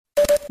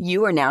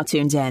You are now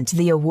tuned in to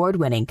the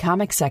award-winning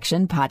Comic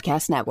Section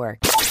Podcast Network.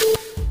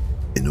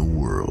 In a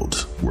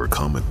world where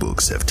comic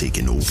books have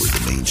taken over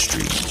the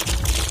mainstream,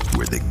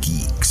 where the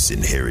geeks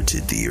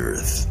inherited the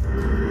earth,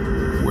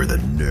 where the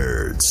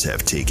nerds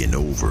have taken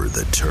over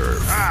the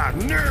turf.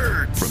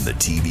 Nerds! From the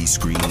TV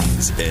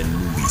screens and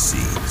movie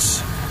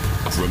scenes.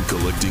 From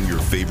collecting your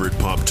favorite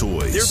pop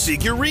toys. They're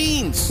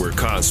figurines! Where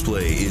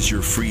cosplay is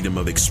your freedom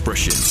of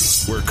expression.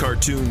 Where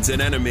cartoons and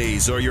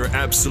animes are your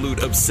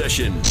absolute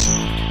obsession.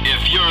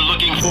 If you're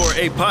looking for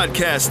a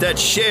podcast that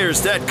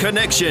shares that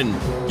connection,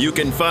 you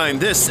can find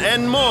this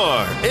and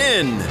more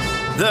in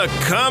the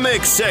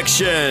Comic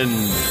Section.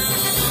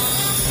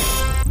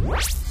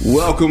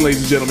 Welcome,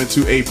 ladies and gentlemen,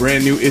 to a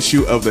brand new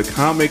issue of the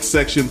Comic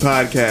Section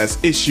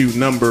Podcast, issue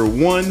number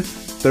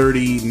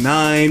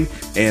 139.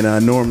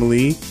 And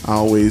normally, I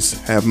always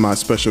have my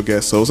special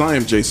guest host. I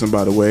am Jason,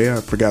 by the way.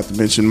 I forgot to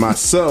mention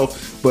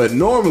myself. But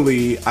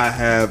normally, I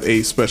have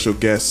a special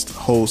guest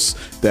host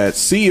that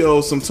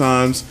CEO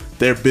sometimes.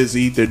 They're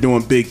busy. They're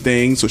doing big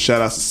things. So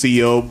shout out to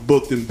CEO,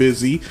 booked and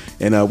busy.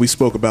 And we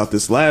spoke about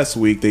this last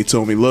week. They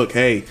told me, look,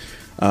 hey,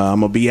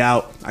 I'm going to be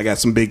out. I got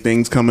some big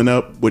things coming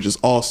up, which is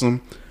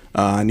awesome.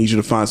 I need you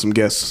to find some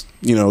guest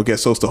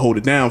hosts to hold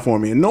it down for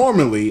me. And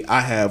normally I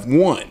have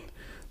one,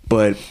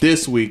 but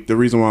this week, the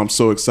reason why I'm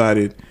so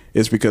excited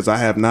is because I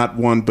have not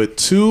one, but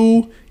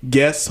two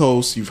guest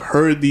hosts. You've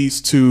heard these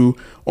two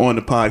on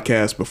the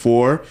podcast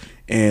before.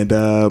 And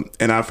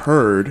I've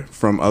heard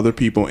from other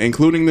people,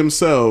 including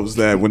themselves,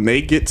 that when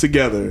they get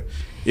together,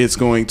 it's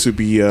going to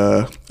be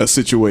a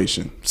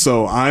situation.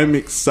 So I'm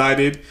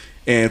excited.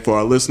 And for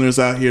our listeners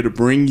out here, to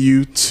bring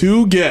you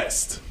two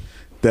guests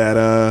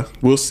that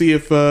we'll see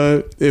if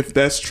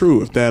that's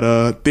true, if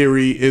that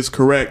theory is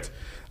correct.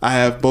 I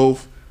have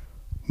both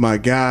my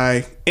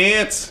guy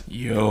Ant,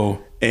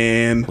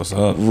 and what's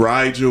up,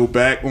 Rigel,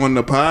 back on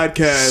the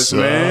podcast.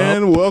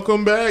 Man,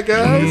 welcome back,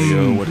 guys.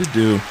 Yo, what it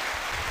do?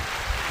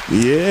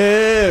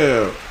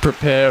 Yeah,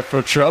 prepare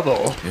for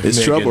trouble.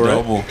 It's trouble,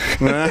 right?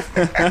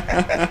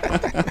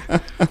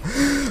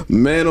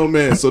 Man, oh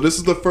man. So this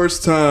is the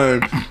first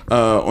time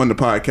on the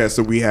podcast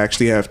that we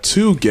actually have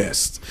two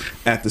guests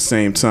at the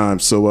same time.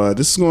 So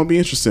this is going to be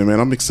interesting,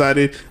 man. I'm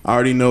excited. I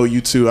already know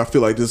you two. I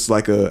feel like this is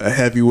like a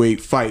heavyweight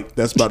fight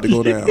that's about to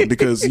go down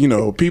because, you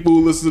know, people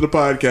who listen to the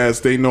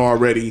podcast, they know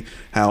already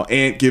how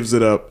Ant gives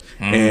it up.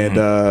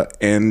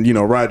 And you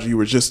know, Roger, you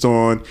were just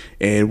on,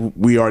 and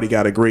we already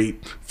got a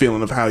great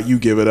feeling of how you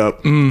give it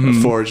up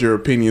as far as your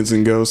opinions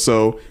and go.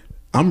 So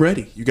I'm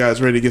ready. You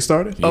guys ready to get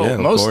started? Yeah,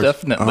 most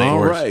definitely.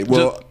 All right.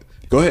 Well,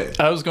 go ahead.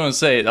 I was going to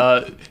say,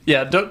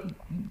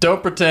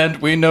 don't pretend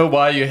we know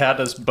why you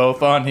had us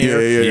both on here.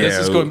 Yeah. This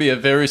is going to be a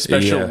very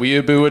special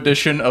weeaboo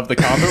edition of the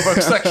comic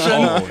book section.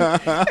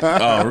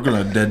 We're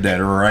going to dead that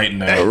right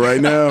now.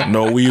 Right now?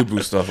 No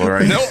weeaboo stuff, all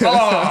right? No.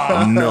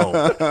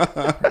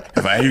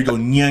 If I hear you go,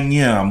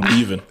 nya, I'm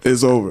leaving.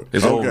 It's over.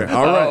 It's over.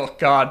 All right. Oh,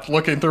 God.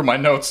 Looking through my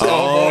notes.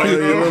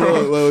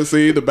 Let's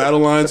see. The battle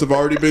lines have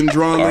already been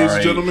drawn, ladies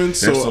and gentlemen.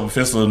 There's some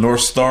Fist of the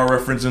North Star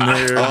reference in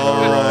there.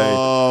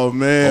 Oh,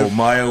 man. Oh,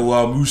 Maya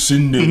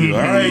Musinde. All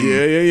right.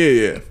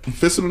 Yeah.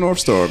 Fist of the North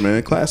Star,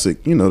 man.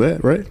 Classic. You know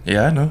that, right?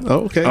 Yeah, I know.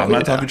 Oh, okay. I'm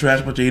not talking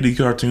trash about your AD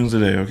cartoons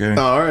today, okay?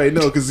 All right.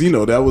 No, because, you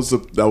know, that was a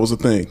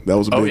thing. That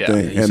was a big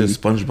thing. He said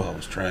SpongeBob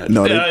was trash.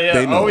 No,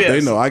 they know. Yes.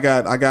 They know. I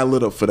got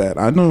lit up for that.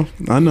 I know.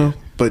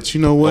 But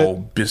you know what?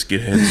 Oh,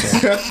 biscuit head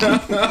song.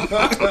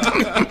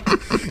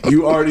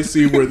 You already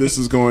see where this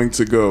is going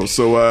to go.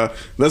 So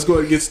let's go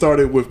ahead and get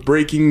started with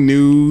breaking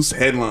news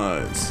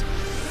headlines.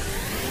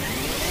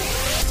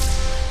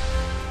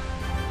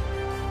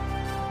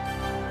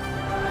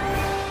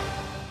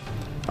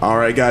 All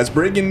right, guys,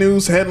 breaking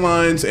news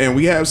headlines, and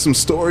we have some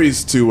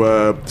stories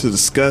to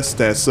discuss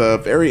that's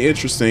very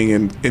interesting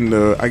in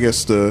the, I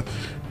guess, the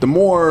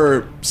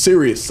more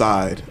serious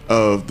side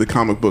of the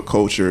comic book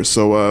culture.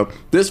 So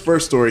this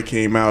first story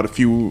came out I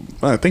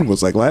think it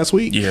was like last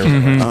week.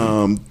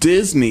 Yeah.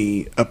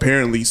 Disney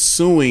apparently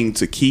suing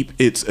to keep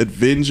its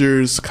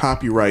Avengers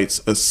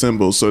copyrights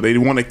assembled. So they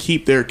want to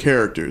keep their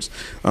characters.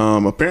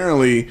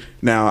 Apparently,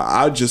 now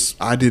I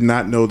did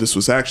not know this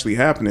was actually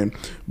happening,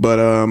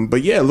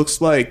 but yeah, it looks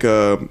like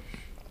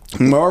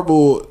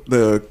Marvel,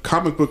 the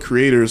comic book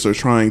creators, are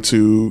trying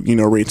to, you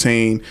know,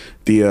 retain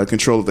the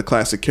control of the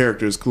classic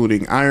characters,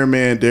 including Iron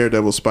Man,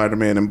 Daredevil,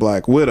 Spider-Man, and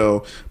Black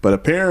Widow. But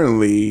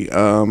apparently,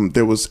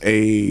 there was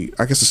a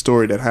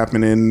story that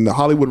happened in The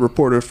Hollywood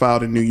Reporter,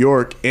 filed in New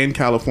York and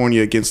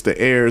California against the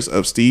heirs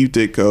of Steve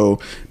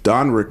Ditko,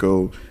 Don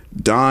Rickles,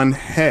 Don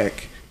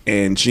Heck,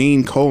 and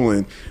Gene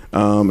Colan,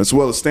 as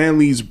well as Stan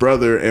Lee's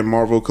brother and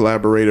Marvel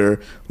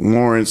collaborator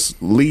Lawrence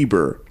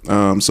Lieber.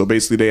 So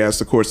basically they asked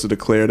the courts to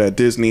declare that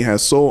Disney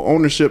has sole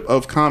ownership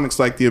of comics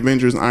like The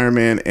Avengers, Iron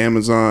Man,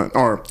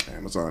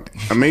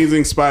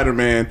 Amazing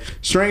Spider-Man,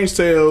 Strange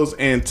Tales,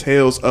 and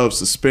Tales of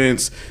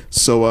Suspense.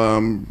 So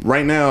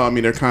right now, I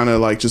mean, they're kind of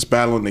like just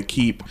battling to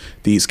keep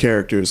these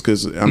characters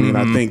because, I mean,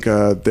 I think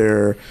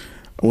they're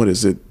what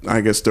is it?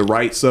 I guess the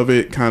rights of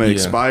it kind of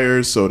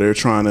expires, so they're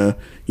trying to,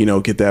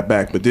 get that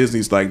back. But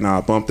Disney's like, nah,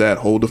 bump that,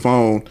 hold the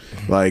phone.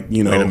 Like,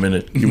 wait a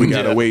minute. We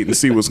gotta wait and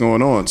see what's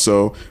going on.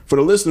 So for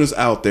the listeners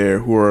out there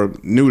who are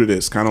new to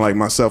this, kind of like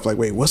myself, like,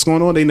 wait, what's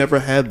going on? They never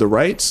had the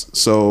rights.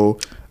 So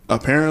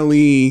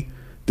apparently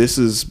this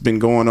has been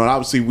going on.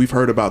 Obviously, we've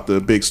heard about the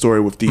big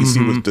story with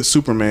DC with the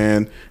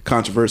Superman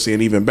controversy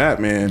and even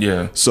Batman.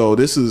 Yeah. So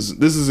this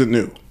isn't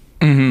new.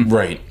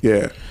 Right.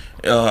 Yeah.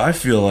 I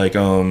feel like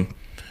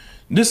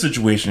this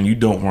situation, you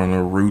don't want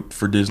to root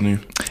for Disney.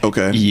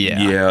 Okay.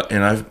 Yeah,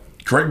 and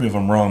correct me if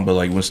I'm wrong, but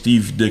like when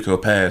Steve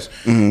Ditko passed,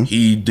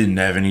 he didn't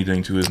have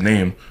anything to his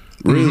name.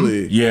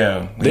 Really?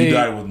 Yeah, he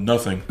died with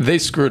nothing. They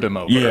screwed him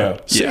over. Yeah,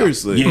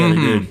 seriously. Yeah, they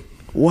did.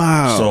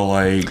 Wow. So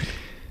like,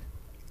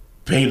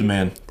 pay the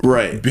man.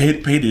 Right. Pay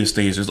the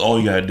estates. That's all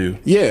you gotta do.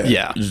 Yeah.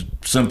 Yeah. It's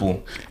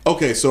simple.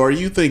 Okay, so are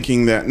you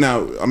thinking that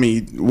now? I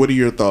mean, what are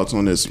your thoughts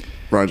on this,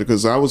 Roger?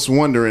 Because I was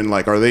wondering,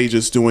 like, are they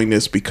just doing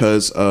this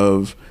because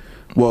of,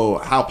 well,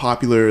 how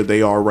popular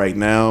they are right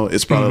now?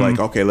 It's probably like,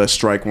 okay, let's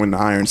strike when the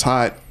iron's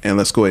hot, and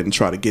let's go ahead and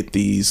try to get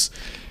these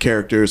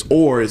characters.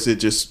 Or is it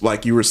just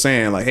like you were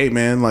saying, like, hey,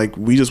 man, like,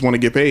 we just want to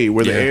get paid.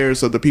 We're the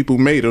heirs of the people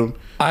who made them.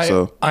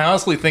 I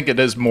honestly think it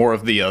is more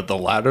of the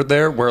latter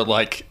there, where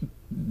like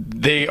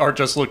they are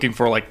just looking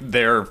for like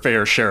their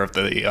fair share of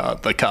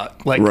the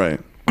cut. Like, right.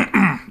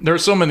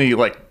 There's so many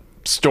like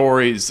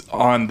stories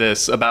on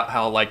this about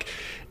how like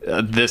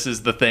this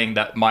is the thing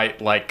that might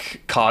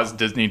like cause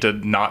Disney to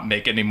not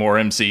make any more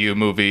MCU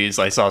movies.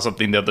 I saw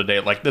something the other day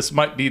like this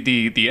might be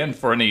the end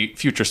for any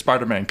future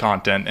Spider-Man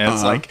content, and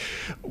it's like,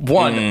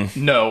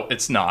 no,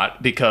 it's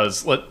not,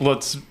 because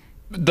let's.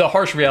 The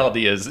harsh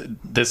reality is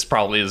this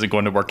probably isn't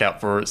going to work out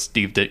for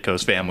Steve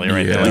Ditko's family or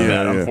anything like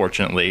that,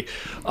 unfortunately.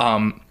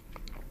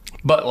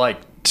 But like,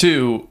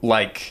 two,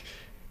 like,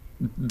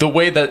 the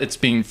way that it's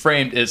being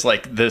framed is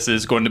like this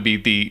is going to be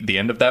the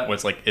end of that.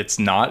 Was like it's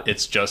not.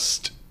 It's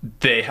just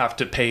they have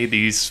to pay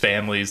these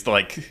families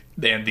like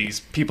and these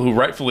people who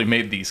rightfully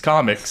made these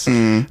comics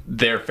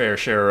their fair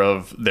share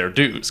of their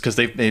dues, because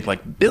they've made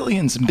like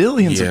billions and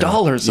billions of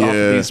dollars off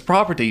of these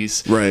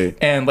properties. Right.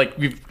 And like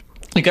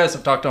you guys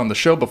have talked on the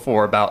show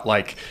before about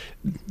like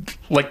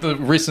the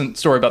recent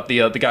story about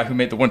the guy who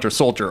made the Winter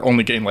Soldier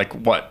only getting like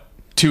what,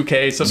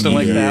 $2K, something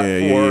like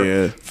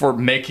that, for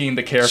making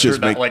the character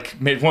that like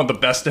made one of the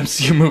best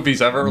MCU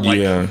movies ever. Like,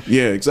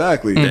 yeah,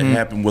 exactly. That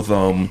happened with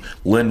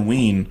Len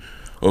Wein,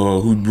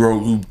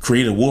 who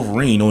created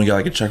Wolverine. Only got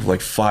like a check for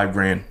like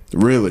 $5,000.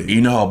 Really? You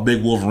know how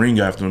big Wolverine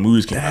got after the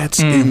movies came out? That's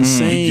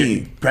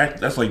insane.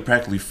 That's like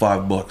practically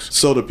 $5.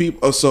 So the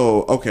people.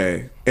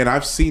 Okay, and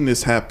I've seen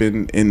this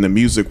happen in the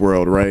music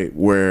world, right?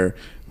 Where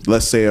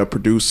let's say a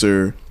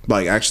producer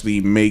like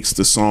actually makes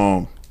the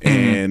song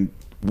and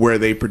where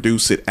they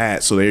produce it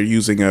at, so they're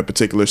using a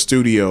particular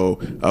studio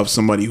of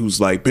somebody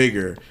who's like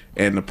bigger,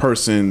 and the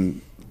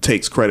person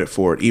takes credit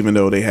for it even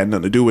though they had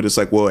nothing to do with it. It's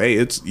like, well,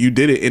 hey, you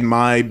did it in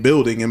my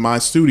building, in my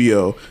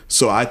studio,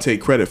 so I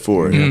take credit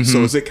for it.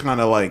 So is it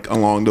kind of like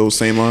along those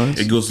same lines?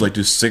 It goes like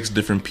to 6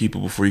 different people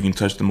before you can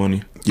touch the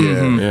money.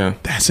 Yeah.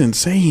 That's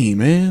insane,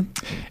 man.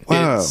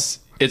 Wow.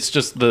 It's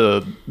just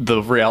the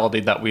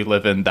reality that we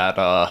live in,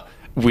 that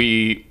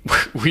we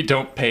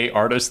don't pay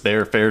artists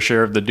their fair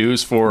share of the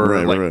dues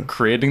for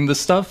creating this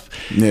stuff.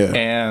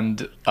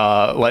 And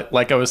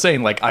like I was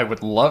saying, like I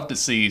would love to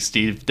see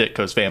Steve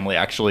Ditko's family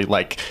actually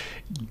like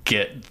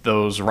get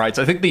those rights.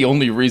 I think the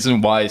only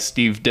reason why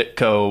Steve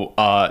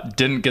Ditko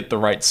didn't get the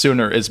rights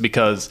sooner is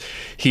because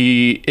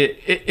he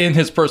in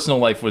his personal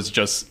life was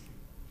just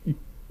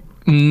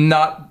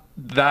not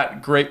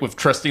that great with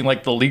trusting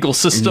like the legal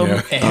system,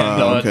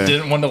 and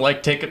didn't want to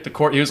like take it to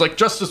court. He was like,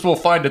 justice will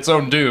find its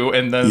own due,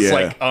 and then it's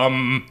like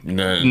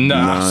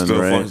nah.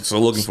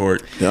 Still looking for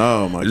it.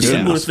 Oh my god.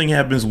 Similar thing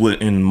happens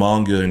in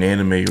manga and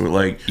anime, where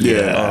like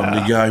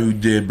the guy who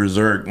did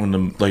Berserk when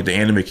the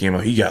anime came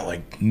out, he got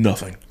like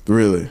nothing.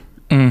 Really?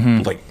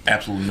 Like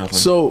absolutely nothing.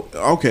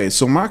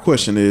 So my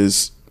question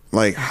is,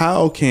 like,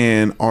 how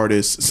can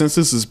artists, since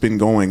this has been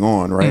going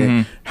on,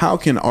 right? How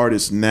can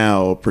artists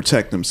now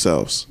protect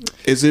themselves?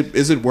 Is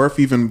it worth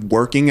even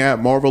working at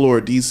Marvel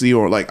or DC,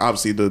 or like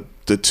obviously the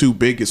two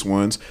biggest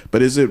ones?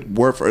 But is it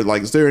worth, or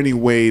like, is there any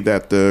way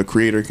that the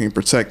creator can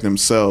protect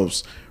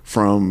themselves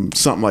from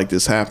something like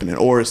this happening?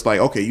 Or it's like,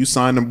 okay, you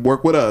signed to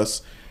work with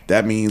us,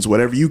 that means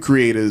whatever you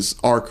create is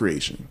our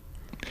creation.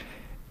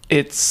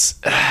 It's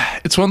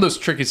one of those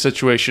tricky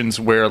situations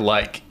where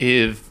like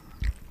if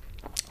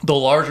the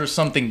larger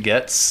something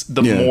gets,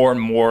 the more and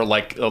more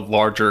like a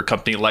larger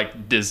company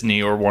like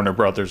Disney or Warner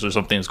Brothers or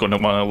something is going to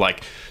want to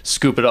like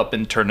scoop it up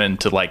and turn it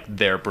into like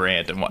their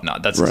brand and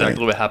whatnot. That's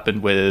exactly what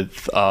happened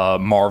with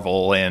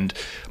Marvel, and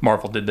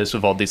Marvel did this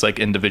with all these like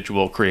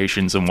individual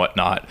creations and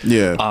whatnot.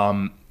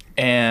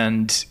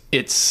 And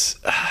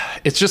it's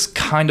just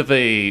kind of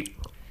a,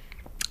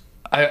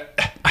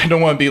 I don't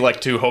want to be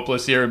like too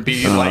hopeless here and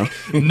be like,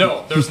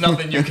 no, there's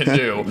nothing you can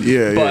do.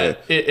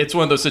 But it's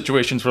one of those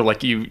situations where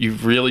like you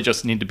really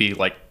just need to be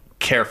like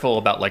careful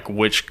about like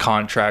which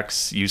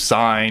contracts you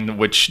sign,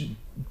 which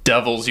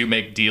devils you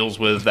make deals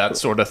with, that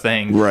sort of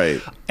thing.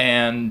 Right.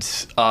 And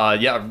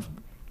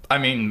I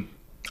mean,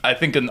 I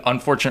think an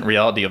unfortunate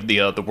reality of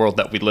the world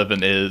that we live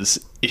in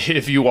is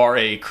if you are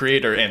a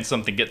creator and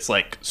something gets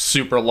like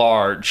super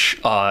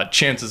large,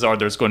 chances are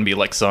there's going to be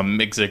like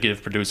some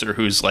executive producer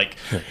who's like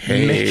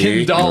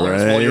making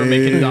dollars while you're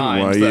making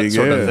dimes, that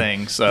sort of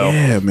thing. So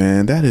yeah,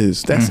 man,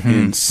 that's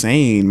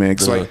insane, man.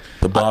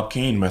 The Bob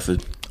Kane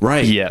method.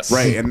 Right. Yes.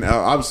 Right. And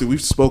obviously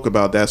we've spoke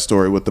about that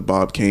story with the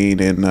Bob Kane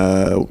and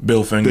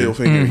Bill Finger.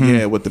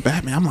 Yeah, with the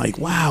Batman. I'm like,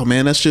 wow,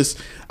 man, that's just,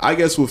 I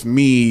guess with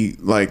me,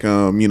 like,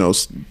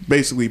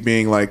 basically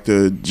being like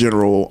the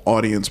general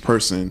audience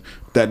person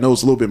that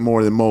knows a little bit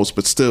more than most,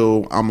 but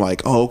still I'm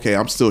like, oh, okay,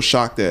 I'm still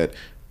shocked that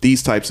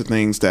these types of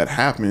things that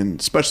happen,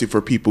 especially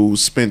for people who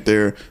spent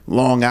their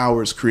long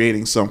hours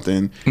creating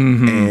something,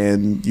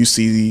 and you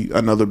see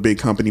another big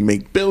company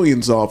make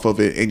billions off of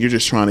it, and you're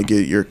just trying to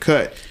get your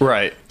cut.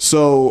 Right.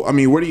 So, I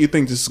mean, where do you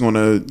think this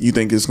is you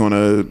think it's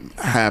gonna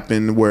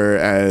happen?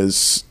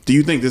 Whereas, do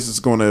you think this is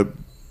gonna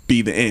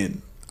be the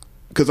end?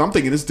 Because I'm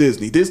thinking it's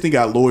Disney. Disney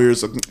got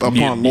lawyers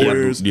upon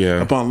lawyers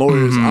upon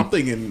lawyers. I'm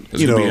thinking,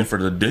 it's gonna be in for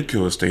the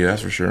Ditko estate,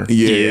 that's for sure.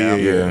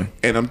 Yeah.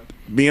 And I'm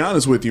being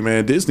honest with you,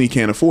 man. Disney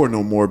can't afford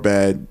no more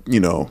bad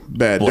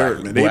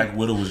dirt, man. Black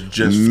Widow was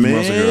just a few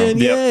months ago.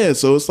 Yeah.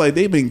 So it's like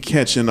they've been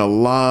catching a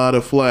lot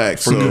of flack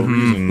for good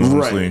reason,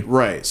 honestly.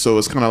 Right. So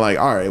it's kind of like,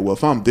 all right, well,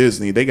 if I'm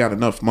Disney, they got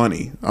enough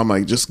money. I'm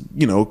like, just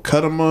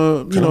cut them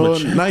a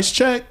nice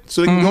check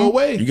so they can go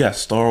away. You got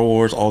Star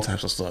Wars, all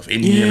types of stuff.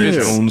 Indiana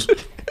Jones.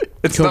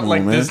 It's not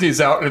like Disney's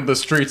out in the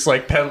streets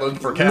like peddling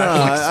for cash.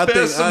 I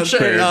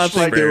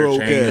think they're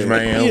okay.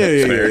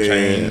 Spare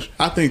change.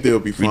 I think they'll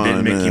be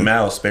fine. We did Mickey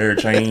Mouse, spare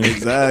change.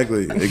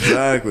 Exactly.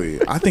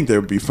 I think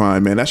they'll be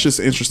fine, man. That's just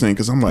interesting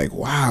because I'm like,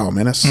 wow,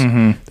 man,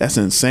 that's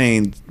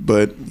insane.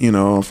 But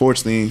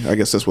unfortunately, I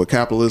guess that's what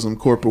capitalism,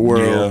 corporate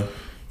world.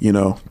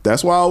 Yeah.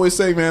 That's why I always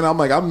say, man, I'm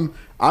like,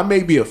 I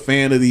may be a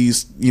fan of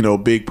these,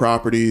 big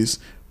properties.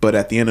 But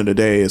at the end of the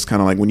day, it's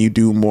kind of like when you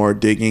do more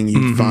digging,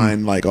 you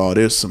find like, oh,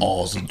 there's some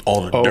all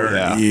the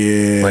dirt.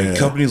 Yeah. Like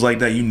companies like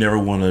that, you never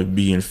want to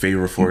be in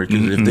favor for it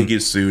because if they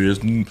get sued,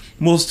 it's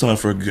most of the time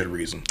for a good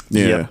reason.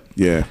 Yeah.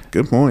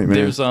 Good point,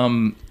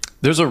 man.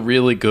 There's a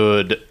really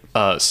good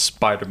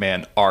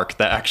Spider-Man arc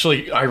that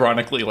actually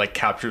ironically like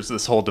captures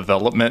this whole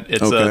development.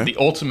 It's the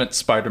Ultimate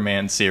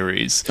Spider-Man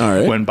series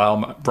when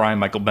Brian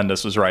Michael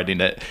Bendis was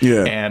writing it.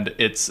 Yeah. And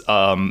it's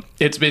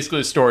basically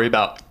a story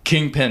about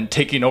Kingpin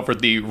taking over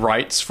the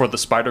rights for the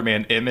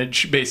Spider-Man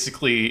image.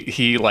 Basically,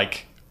 he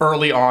like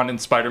early on in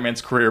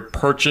Spider-Man's career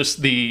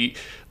purchased the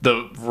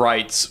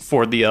rights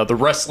for the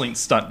wrestling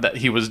stunt that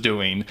he was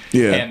doing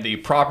and the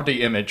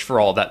property image for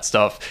all that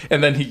stuff,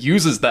 and then he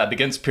uses that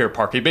against Peter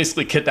Parker. He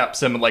basically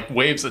kidnaps him and like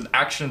waves an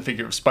action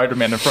figure of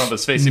Spider-Man in front of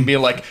his face and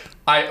being like,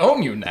 I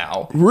own you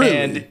now. Really?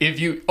 And if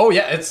you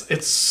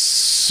it's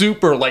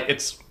super like,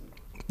 it's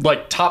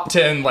like top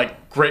 10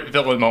 like great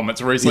villain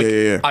moments where he's like,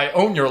 I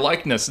own your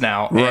likeness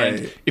now,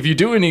 and if you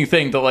do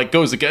anything that like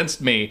goes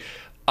against me,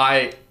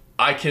 I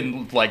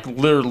can like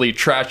literally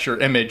trash your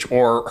image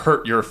or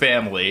hurt your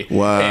family.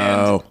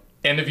 Wow.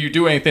 And if you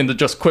do anything to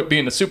just quit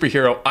being a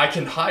superhero, I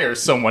can hire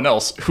someone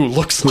else who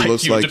looks like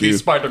you to be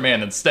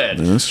Spider-Man instead.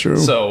 That's true.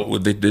 So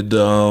what they did,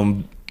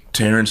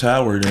 Terrence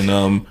Howard and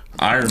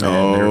Iron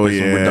Man.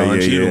 With Don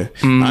Cheadle.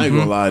 I ain't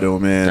gonna lie though,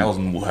 man. That was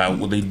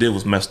what they did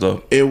was messed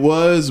up. It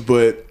was,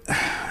 but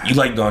you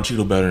like Don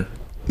Cheadle better.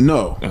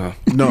 No,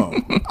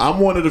 no. I'm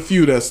one of the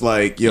few that's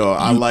like,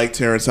 I like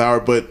Terrence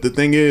Howard, but the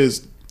thing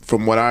is,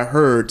 from what I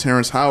heard,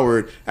 Terrence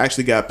Howard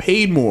actually got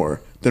paid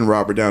more than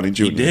Robert Downey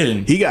Jr. He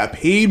did. He got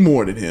paid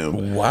more than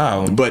him.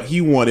 Wow. But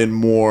he wanted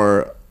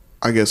more,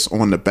 I guess,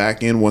 on the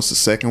back end once the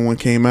second one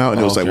came out.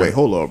 And it was like, wait,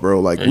 hold up, bro.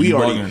 Like, we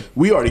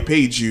already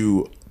paid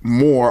you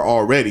more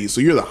already.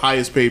 So you're the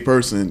highest paid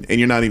person and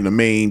you're not even the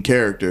main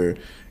character.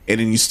 And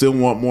then you still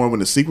want more when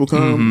the sequel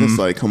comes? It's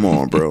like, come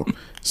on, bro.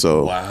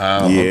 So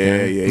wow.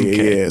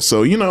 Yeah.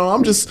 So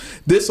I'm just,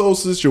 this whole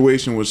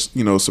situation was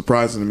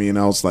surprising to me, and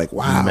I was like,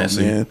 wow,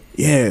 messy. Man,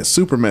 yeah,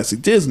 super messy.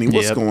 Disney,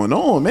 what's going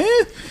on,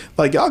 man?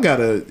 Like y'all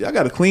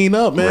gotta clean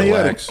up,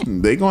 man.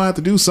 They gonna have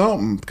to do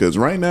something because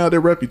right now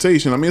their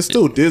reputation. I mean, it's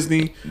still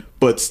Disney,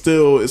 but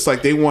still, it's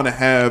like they want to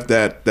have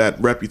that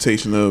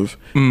reputation of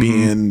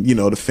being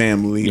the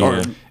family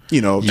or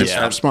just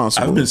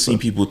responsible. I've been seeing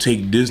people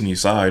take Disney's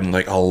side, and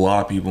like a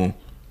lot of people.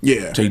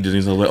 Yeah, take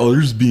Disney's like, oh,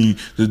 they're just being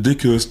the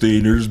Ditko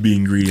state, they're just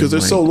being greedy because they're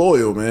so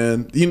loyal,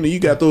 man. You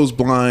got those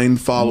blind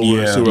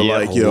followers who are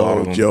like,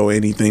 Joe,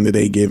 anything that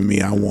they give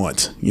me, I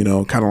want.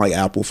 Kind of like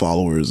Apple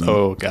followers. And,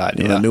 oh God,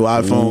 the new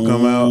iPhone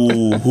come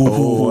out.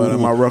 What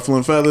am I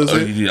ruffling feathers?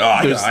 I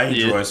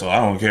enjoy it, so I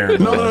don't care.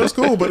 No, that's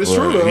cool, but it's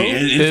true though. We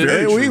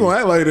ain't gonna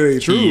act like it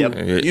ain't true.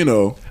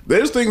 Yep.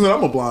 There's things that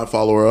I'm a blind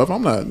follower of.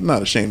 I'm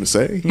not ashamed to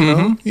say.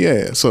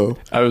 Yeah. So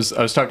I was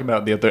talking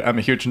about the other. I'm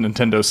a huge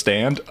Nintendo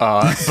stand,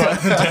 but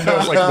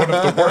Nintendo is like one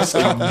of the worst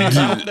companies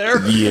out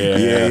there.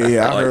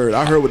 Yeah.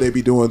 I heard what they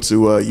be doing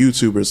to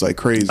YouTubers like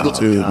crazy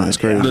too. Man, it's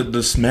crazy.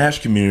 The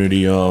Smash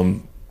community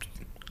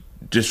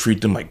just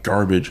treat them like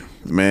garbage.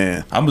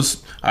 Man, I'm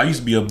I used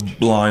to be a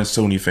blind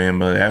Sony fan,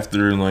 but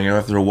after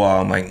a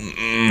while, I'm like,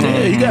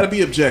 yeah, you got to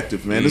be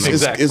objective, man.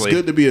 It's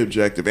good to be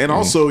objective, and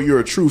also you're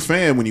a true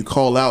fan when you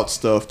call out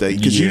stuff that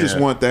because you just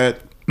want that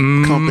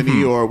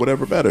company or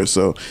whatever better.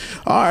 So,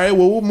 all right,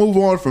 well, we'll move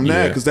on from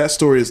that because that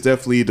story is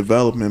definitely a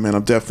development, man.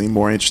 I'm definitely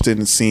more interested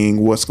in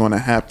seeing what's going to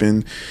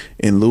happen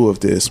in lieu of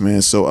this,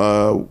 man.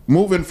 So,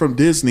 moving from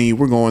Disney,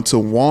 we're going to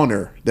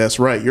Warner. That's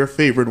right, your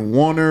favorite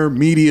Warner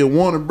Media,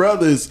 Warner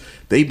Brothers.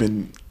 They've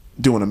been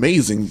doing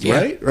amazing,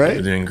 right?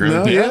 They're doing great.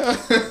 No,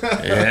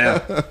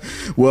 yeah.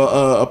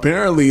 Well,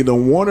 apparently the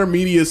Warner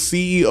Media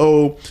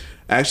CEO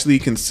actually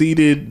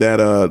conceded that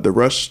the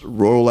rushed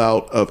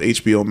rollout of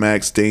HBO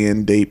Max day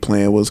and date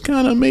plan was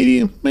kind of may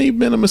have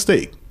been a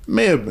mistake.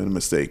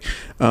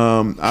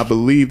 I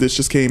believe this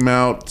just came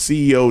out.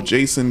 CEO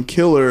Jason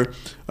Killer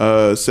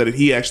said that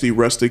he actually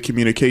rushed the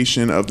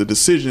communication of the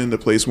decision to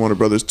place Warner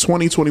Brothers'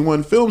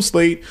 2021 film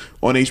slate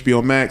on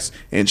HBO Max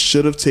and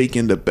should have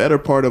taken the better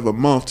part of a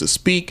month to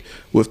speak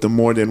with the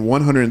more than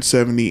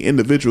 170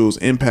 individuals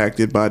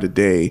impacted by the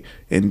day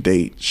and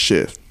date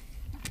shift.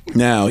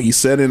 Now, he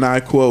said, and I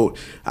quote,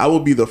 "I will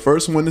be the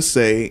first one to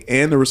say,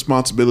 and the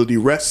responsibility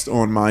rests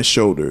on my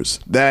shoulders,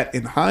 that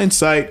in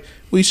hindsight,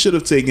 we should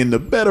have taken the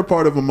better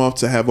part of a month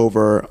to have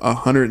over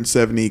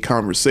 170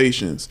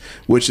 conversations,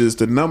 which is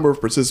the number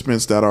of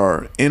participants that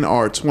are in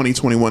our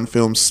 2021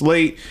 film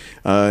slate."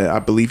 I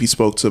believe he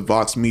spoke to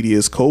Vox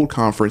Media's Code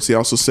Conference. He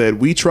also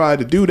said, "We tried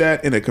to do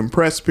that in a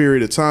compressed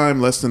period of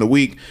time, less than a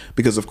week,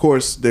 because of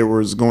course there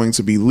was going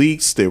to be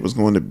leaks. There was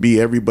going to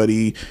be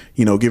everybody,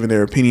 giving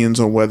their opinions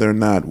on whether or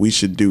not we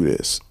should do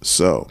this."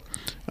 So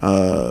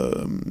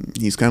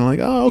he's kind of like,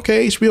 oh,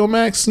 okay, HBO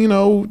Max,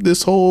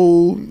 this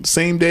whole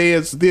same day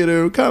as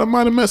theater kind of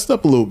might have messed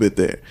up a little bit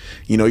there.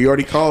 You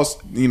already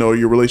caused,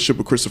 your relationship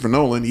with Christopher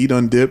Nolan. He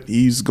done dipped.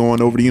 He's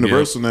going over to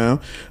Universal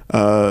now.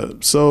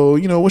 So,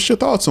 what's your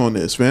thoughts on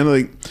this, man?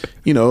 Like,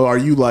 are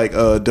you like,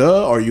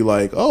 duh? Are you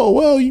like, oh,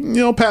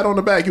 well, pat on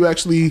the back. You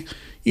actually,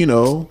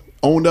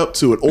 owned up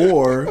to it.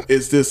 Or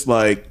is this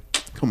like,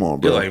 come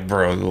on, bro. You're like,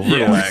 bro,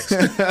 relax.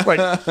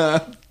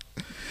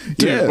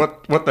 Dude,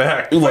 what the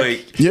heck?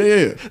 Like,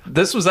 yeah.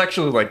 This was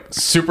actually like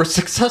super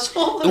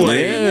successful.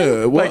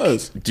 Yeah, it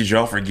was. Did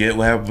y'all forget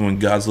what happened when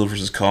Godzilla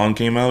vs. Kong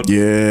came out?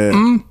 Yeah.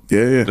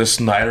 Yeah. The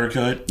Snyder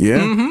cut?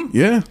 Yeah.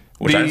 Yeah.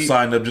 Which I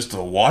signed up just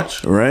to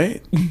watch.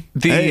 Right.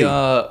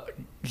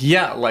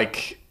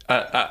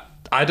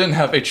 I didn't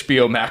have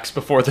HBO Max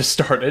before this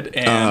started,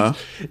 and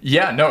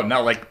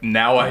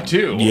now I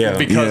do,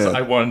 because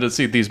I wanted to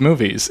see these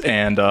movies,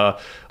 and I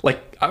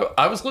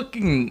was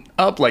looking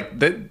up, like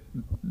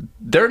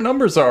their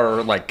numbers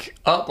are like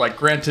up, like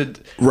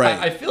granted, right.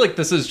 I feel like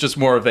this is just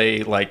more of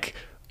a like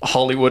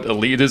Hollywood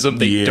elitism.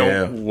 They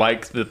don't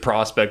like the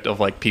prospect of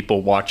like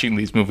people watching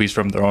these movies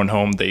from their own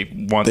home. They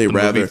want the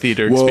movie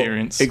theater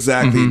experience.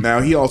 Exactly.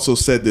 Now, he also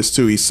said this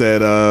too. He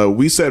said,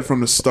 we said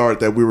from the start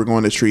that we were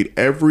going to treat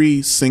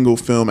every single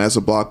film as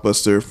a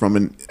blockbuster from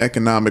an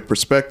economic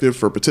perspective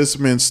for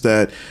participants,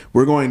 that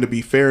we're going to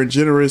be fair and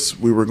generous.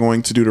 We were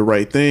going to do the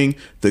right thing.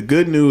 The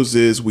good news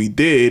is we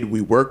did.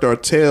 We worked our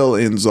tail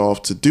ends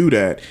off to do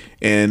that.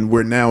 And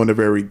we're now in a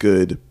very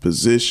good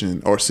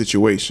position or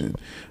situation.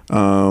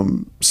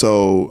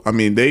 So, I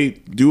mean, they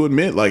do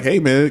admit, like, hey,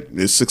 man,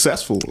 it's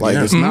successful. Like,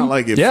 it's not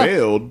like it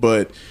failed,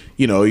 but,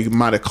 it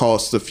might have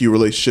cost a few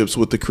relationships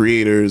with the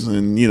creators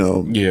and,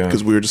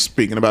 because we were just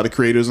speaking about the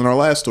creators in our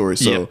last story.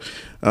 So,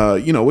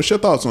 what's your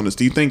thoughts on this?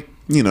 Do you think,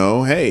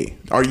 hey,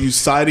 are you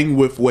siding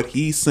with what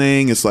he's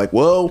saying? It's like,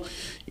 well,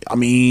 I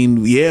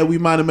mean, we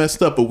might have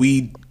messed up, but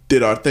we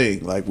did our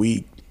thing. Like,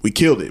 we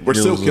killed it. We're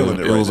still killing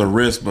it. It was a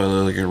risk, but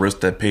like a risk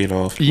that paid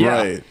off. Yeah.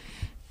 Right.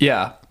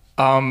 Yeah.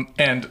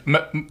 And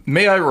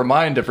may I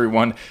remind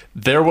everyone,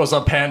 there was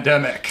a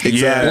pandemic.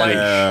 Exactly.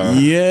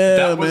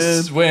 That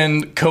was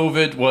when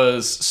COVID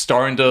was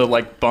starting to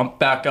like bump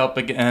back up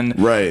again.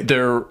 Right.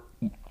 There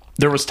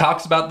was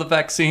talks about the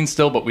vaccine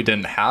still, but we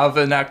didn't have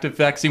an active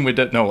vaccine. We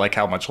didn't know like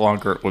how much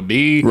longer it would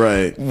be.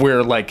 Right.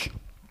 We're like,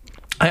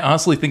 I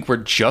honestly think we're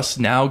just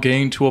now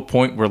getting to a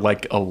point where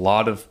like a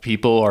lot of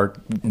people are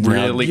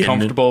really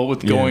comfortable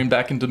with going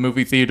back into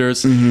movie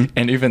theaters, and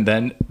even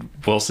then,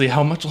 we'll see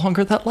how much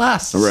longer that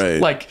lasts.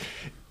 Right. Like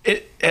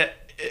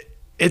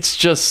it's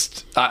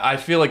just I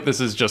feel like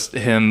this is just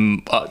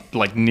him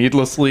like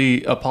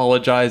needlessly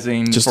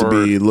apologizing just for,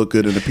 to look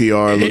good in the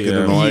PR, look good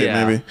in the light,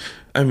 maybe.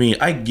 I mean,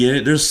 I get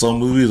it. There's some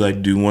movies I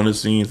do want to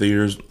see in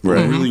theaters.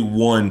 Right. Really,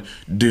 one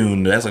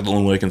Dune. That's like the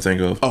only one I can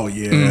think of. Oh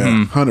yeah,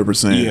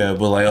 100%. Yeah,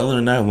 but like other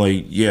than that, I'm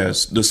like,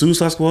 yes, the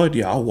Suicide Squad.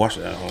 Yeah, I'll watch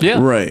that. Yeah.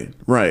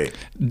 Right.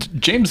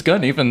 James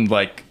Gunn even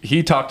like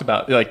he talked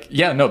about like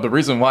the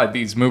reason why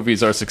these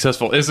movies are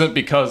successful isn't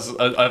because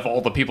of all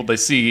the people they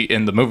see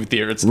in the movie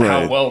theater. It's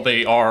how well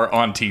they are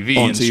on TV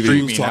and streaming.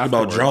 He was talking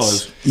about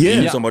Jaws. Yeah. He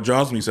was talking about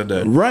Jaws when he said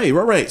that.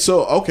 Right.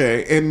 So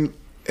okay, and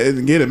and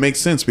again, it makes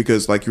sense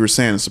because, like you were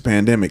saying, it's a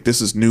pandemic.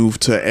 This is new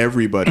to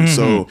everybody.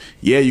 So,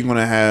 yeah, you're going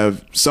to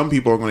have some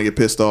people are going to get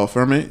pissed off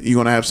from it. You're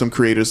going to have some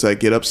creators that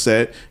get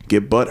upset,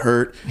 get butt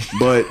hurt.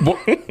 But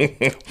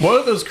one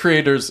of those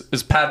creators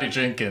is Patty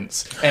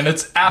Jenkins, and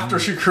it's after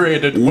she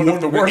created one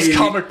of the worst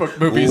comic book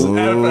movies I've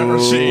ever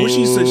seen. When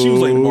she said she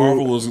was like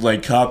Marvel was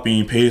like copy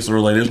and paste or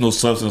like there's no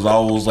substance, I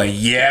was like,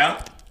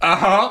 yeah.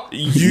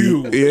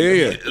 You,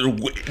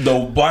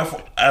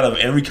 out of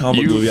every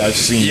comic movie I've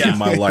seen in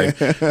my life,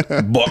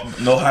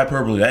 but no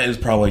hyperbole, that is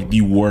probably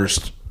the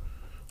worst.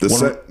 The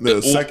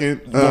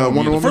second Wonder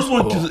Woman. The first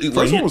one,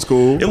 first one was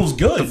cool. It was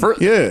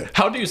good.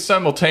 How do you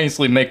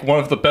simultaneously make one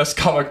of the best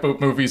comic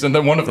book movies and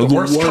then one of the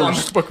worst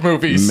comic book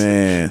movies?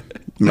 Man,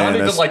 not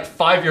even like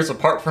 5 years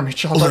apart from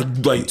each other.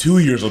 Like 2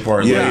 years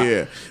apart.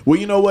 Yeah. Well,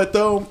 you know what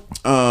though?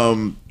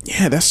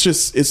 That's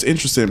just it's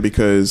interesting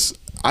because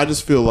I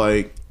just feel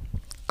like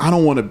I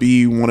don't want to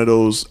be one of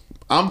those.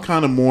 I'm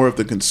kind of more of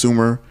the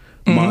consumer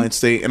mind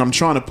state, and I'm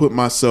trying to put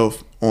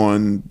myself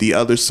on the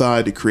other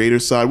side, the creator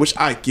side, which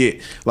I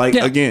get. Like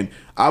again,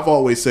 I've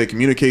always said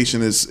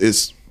communication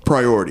is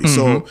priority.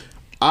 So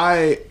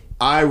I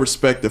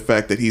respect the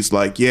fact that he's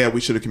like, yeah, we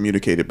should have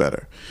communicated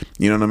better.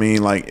 You know what I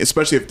mean? Like,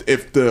 especially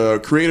if the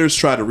creators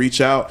try to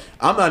reach out,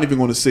 I'm not even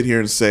going to sit here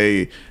and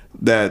say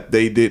that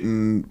they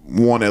didn't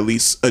want to at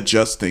least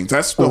adjust things.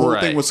 That's the whole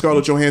thing with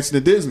Scarlett Johansson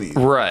and Disney.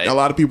 Right. A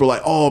lot of people are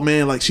like, oh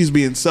man, like she's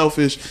being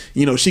selfish.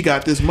 You know, she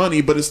got this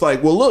money, but it's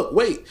like, well, look,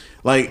 wait.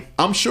 Like,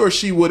 I'm sure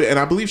she would, and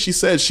I believe she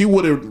said she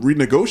would have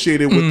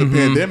renegotiated with the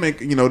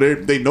pandemic. You know,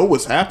 they know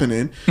what's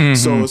happening.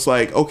 So it's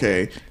like,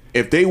 okay,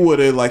 if they would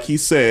have, like he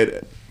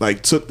said,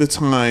 like took the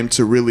time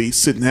to really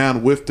sit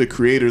down with the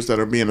creators that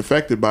are being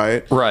affected by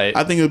it, right?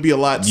 I think it would be a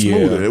lot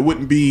smoother. It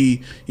wouldn't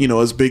be, you know,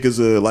 as big as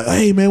a like,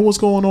 hey man, what's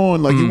going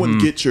on? Like you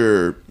wouldn't get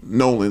your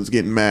Nolans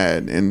getting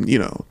mad and you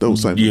know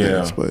those type of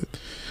things. But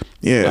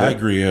yeah, I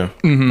agree. Yeah,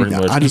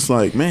 I just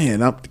like man,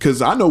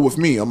 because I know with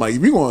me, I'm like,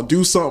 if you're gonna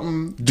do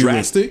something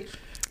drastic,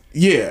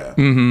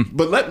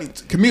 but let me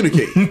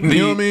communicate. You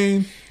know what I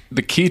mean?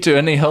 The key to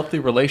any healthy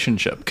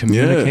relationship,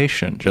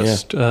 communication.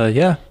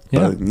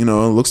 But, you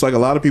know, it looks like a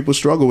lot of people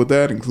struggle with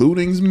that,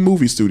 including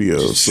movie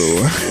studios. So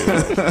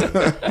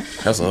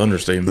that's an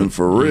understatement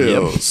for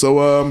real.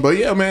 So, but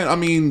yeah, man. I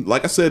mean,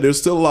 like I said, there's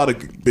still a lot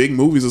of big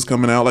movies that's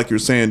coming out. Like you're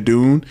saying,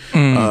 Dune.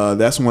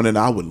 That's one that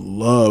I would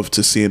love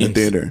to see in the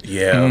theater.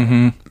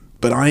 Yeah.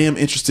 But I am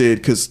interested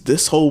because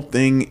this whole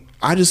thing.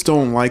 I just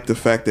don't like the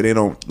fact that they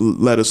don't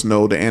let us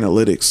know the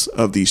analytics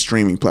of these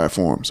streaming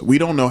platforms. We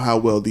don't know how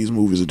well these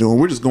movies are doing.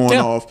 We're just going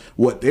off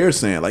what they're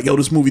saying. Like, yo,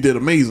 this movie did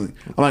amazing.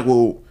 I'm like,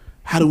 well,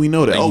 how do we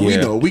know that? Oh, we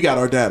know. We got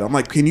our data. I'm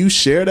like, can you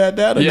share that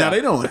data? Now,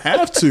 they don't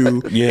have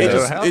to.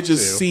 It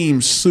just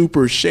seems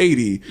super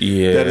shady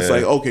that it's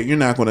like, okay, you're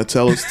not going to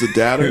tell us the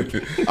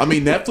data. I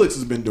mean, Netflix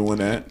has been doing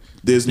that.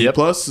 Disney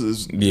Plus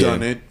has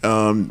done it.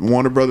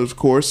 Warner Brothers, of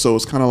course. So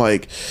it's kind of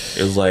like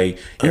it's like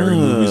every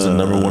movie's the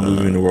number one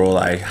movie in the world.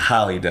 I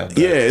highly doubt that.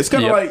 Yeah, it's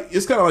kind of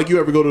like you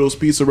ever go to those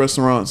pizza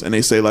restaurants and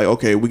they say like,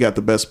 okay, we got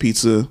the best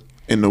pizza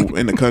in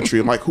the country.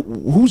 I'm like,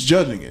 who's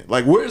judging it?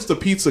 Like, where's the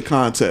pizza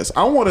contest?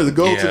 I wanted to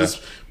go to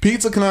this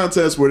pizza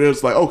contest where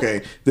there's like,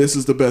 okay, this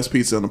is the best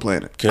pizza on the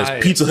planet. Because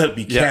Pizza Hut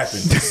be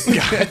capping.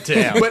 God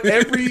damn. But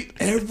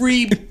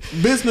every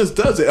business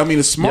does it. I mean,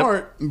 it's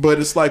smart, but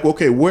it's like,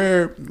 okay,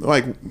 where,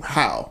 like,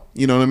 how?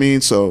 You know what I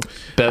mean? So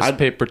best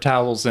paper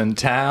towels in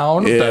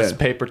town, best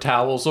paper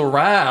towels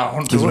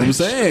around. That's what I'm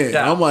saying.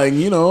 I'm like,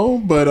 you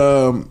know, but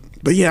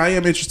yeah, I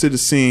am interested in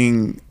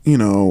seeing, you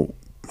know,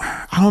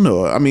 I don't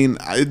know. I mean,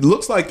 it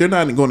looks like they're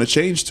not going to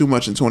change too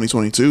much in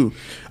 2022.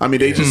 I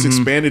mean, they just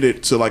expanded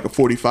it to like a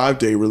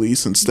 45-day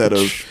release instead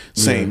of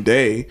same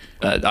day.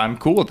 I'm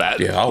cool with that.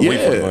 Yeah, I'll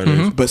wait for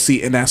it. But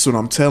see, and that's what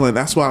I'm telling.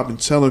 That's why I've been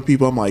telling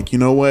people. I'm like, you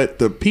know what?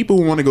 The people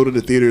who want to go to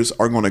the theaters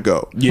are going to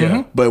go.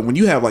 Yeah. But when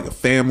you have like a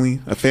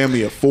family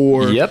of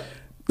four.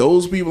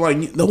 Those people like,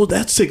 no,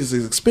 that ticket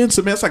is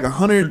expensive, man. It's like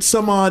 $100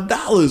 some odd,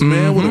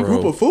 man, with a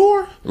group of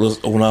four.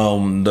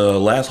 When the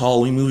last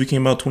Halloween movie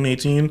came out,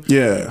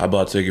 2018, I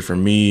bought a ticket for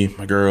me,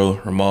 my girl,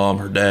 her mom,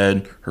 her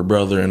dad, her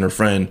brother, and her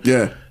friend.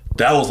 Yeah,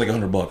 that was like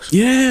 $100.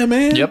 Yeah,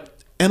 man.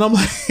 Yep. And I'm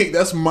like,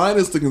 that's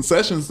minus the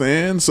concession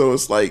stand, so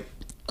it's like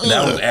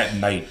that was at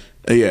night.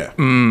 Yeah,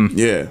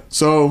 yeah.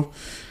 So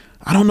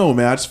I don't know,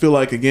 man. I just feel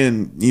like,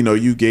 again, you know,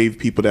 you gave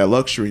people that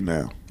luxury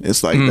now.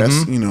 It's like,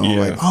 that's, you know,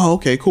 like, oh,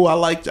 okay, cool.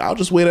 I'll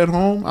just wait at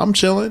home. I'm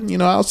chilling. You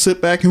know, I'll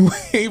sit back and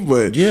wait.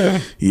 But yeah,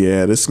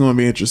 this is going to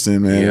be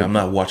interesting, man. Yeah, I'm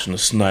not watching the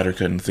Snyder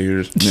Cut in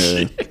theaters.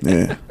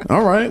 Yeah.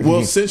 All right.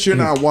 Well, since you're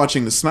not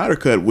watching the Snyder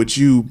Cut, would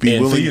you be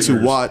willing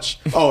to watch?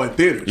 Oh, in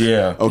theaters.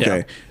 Yeah. Okay.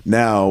 Yeah.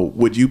 Now,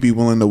 would you be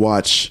willing to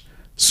watch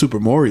Super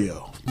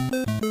Mario?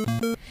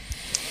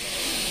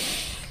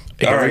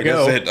 All right,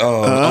 that's it.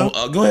 Go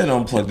ahead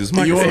and unplug this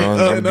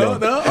microphone.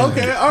 No.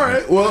 Okay, all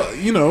right. Well,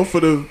 you know,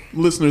 for the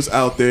listeners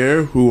out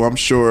there who I'm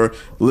sure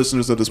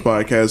listeners of this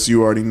podcast,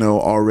 you already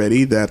know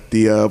already that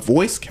the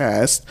voice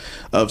cast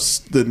of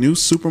the new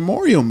Super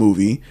Mario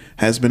movie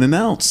has been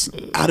announced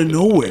out of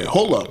nowhere.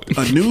 Hold up.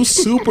 A new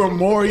Super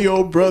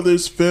Mario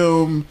Brothers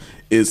film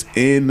is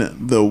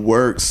in the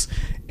works,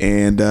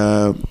 and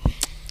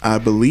I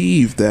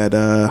believe that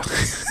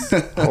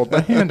hold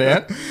my hand,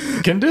 Ant.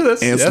 You can do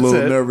this. Ant's a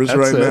little nervous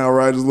right now,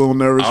 right? Just a little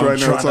nervous right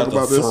now. Talk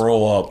about this.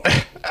 Throw up.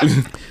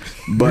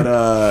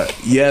 But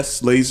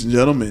yes, ladies and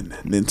gentlemen,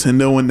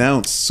 Nintendo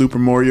announced Super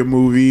Mario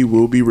movie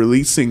will be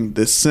releasing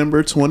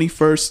December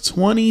 21st,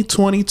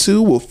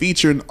 2022. Will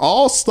feature an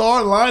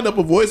all-star lineup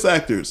of voice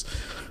actors.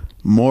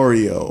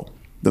 Mario,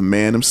 the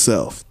man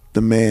himself,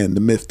 the man, the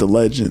myth, the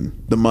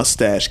legend, the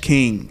Mustache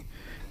King.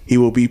 He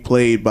will be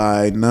played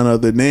by none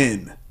other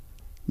than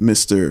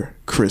Mr.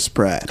 Chris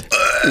Pratt.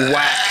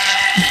 Wow.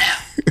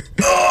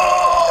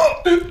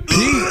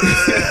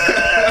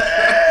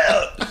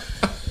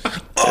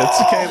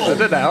 It's okay,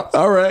 let it out.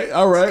 All right.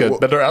 It's good.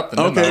 Better out than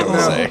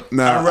okay.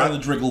 Now, I'd rather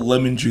drink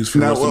lemon juice for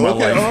the rest of my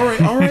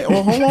life. All right.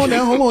 Well, hold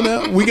on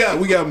now. We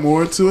got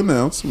more to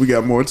announce.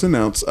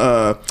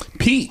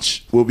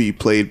 Peach will be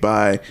played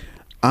by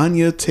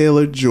Anya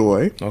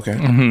Taylor-Joy. Okay.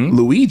 Mm-hmm.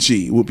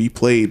 Luigi will be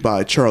played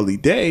by Charlie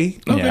Day.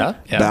 Okay.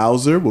 Yeah.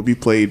 Bowser will be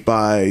played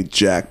by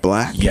Jack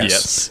Black.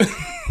 Yes.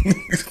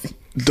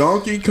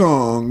 Donkey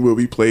Kong will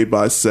be played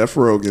by Seth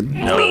Rogen.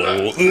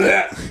 No.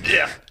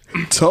 Yeah.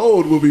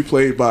 Toad will be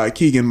played by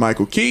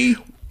Keegan-Michael Key.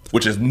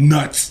 Which is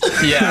nuts.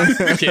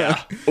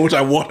 Yeah. Which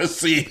I want to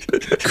see.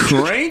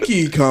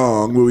 Cranky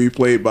Kong will be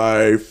played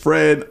by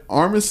Fred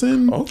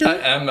Armisen. Okay. I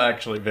am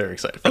actually very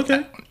excited for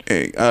that one.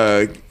 Hey,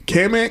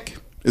 Kamek.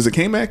 Is it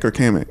Kamek or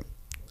Kamek?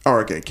 Oh,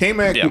 okay.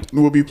 Kamek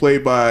will be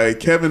played by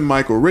Kevin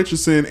Michael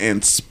Richardson,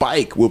 and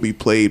Spike will be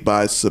played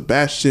by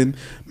Sebastian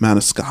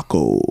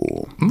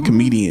Maniscalco,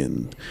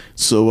 comedian.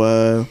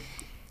 So,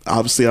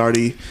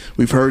 obviously,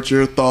 we've heard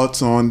your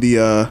thoughts on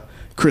the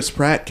Chris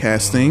Pratt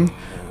casting,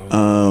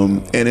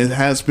 and it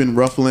has been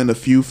ruffling a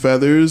few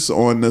feathers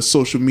on the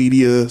social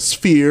media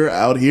sphere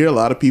out here. A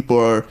lot of people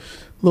are a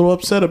little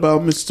upset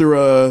about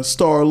Mr.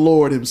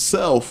 Star-Lord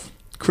himself,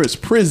 Chris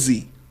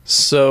Prizzy.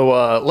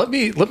 So let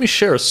me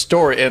share a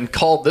story and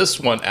call this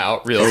one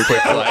out real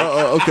quickly.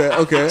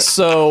 Okay.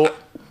 So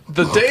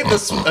the day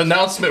this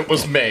announcement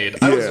was made,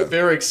 I was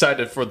very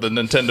excited for the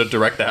Nintendo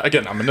Direct.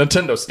 Again, I'm a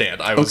Nintendo stan.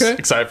 I was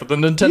excited for the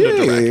Nintendo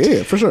Direct.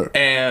 Yeah, for sure.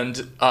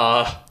 And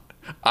I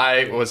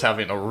was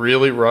having a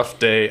really rough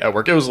day at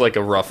work. It was like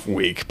a rough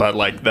week, but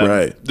like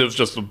that, it was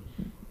just a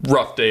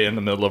rough day in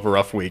the middle of a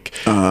rough week.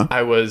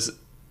 I was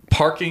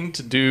parking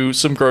to do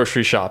some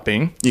grocery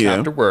shopping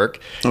after work.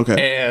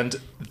 Okay. And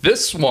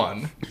this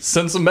one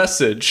sends a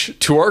message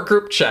to our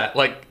group chat,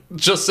 like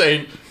just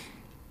saying,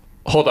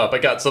 hold up, I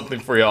got something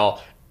for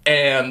y'all.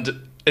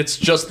 And it's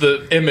just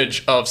the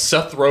image of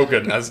Seth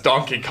Rogen as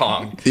Donkey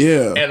Kong.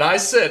 Yeah. And I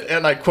said,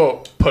 and I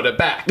quote, put it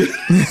back.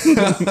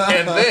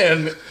 And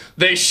then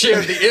they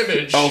shared the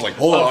image I was like,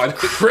 hold on.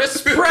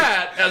 Chris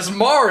Pratt as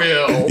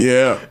Mario.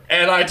 Yeah.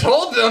 And I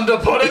told them to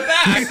put it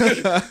back.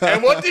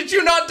 And what did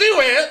you not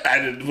do, Ant? I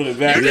didn't put it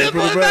back. You didn't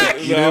put it back.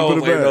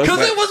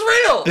 Because it was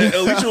real.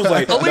 Alicia was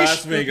like,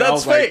 that's fake.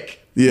 That's fake.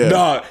 Yeah.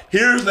 Nah,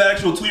 here's the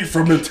actual tweet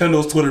from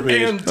Nintendo's Twitter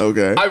page.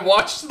 And I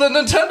watched the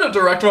Nintendo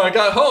Direct when I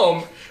got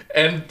home,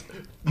 and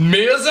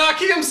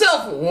Miyazaki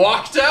himself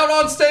walked out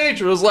on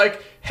stage and was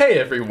like, hey,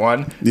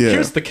 everyone,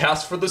 here's the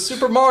cast for the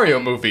Super Mario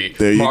movie.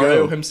 There you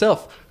Mario go.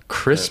 himself,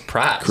 Chris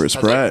Pratt. Chris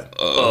Pratt.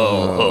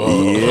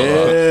 Like,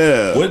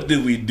 yeah. What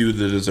did we do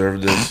to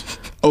deserve this?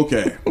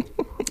 Okay.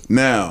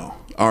 Now,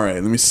 all right,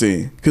 let me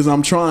see. Because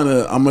I'm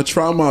going to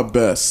try my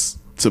best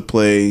to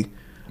play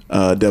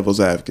Devil's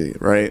Advocate,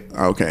 right?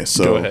 Okay,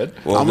 so go ahead.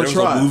 Well, I'm there gonna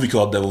was try a movie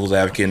called Devil's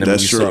Advocate, and the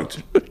movie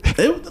sucked.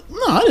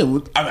 I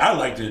didn't. I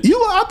liked it.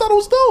 I thought it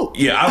was dope.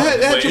 Yeah,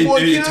 it had your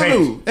boy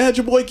Keanu. It had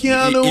your boy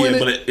Keanu in it.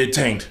 But it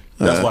tanked.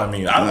 That's what I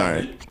mean. I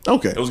liked it.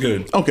 Okay, it was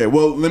good. Okay,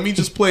 well, let me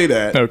just play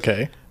that.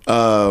 Okay.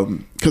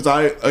 Because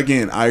I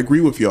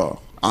agree with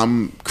y'all.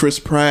 I'm Chris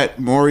Pratt,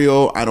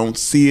 Mario. I don't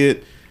see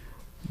it,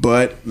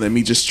 but let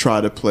me just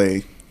try to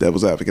play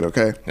Devil's Advocate.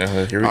 Okay.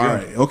 Here we go. All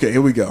right. Okay.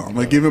 Here we go. I'm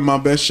gonna give it my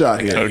best shot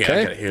here.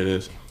 Okay. I gotta hear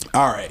this.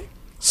 All right.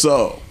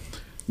 So,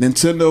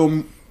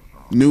 Nintendo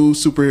new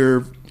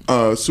Super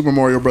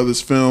Mario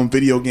Brothers film,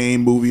 video game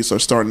movies are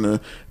starting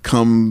to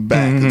come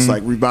back. It's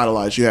like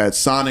revitalized. You had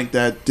Sonic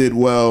that did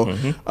well.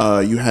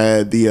 You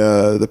had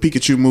the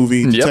Pikachu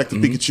movie, Detective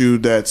Pikachu,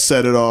 that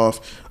set it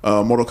off.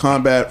 Mortal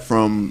Kombat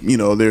from,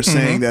 they're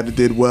saying that it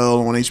did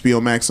well on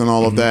HBO Max and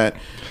all of that.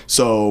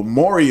 So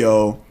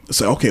Mario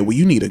said, okay, well,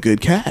 you need a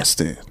good cast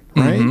then,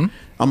 right?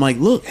 I'm like,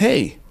 look,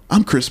 hey,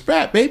 I'm Chris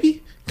Pratt,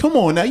 baby. Come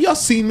on now, y'all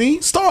see me,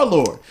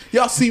 Star-Lord.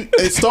 Y'all see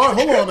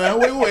hold on now,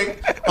 wait.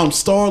 I'm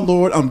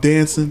Star-Lord. I'm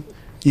dancing.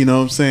 You know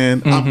what I'm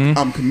saying?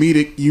 I'm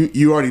comedic.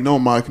 You already know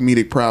my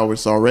comedic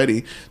prowess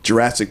already.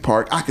 Jurassic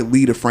Park. I could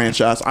lead a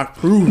franchise. I've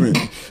proven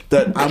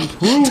that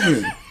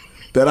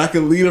I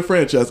can lead a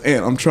franchise.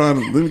 And I'm trying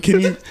to. Let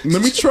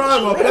me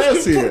try my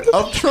best here.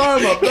 I'm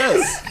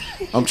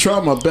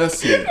trying my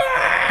best here.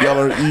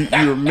 Y'all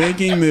you're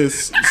making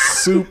this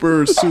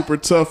super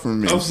tough for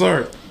me. I'm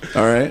sorry.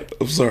 All right.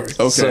 I'm sorry.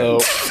 Okay.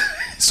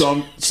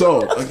 So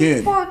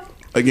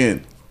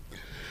again,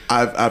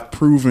 I've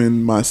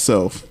proven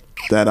myself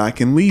that I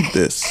can lead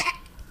this.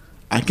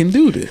 I can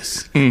do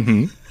this.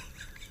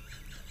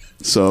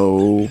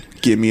 So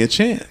give me a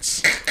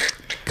chance.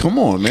 Come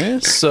on,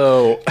 man.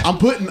 So I'm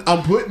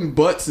putting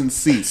butts in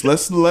seats.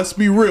 Let's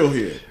be real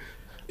here.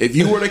 If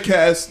you were to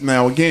cast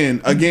now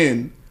again,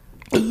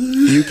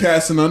 you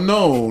cast an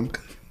unknown,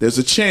 there's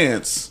a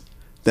chance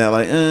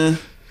that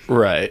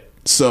right.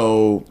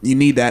 So you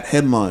need that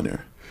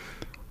headliner.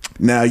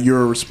 Now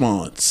your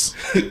response.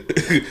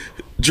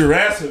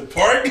 Jurassic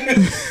Park.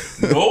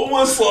 No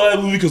one saw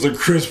that movie because of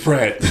Chris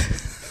Pratt.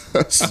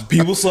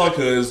 People saw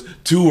because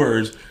 2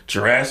 words: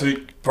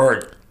 Jurassic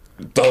Park.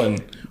 Done.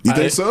 You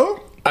think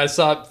so? I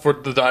saw it for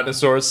the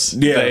dinosaurs.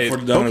 Yeah, for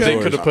the dinosaurs. They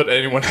could have put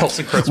anyone else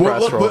in Chris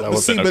Pratt's role. That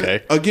would have been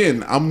okay. But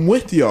again, I'm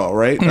with y'all,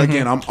 right?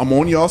 Again, I'm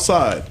on y'all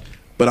side.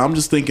 But I'm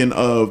just thinking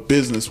of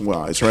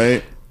business-wise,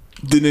 right?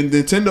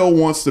 Nintendo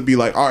wants to be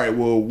like, all right,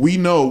 well, we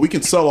know we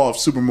can sell off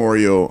Super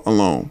Mario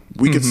alone.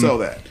 We can sell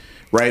that.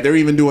 Right, they're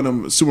even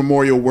doing a Super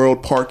Mario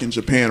World Park in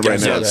Japan right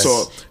now. Yes.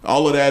 So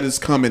all of that is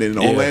coming, and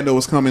Orlando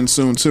is coming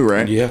soon too,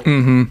 right? Yeah.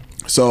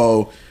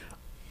 So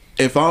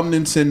if I'm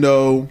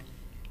Nintendo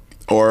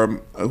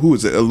or who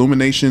is it,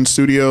 Illumination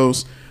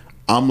Studios,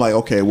 I'm like,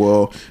 okay,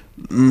 well,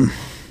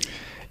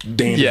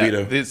 Danny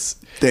DeVito.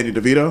 Danny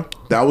DeVito.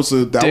 That was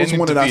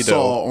one that I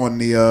saw on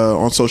the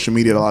on social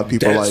media. A lot of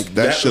people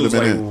that should have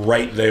been in.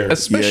 Right there,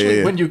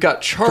 especially when you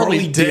got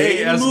Charlie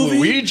Day as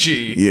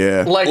Luigi.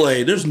 Yeah,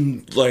 like there's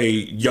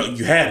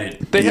you had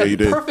it. They had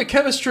perfect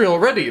chemistry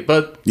already,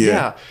 but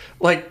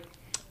like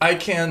I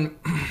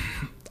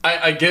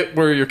get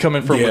where you're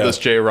coming from with this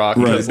J-Rock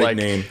because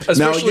name.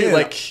 Especially now,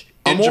 like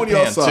in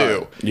Japan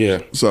too.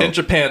 Yeah, so in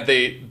Japan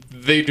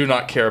they do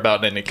not care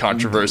about any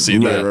controversy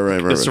that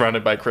is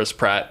surrounded by Chris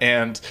Pratt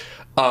and.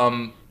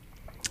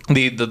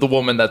 The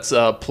woman that's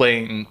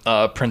playing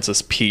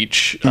Princess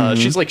Peach,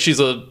 she's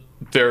a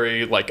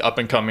very like up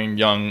and coming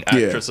young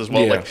actress as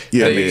well.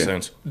 Makes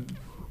sense.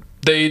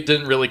 They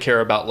didn't really care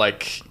about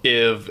like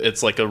if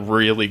it's like a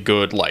really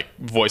good like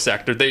voice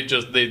actor.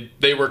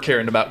 They were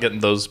caring about getting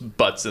those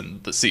butts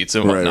in the seats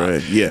and whatnot.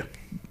 Right, yeah.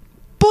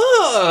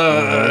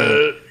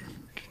 But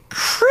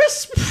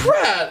Chris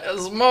Pratt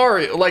as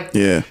Mario, like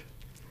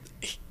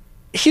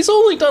he's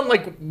only done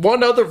like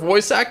one other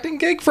voice acting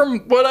gig from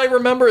what I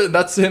remember, and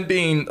that's him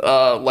being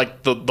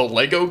like the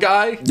Lego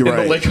guy in the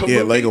Lego movie.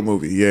 Yeah, Lego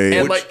movie. Yeah.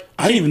 And like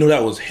I didn't even know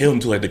that was him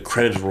till like the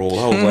credits roll.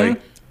 I was like,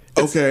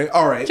 okay,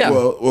 all right. Yeah.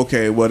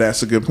 Well,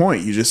 that's a good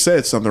point. You just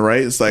said something,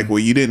 right? It's like, well,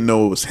 you didn't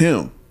know it was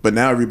him, but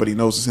now everybody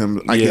knows it's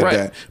him. I get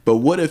that. But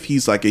what if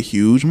he's like a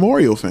huge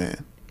Mario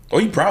fan? Oh,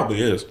 he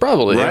probably is.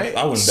 Probably, right?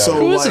 I wouldn't doubt it.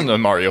 Who isn't a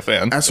Mario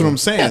fan? That's what I'm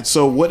saying. Yeah.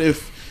 So what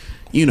if,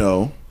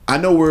 I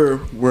know we're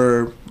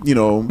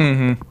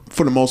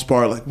for the most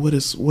part, like, what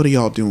are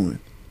y'all doing?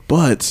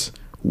 But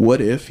what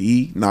if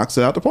he knocks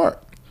it out the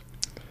park?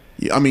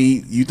 I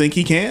mean, you think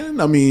he can?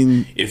 I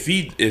mean, if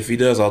he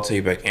does, I'll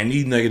take back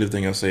any negative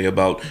thing I say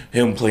about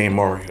him playing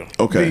Mario.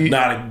 Okay,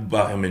 not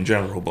about him in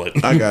general,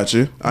 but I got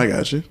you.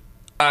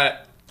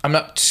 I'm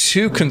not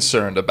too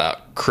concerned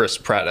about Chris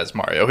Pratt as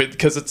Mario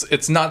because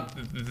it's not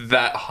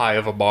that high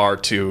of a bar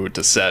to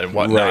set and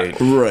whatnot.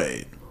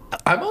 Right.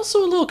 I'm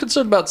also a little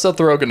concerned about Seth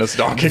Rogen as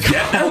Donkey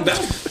Kong.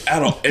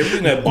 Out of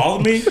everything that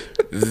bothered me,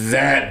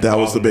 that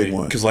was the big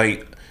one. Because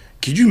like,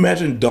 could you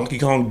imagine Donkey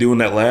Kong doing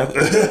that laugh?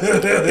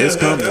 It's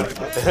coming.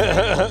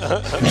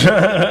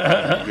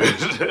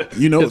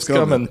 It's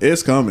coming.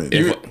 It's coming.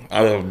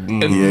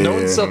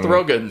 Knowing Seth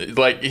Rogen,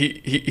 like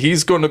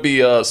he's going to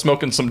be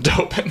smoking some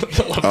dope in the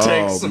middle of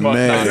takes.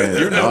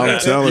 Man,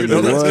 I'm telling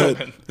you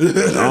what.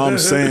 I'm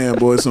saying,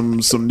 boy,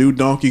 some new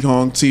Donkey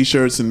Kong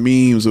T-shirts and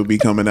memes will be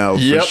coming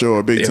out for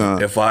sure, big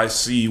time. If I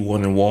see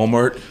one in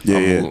Walmart,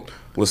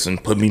 listen,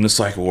 put me in the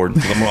psych ward.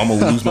 I'm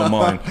gonna lose my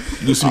mind.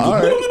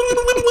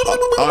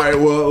 All right.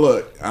 Well,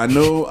 look, I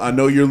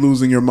know you're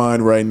losing your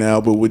mind right now,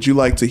 but would you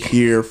like to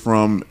hear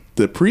from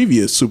the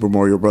previous Super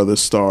Mario Brothers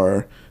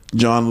star,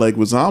 John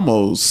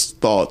Leguizamo's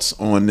thoughts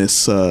on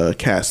this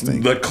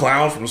casting? The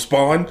clown from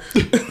Spawn.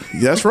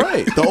 That's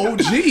right, the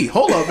OG.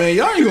 Hold up, man,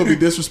 y'all ain't gonna be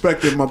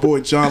disrespecting my boy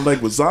John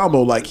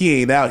Leguizamo like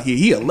he ain't out here.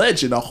 He a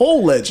legend, a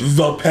whole legend.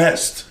 The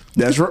Pest.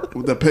 That's right.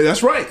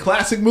 That's right.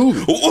 Classic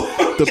movie.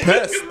 The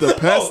Pest. The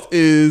Pest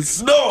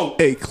is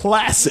a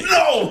classic.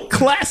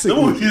 Classic. The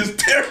movie is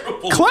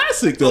terrible.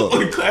 Classic though.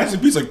 A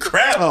classic piece of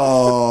crap.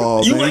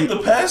 Oh, you like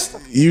The Pest?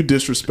 You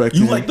disrespect.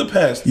 You like The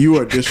Pest? You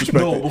are disrespecting.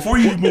 No, before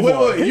you move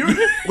on.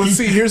 Let's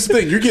see. Here's the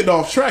thing. You're getting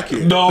off track here.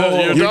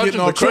 You're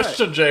getting off track.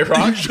 Question,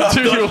 J-Rock.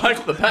 Do you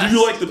like The Pest? Do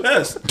you like The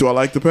Pest? Do I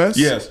like The Pest?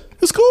 Yes.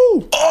 It's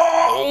cool.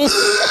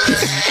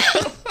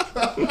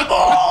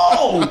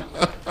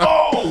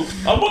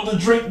 I'm about to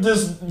drink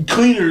this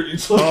cleaner.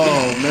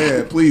 Oh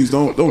man, please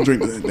don't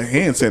drink the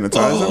hand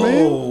sanitizer,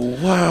 man. Oh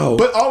wow!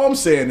 But all I'm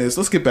saying is,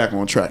 let's get back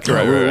on track.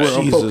 Right.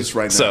 We're focused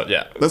right now. So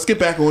yeah, let's get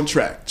back on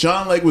track.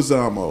 John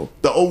Leguizamo,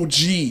 the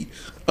OG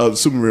of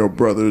Super Mario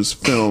Brothers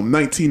film,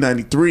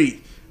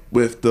 1993,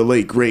 with the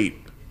late great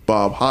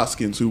Bob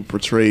Hoskins, who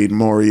portrayed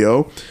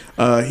Mario.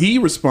 He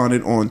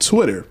responded on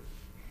Twitter,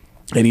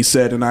 and he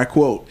said, and I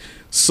quote,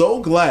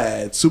 "So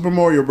glad Super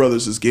Mario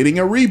Brothers is getting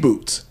a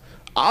reboot.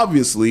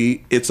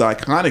 obviously it's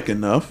iconic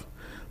enough,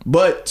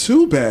 but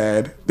too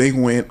bad they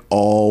went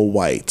all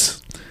white.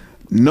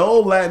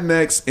 No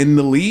Latinx in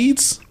the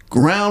leads.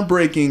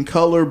 Groundbreaking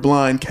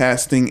colorblind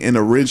casting and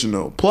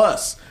original.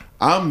 Plus,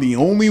 I'm the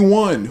only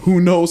one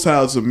who knows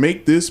how to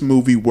make this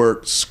movie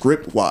work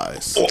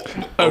script-wise.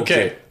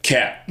 Okay.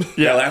 Cap.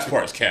 Yeah, last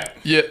part's cap.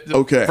 Yeah.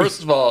 Okay.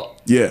 First of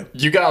all, Yeah.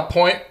 you got a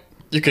point.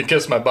 You can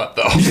kiss my butt,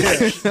 though.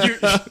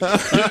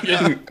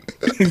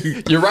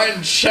 You're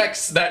writing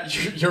checks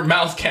that your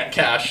mouth can't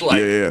cash.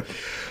 Like, Yeah.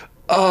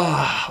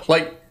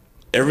 like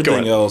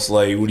Everything else,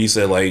 like when you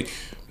said like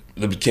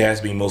the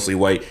cast being mostly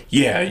white,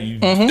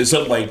 it's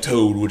something like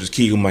Toad, which is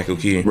Keegan Michael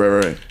Key.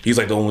 Right. He's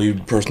like the only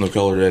person of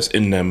color that's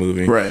in that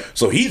movie. Right.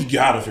 So he's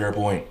got a fair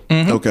point.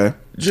 Okay.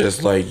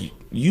 Just like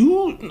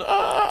you.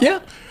 yeah.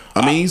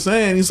 I mean, he's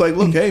like,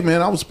 look, hey,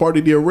 man, I was part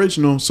of the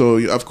original. So,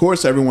 of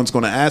course, everyone's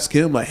going to ask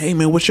him, like, hey,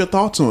 man, what's your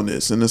thoughts on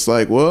this? And it's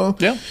like, well,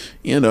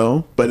 you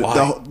know, but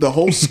the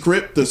whole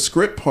script, the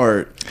script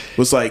part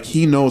was like,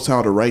 he knows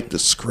how to write the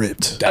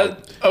script.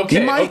 Okay.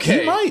 He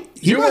might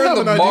You were have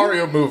in the an idea.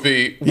 Mario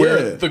movie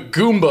where Yeah. the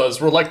Goombas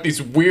were like these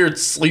weird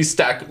slee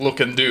stack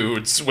looking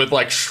dudes with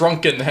like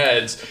shrunken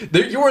heads.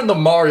 You were in the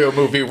Mario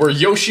movie where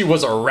Yoshi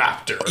was a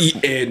raptor.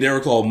 And they were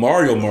called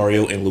Mario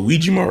and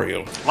Luigi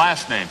Mario.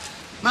 Last name.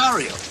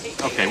 Mario.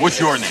 Okay, what's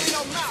your name?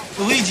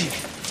 Luigi.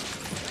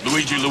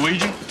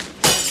 Luigi?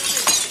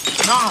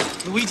 No,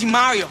 Luigi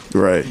Mario.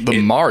 Right. The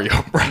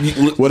Mario.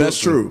 Well, that's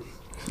true.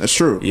 That's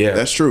true. Yeah.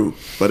 That's true.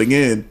 But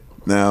again,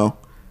 now,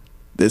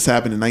 this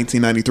happened in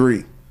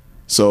 1993.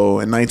 So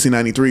in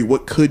 1993,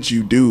 what could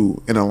you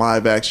do in a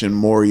live action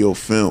Mario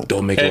film?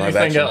 Don't make a live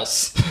Anything action.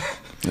 else?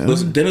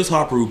 Listen, Dennis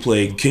Hopper, who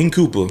played King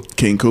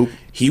Koopa,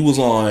 he was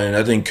on,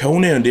 I think,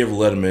 Conan and David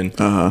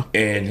Letterman.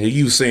 And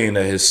he was saying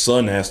that his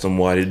son asked him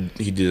why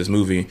he did this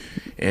movie.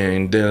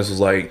 And Dennis was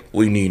like,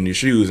 we need new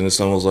shoes. And his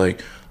son was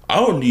like, I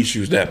don't need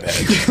shoes that bad.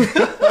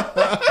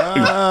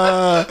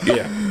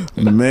 Yeah.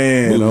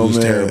 Man, Movie oh was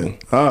man.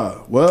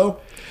 terrible.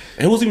 Well,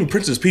 And it wasn't even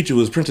Princess Peach, it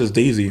was Princess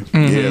Daisy. yeah,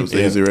 it was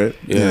easy, right?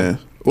 Yeah.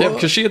 Yeah,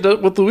 because she had done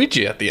it with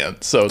Luigi at the end.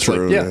 So it's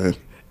True, like, yeah. man.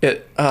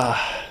 It,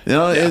 You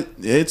know,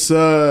 it's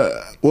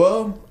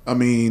well, I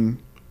mean,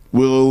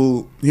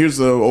 here's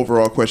the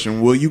overall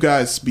question. Will you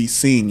guys be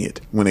seeing it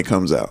when it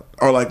comes out?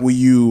 Or like, will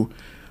you,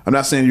 I'm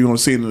not saying you're going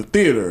to see it in the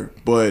theater,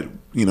 but,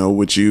 you know,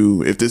 would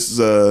you, if this is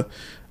a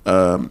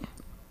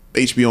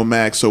HBO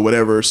Max or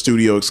whatever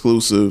studio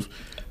exclusive,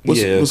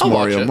 what's I'll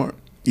Mario? watch it.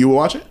 You will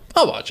watch it?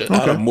 I'll watch it.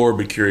 Out of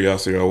morbid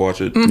curiosity, I'll watch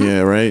it.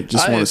 Yeah, right.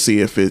 Just I- want to see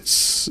if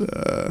it's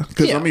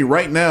because I mean,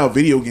 right now,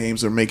 video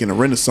games are making a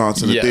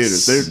renaissance in the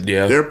Yes. theaters.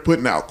 They're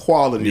putting out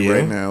quality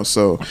right now.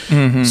 So,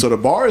 so the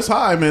bar is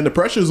high, man. The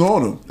pressure's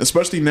on them,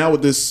 especially now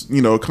with this,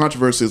 you know,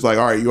 controversy. It's like,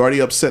 all right, you already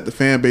upset the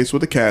fan base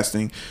with the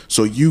casting,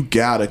 so you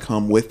gotta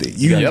come with it.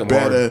 You gotta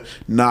better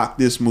knock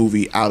this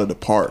movie out of the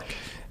park.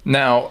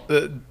 Now,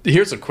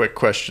 here's a quick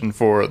question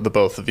for the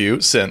both of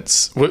you,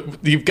 since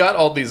you've got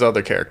all these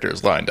other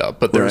characters lined up,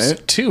 but there's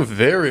Right. two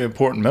very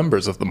important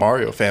members of the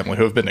Mario family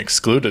who have been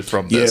excluded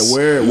from this. Yeah,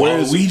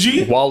 where's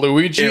Waluigi?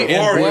 Waluigi And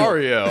and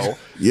Wario. Wario.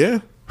 Yeah,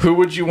 Who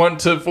would you want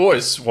to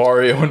voice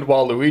Wario and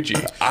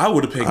Waluigi? I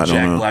would have picked don't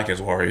Jack know. Black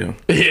as Wario.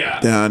 Yeah.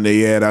 down there.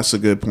 Yeah, that's a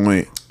good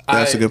point.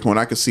 That's a good point.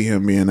 I could see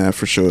him being that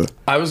for sure.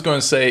 I was going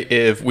to say,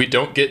 if we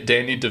don't get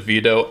Danny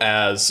DeVito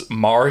as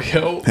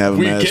Mario, Have him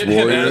we as get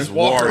Wario. him as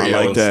Wario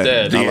I like that.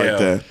 instead. I like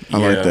that. I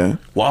like that.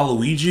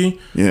 Waluigi,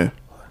 Yeah.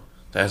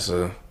 that's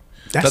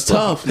That's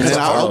tough. that's Man,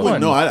 a I hard wouldn't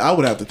one. know. I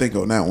would have to think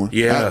on that one.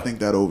 Yeah. I have to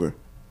think that over.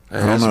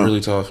 that's know. really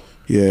tough.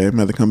 Yeah, I'm gonna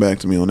have to come back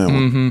to me on that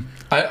one.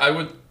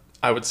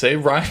 I would say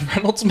Ryan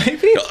Reynolds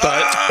maybe,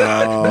 but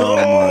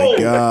Oh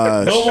my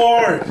gosh. No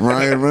more.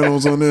 Ryan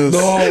Reynolds on this.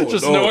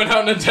 just knowing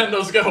how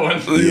Nintendo's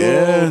going.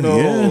 Yeah, No,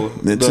 yeah.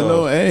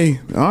 Nintendo, hey.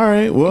 All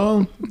right,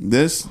 well,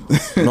 this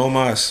No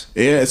mas.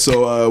 yeah,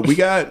 so we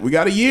got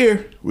a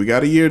year. We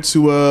got a year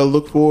to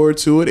look forward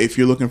to it if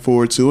you're looking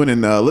forward to it.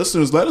 And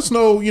listeners, let us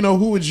know, you know,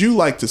 who would you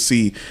like to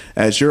see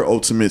as your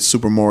ultimate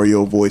Super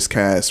Mario voice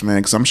cast, man?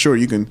 Because I'm sure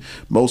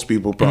most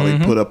people probably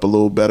put up a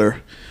little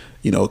better,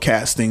 you know,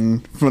 casting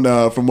from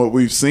what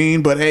we've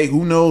seen. But hey,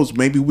 who knows?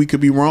 Maybe we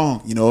could be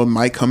wrong. You know, it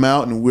might come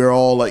out and we're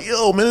all like,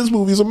 yo, man, this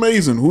movie's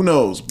amazing. Who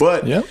knows?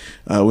 But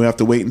we have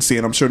to wait and see.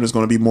 And I'm sure there's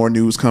going to be more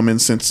news coming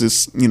since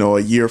it's, you know,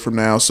 a year from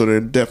now. So they're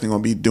definitely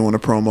going to be doing a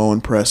promo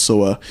and press.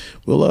 So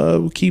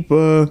we'll keep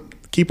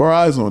our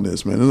eyes on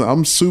this, man.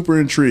 I'm super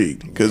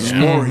intrigued because it's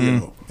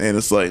Mario. And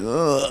it's like,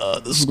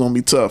 this is going to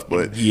be tough.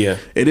 But Yeah.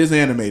 it is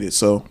animated.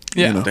 So,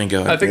 Yeah, you know. Thank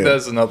God. I think Yeah.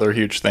 that's another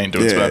huge thing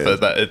to its Yeah.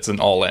 benefit, that it's an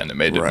all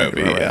animated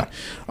movie. Right. Yeah.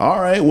 All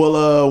right.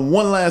 Well,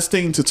 one last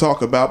thing to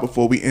talk about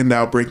before we end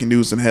our breaking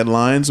news and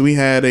headlines. We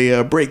had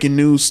a breaking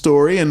news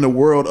story in the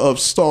world of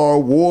Star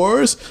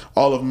Wars.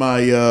 All of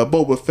my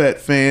Boba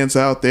Fett fans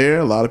out there,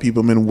 a lot of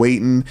people have been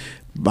waiting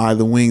by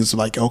the wings,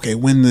 like, okay,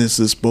 when is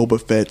this Boba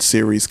Fett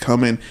series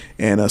coming?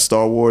 And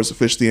Star Wars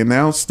officially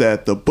announced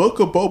that the Book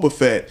of Boba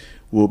Fett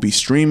will be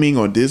streaming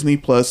on Disney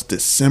Plus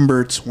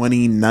December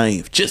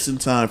 29th, just in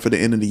time for the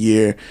end of the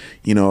year.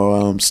 You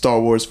know, Star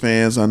Wars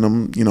fans,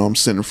 I'm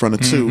sitting in front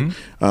of two.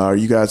 Are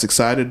you guys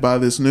excited by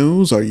this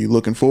news? Are you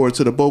looking forward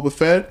to the Boba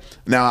Fett?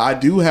 Now, I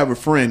do have a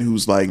friend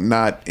who's like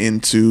not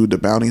into the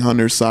bounty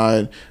hunter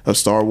side of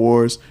Star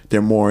Wars.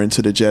 They're more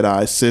into the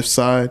Jedi Sith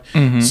side.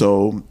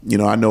 So, you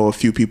know, I know a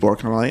few people are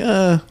kind of like,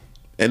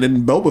 And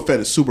then Boba Fett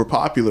is super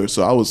popular.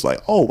 So I was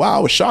like, oh, wow, I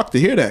was shocked to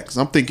hear that. Because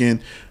I'm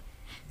thinking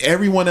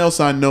everyone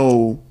else I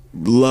know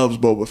loves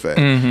Boba Fett.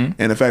 And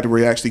the fact that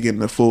we're actually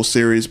getting a full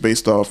series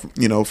based off,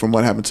 you know, from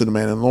what happened to the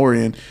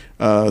Mandalorian.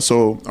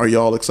 So are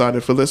y'all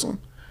excited for this one?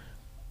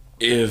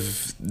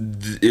 If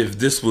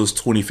this was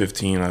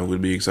 2015, I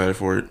would be excited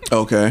for it.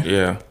 Okay.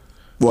 Yeah.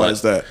 Why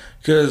is that?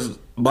 Because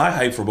my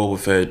hype for Boba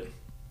Fett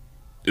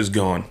is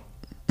gone.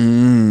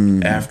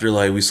 After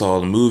like we saw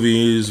the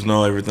movies and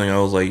all everything, I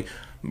was like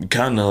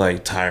kind of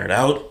like tired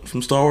out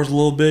from Star Wars a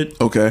little bit.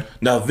 Okay.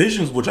 Now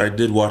Visions, which I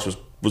did watch,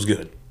 was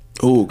good.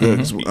 Oh,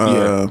 good.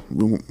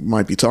 We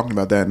might be talking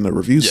about that in the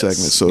review segment.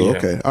 So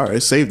okay, all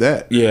right, save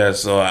that. Yeah.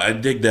 So I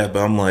dig that,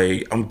 but I'm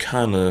like I'm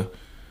kind of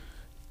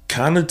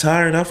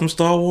tired out from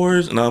Star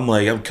Wars, and I'm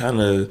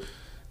kind of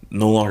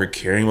no longer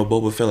caring about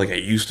Boba Fett like I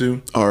used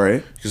to. All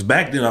right. Because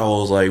back then I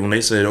was like, when they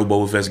said, "Oh,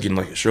 Boba Fett's getting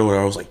like a show,"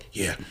 I was like,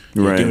 "Yeah,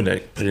 right. Give me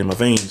that, put it in my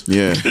veins."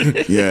 Yeah,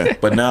 yeah.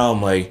 But now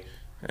I'm like,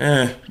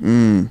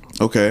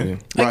 okay.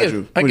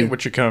 Yeah. I get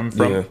what you're coming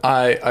from. Yeah.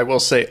 I will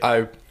say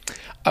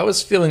I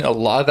was feeling a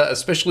lot of that,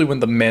 especially when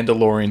the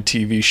Mandalorian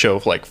TV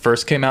show like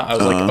first came out. I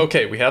was like,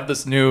 okay, we have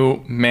this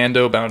new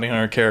Mando bounty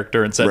hunter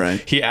character, and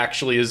said he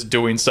actually is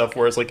doing stuff.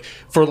 Whereas like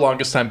for the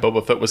longest time,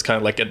 Boba Fett was kind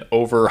of like an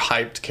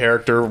overhyped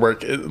character, where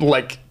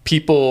like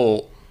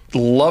people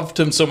loved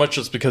him so much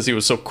just because he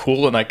was so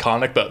cool and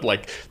iconic. But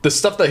like the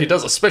stuff that he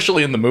does,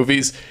 especially in the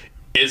movies,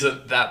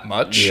 isn't that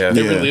much. Yeah. It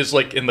really is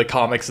like in the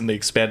comics and the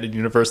expanded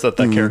universe that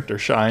character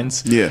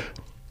shines. Yeah.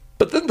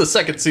 But then the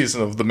second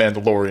season of The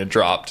Mandalorian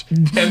dropped.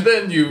 And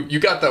then you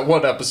got that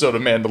one episode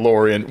of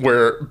Mandalorian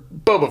where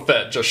Boba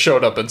Fett just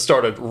showed up and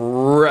started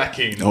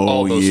wrecking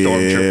all those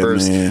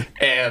stormtroopers. Man.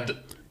 And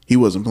he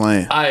wasn't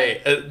playing.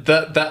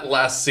 That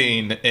last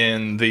scene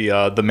in the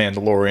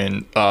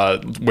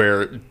Mandalorian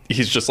where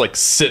he's just like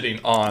sitting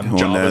on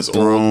Jabba's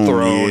old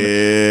throne.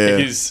 Yeah.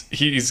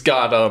 He's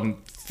got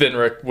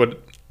Finrick,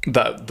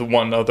 the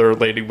one other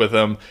lady with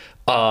him,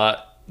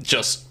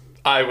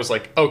 I was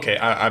like, okay,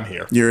 I'm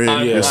here.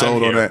 You're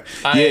sold on that.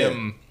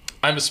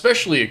 I'm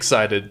especially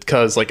excited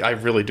because like I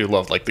really do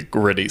love like the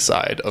gritty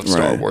side of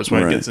Star Wars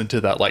when it gets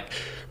into that like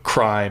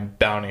crime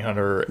bounty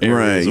hunter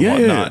areas and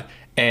whatnot.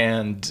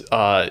 And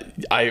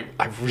I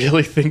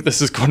really think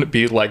this is going to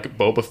be like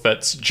Boba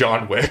Fett's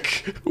John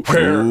Wick,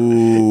 where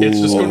it's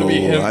just going to be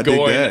him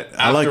going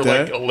after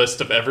like a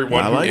list of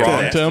everyone who wronged him.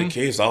 If that's the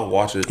case, I'll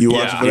watch it. You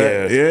watch it for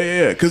that?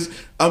 Yeah. Because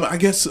I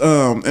guess,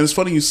 and it's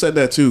funny you said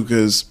that too,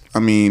 because I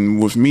mean,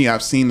 with me,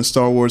 I've seen the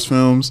Star Wars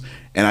films,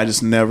 and I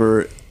just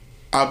never.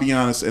 I'll be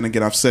honest, and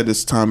again, I've said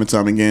this time and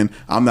time again.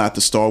 I'm not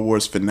the Star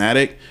Wars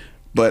fanatic.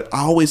 But I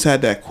always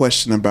had that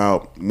question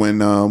about when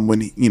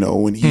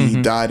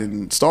he died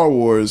in Star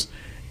Wars,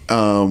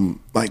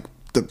 like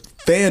the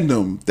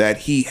fandom that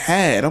he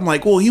had. I'm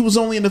like, well, he was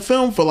only in the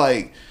film for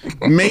like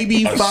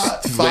maybe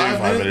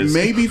five minutes,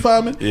 maybe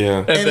 5 minutes. Yeah,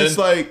 and it's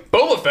like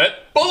Boba Fett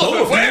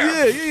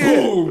where?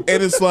 Yeah.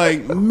 And it's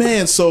like,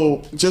 man,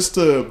 so just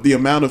the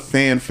amount of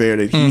fanfare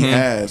that he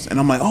has, and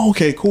I'm like, oh,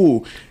 okay,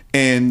 cool.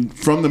 And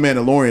from The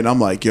Mandalorian, I'm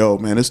like, yo,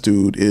 man, this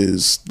dude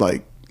is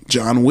like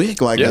John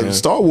Wick, like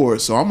Star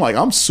Wars. So I'm like,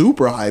 I'm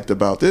super hyped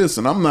about this.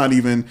 And I'm not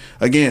even,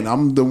 again,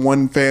 I'm the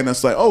one fan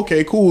that's like,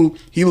 okay, cool.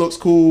 He looks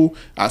cool.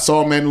 I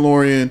saw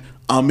Mandalorian.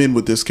 I'm in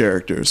with this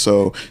character.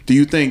 So do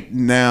you think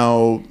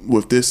now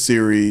with this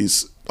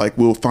series, like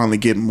we'll finally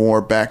get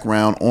more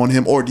background on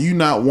him, or do you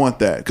not want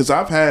that? Because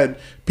I've had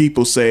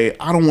people say,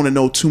 I don't want to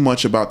know too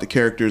much about the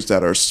characters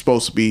that are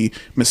supposed to be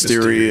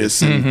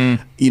mysterious. And,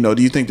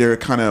 do you think they're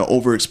kind of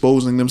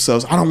overexposing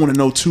themselves? I don't want to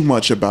know too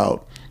much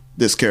about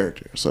this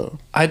character. So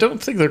I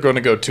don't think they're going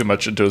to go too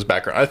much into his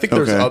background. I think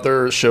there's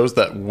other shows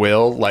that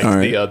will, like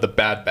the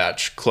Bad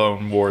Batch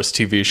Clone Wars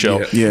TV show.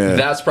 Yeah.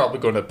 That's probably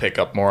going to pick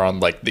up more on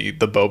like the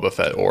Boba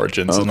Fett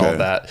origins and all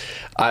that.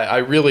 I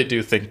really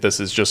do think this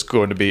is just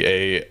going to be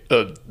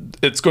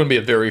it's going to be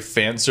a very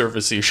fan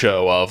servicey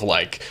show of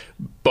like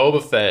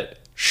Boba Fett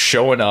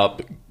showing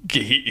up.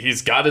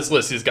 He's got his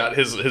list. He's got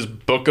his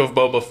book of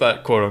Boba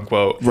Fett, quote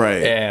unquote.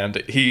 Right. And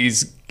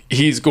he's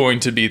going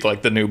to be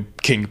like the new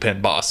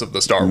kingpin boss of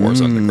the Star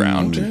Wars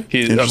Underground.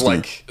 He's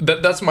like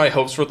that's my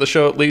hopes for the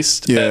show, at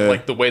least. Yeah. And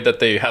like the way that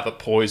they have it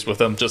poised with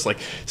him, just like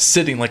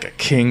sitting like a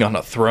king on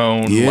a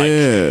throne.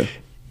 Yeah. Like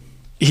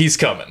he's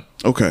coming.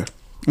 Okay.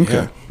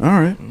 Yeah.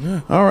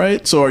 All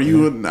right. So are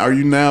you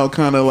now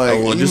kind of like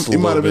you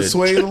might have been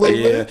swayed a little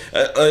bit?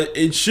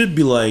 It should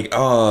be like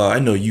I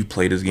know you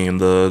played this game,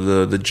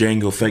 the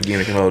Jango Fett game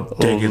that came out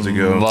decades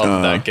ago.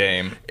 Love that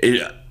game.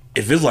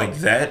 If it's like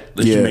that,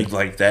 you make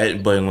like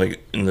that, but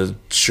in the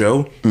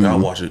show, I'll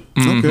watch it.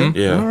 Okay.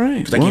 Yeah. All right.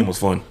 Because that game was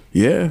fun.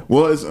 Yeah,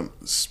 well,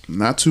 it's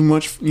not too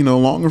much,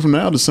 longer from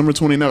now, December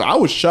 29th. I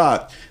was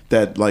shocked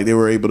that like they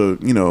were able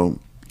to,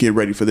 get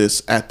ready for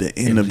this at the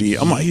end of the year.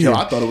 I'm like, yo,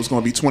 I thought it was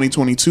going to be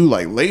 2022,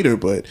 like later,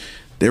 but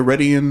they're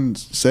ready and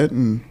set,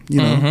 and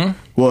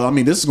well, I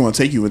mean, this is going to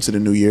take you into the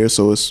new year,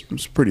 so it's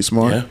pretty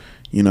smart.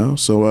 Yeah.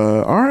 So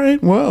all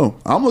right, well,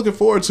 I'm looking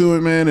forward to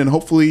it, man, and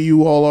hopefully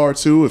you all are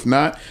too. If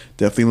not,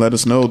 definitely let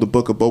us know. The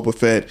Book of Boba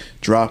Fett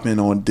dropping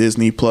on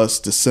Disney Plus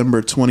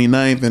December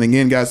 29th. And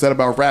again, guys, that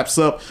about wraps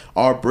up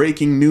our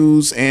breaking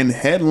news and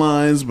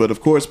headlines. But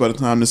of course, by the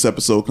time this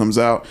episode comes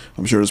out,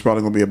 I'm sure there's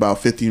probably going to be about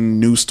 50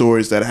 news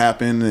stories that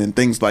happen and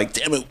things like,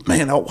 damn it,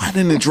 man, why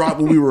didn't it drop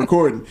when we were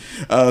recording?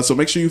 So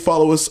make sure you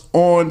follow us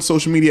on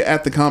social media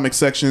at the Comic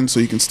Section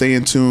so you can stay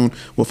in tune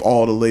with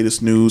all the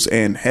latest news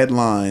and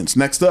headlines.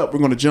 Next up, we're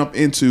going to jump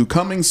into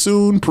Coming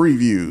Soon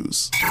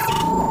previews.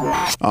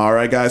 All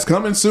right, guys,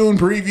 Coming Soon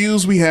previews.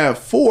 We have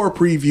 4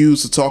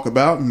 previews to talk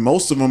about, and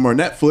most of them are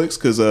Netflix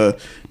because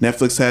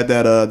Netflix had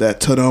that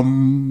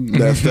ta-dum,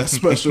 that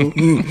special.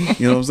 You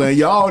know what I'm saying?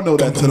 Y'all know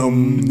that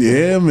ta-dum.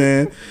 Yeah,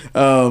 man.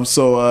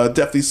 So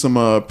definitely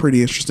some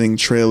pretty interesting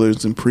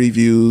trailers and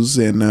previews,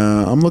 and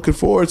I'm looking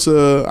forward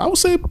to, I'll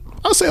say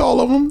all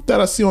of them that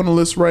I see on the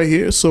list right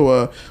here.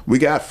 So we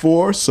got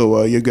 4.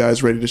 So you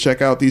guys ready to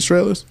check out these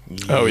trailers?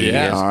 Oh,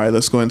 yeah. All right,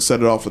 let's go ahead and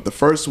set it off with the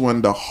first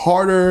one, The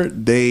Harder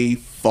They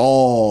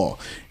Fall.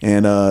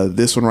 And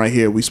this one right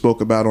here we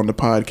spoke about on the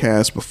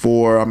podcast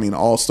before. I mean,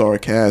 all-star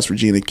cast: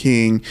 Regina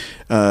King,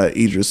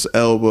 Idris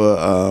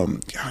Elba.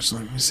 Gosh,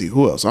 let me see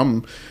who else.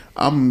 I'm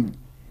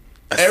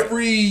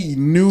every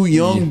new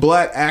young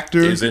black actor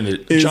is in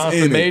it.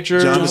 Jonathan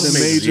Majors.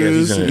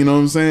 Yeah, you know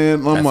what I'm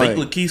saying? I think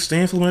Lakeith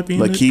Stanfield might be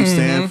in it. Lakeith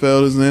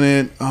Stanfield is in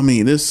it. I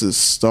mean, this is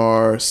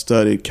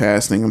star-studded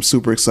casting. I'm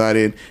super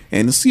excited.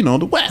 And it's, the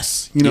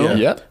West,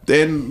 Yep.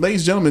 And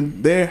ladies and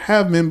gentlemen, there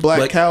have been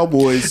black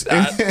cowboys.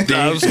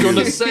 I was going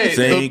to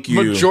say,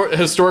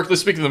 historically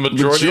speaking, the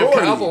majority of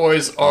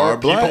cowboys are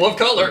people of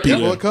color.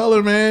 People of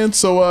color, man.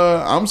 So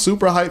I'm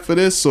super hyped for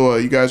this. So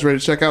you guys ready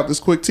to check out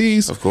this quick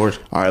tease? Of course.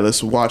 All right,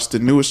 let's watch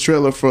the newest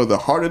trailer for The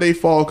Harder They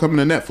Fall, coming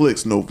to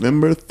Netflix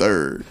November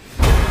 3rd.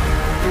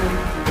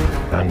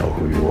 I know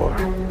who you are.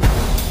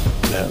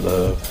 That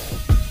love,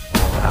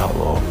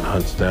 outlaw,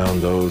 hunts down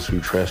those who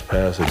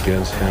trespass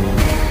against him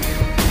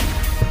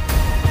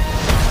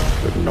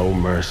with no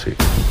mercy.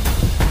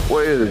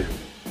 Where is he?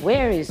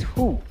 Where is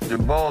who? Your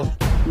boss?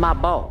 My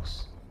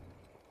boss.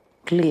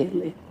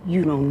 Clearly,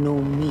 you don't know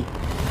me.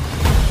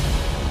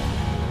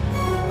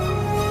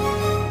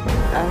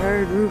 I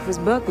heard Rufus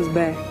Buck was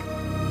back.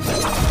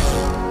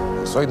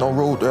 This ain't no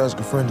road to ask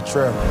a friend to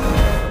travel.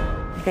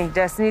 You think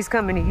Destiny's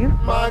coming to you?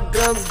 My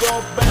guns go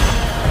bang.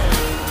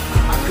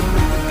 I can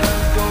make the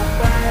guns go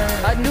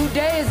bang. A new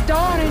day is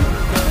dawning.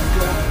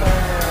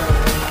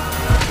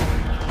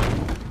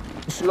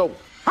 Slow.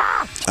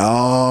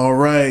 All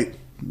right.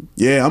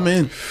 Yeah, I'm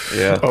in.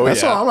 Yeah.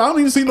 That's all. I don't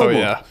even see no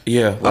more.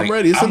 Yeah. I'm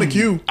ready. It's in the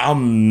queue.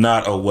 I'm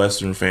not a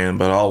Western fan,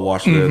 but I'll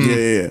watch this.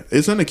 Yeah.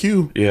 It's in the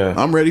queue. Yeah.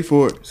 I'm ready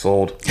for it.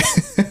 Sold.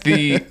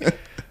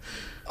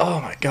 Oh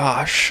my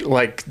gosh!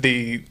 Like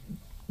the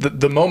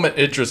moment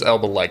Idris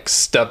Elba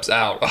steps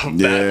out of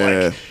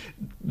that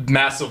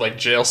massive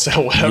jail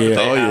cell, whatever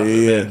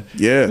they have.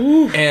 Yeah.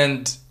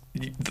 And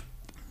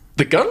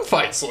the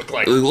gunfights look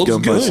like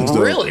gunfights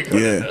really good.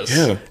 In this.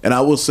 Yeah. And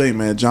I will say,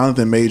 man,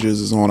 Jonathan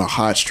Majors is on a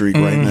hot streak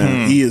right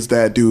now. He is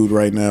that dude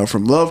right now.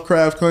 From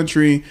Lovecraft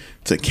Country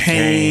to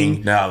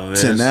Kang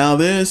to now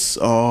this.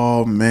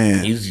 Oh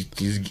man,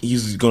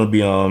 he's gonna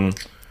be What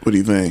do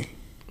you think?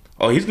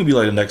 Oh, he's gonna be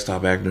the next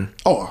top actor.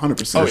 Oh,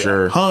 100%. For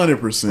sure.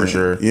 100%. For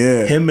sure.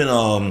 Yeah. Him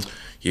and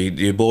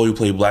your boy who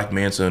played Black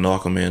Manta and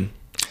Aquaman.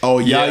 Oh,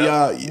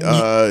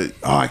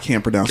 I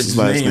can't pronounce his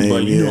last name.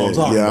 But you know what I'm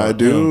talking about. I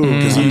do.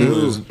 Because he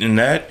was in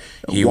that.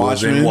 He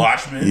was in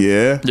Watchmen.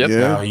 Yeah. Yep. Yeah.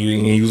 Now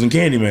he was in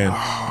Candyman.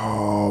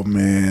 Oh,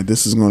 man.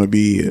 This is going to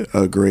be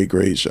a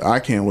great show. I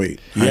can't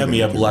wait. You had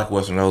me at Black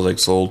Western. I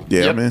was sold.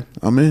 Yeah, man.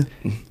 I'm in.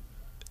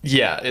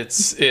 Yeah,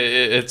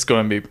 it's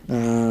going to be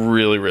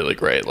really, really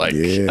great.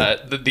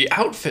 The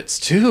outfits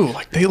too,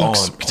 they look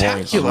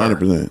spectacular.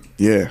 100%.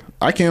 Yeah,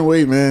 I can't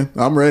wait, man.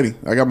 I'm ready.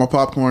 I got my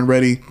popcorn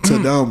ready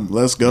to dumb.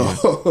 Let's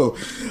go.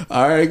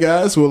 All right,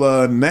 guys.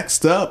 Well,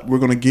 next up, we're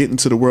gonna get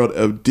into the world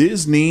of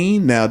Disney.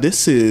 Now,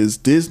 this is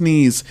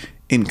Disney's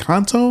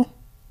Encanto.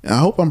 I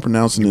hope I'm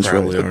pronouncing this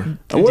right.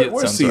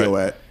 Where's CO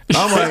at?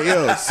 I'm like,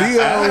 yo,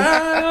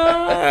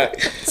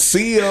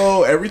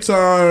 CEO, every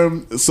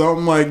time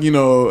something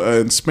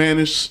in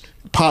Spanish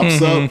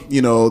pops up,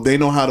 they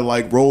know how to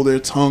like roll their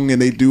tongue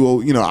and they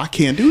do, I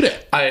can't do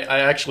that. I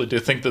actually do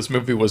think this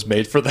movie was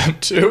made for them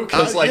too.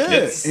 Because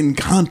it's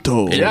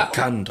Encanto. Yeah.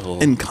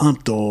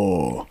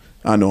 Encanto.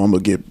 I know I'm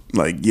going to get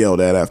like yelled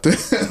at after.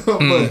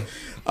 But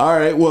all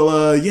right.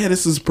 Well,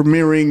 this is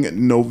premiering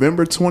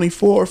November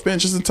 24th,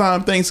 just in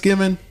time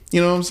Thanksgiving. You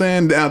know what I'm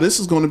saying? Now,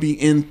 this is going to be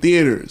in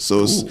theaters,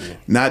 so it's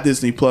not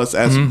Disney Plus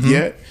as of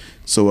yet.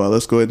 So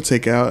let's go ahead and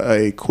take out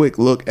a quick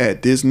look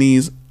at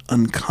Disney's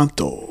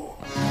Encanto.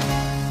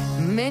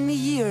 Many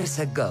years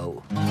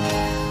ago,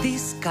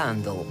 This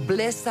candle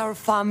blessed our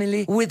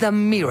family with a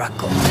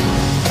miracle.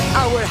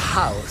 Our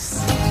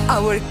house,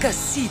 our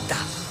casita,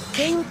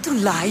 came to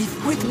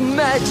life with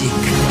magic.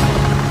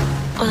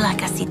 Hola,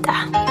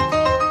 casita.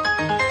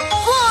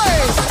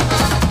 Floors!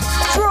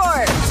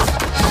 Drawers!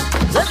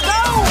 Let's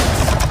go!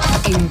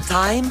 In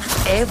time,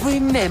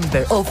 every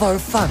member of our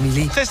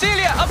family,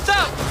 Cecilia, up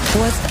top!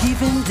 was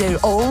given their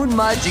own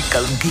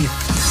magical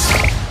gift.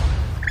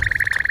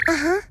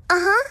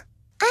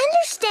 I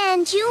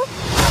understand you.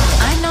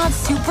 I'm not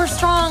super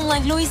strong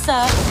like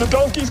Luisa. The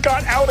donkey's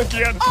got out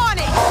again. On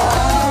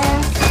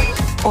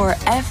it! Or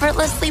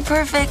effortlessly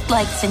perfect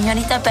like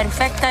Señorita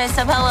Perfecta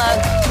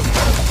Isabella.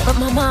 But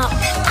Mama,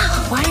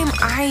 why am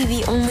I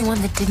the only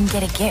one that didn't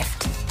get a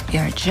gift?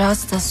 You're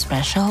just as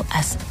special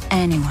as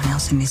anyone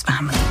else in this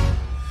family.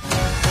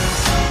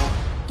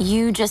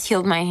 You just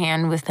healed my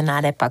hand with an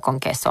arepa con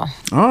queso.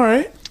 All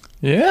right.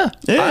 Yeah.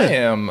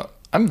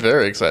 I'm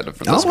very excited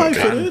for this movie.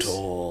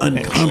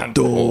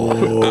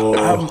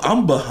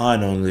 I'm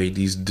behind on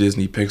these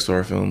Disney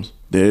Pixar films.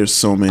 There's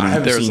so many. I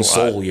haven't seen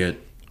Soul yet.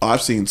 Oh,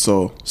 I've seen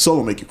Soul. Soul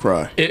will make you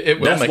cry. It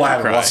will make you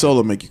cry. Soul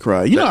will make you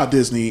cry. You know how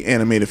Disney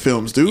animated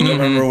films do. I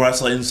remember when I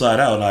saw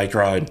Inside Out and I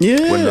cried.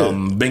 Yeah.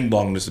 When Bing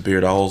Bong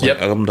disappeared, I was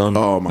like, I'm done.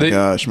 Oh my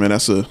gosh, man.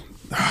 That's the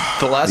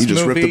last you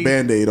just ripped the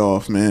Band-Aid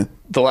off, man.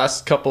 The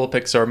last couple of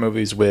Pixar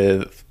movies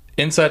with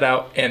Inside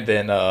Out and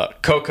then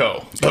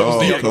Coco. That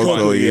was the other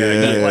one.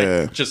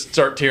 Yeah. Just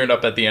start tearing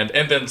up at the end.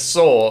 And then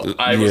Soul,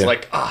 I was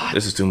like,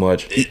 this is too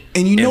much.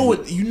 And you know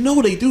what? You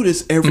know they do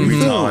this every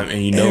time,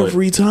 and you know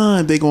every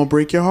time they gonna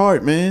break your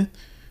heart, man.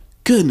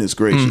 Goodness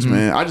gracious,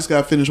 man! I just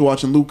got finished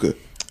watching Luca.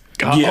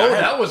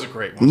 That was a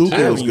great one.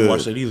 Luca was good.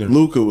 Watched it either.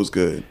 Luca was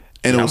good,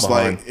 and it was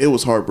it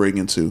was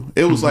heartbreaking too.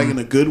 It was like in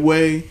a good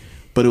way,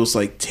 but it was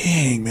like,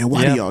 dang, man,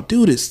 why do y'all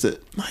do this to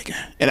like?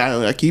 And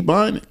I keep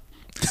buying it.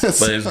 But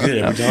it's good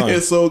every time.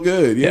 It's so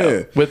good,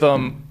 yeah. With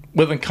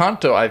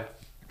Encanto,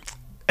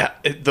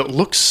 it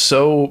looks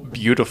so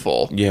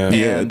beautiful. Yeah,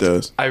 it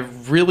does. I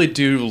really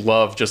do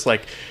love just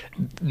like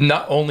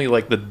not only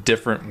like the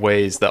different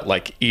ways that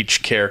like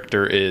each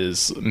character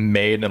is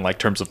made in like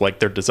terms of like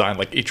their design,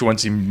 like each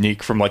one's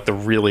unique, from like the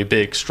really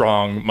big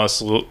strong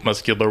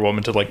muscular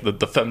woman to like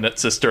the feminine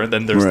sister, and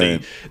then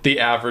there's the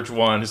average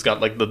one who's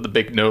got like the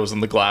big nose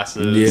and the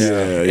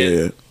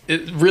glasses.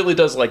 It really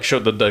does like show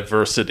the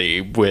diversity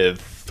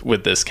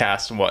with this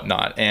cast and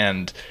whatnot.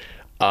 And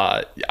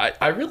I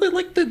really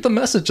like the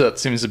message that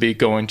seems to be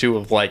going to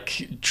of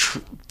like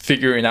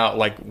figuring out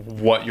like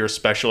what your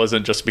special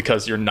isn't just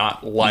because you're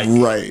not like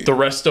the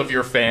rest of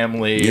your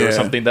family or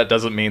something. That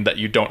doesn't mean that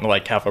you don't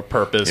like have a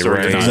purpose or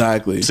you're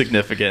not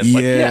significant.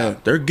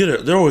 They're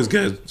good. They're always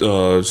good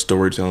at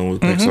storytelling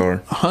with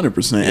Pixar.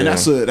 100%. And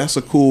that's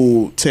a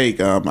cool take.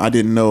 I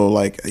didn't know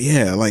like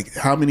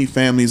how many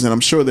families, and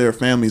I'm sure there are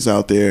families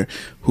out there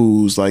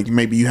who's like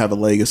maybe you have a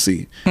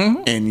legacy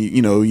and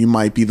you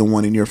might be the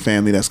one in your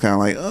family that's kind of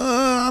like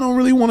I don't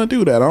really want to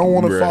do that. I don't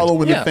want to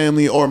follow in the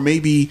family, or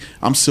maybe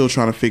I'm still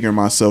trying to figure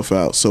myself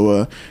out.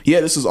 So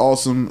this is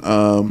awesome.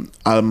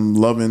 I'm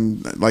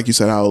loving, like you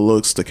said, how it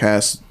looks. The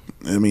cast,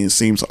 I mean, it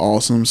seems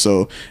awesome.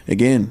 So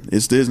again,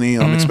 it's Disney.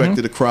 I'm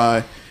expected to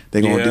cry.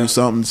 They're gonna do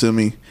something to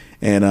me,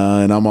 and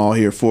I'm all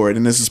here for it.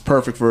 And this is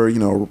perfect for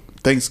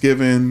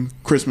Thanksgiving,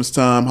 Christmas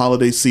time,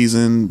 holiday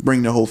season.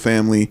 Bring the whole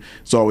family.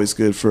 It's always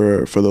good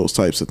for those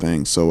types of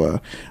things. So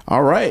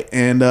all right,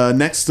 and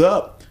next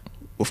up,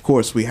 of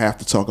course, we have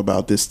to talk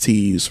about this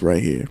tease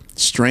right here.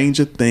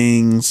 Stranger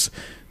Things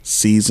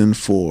Season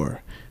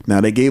 4.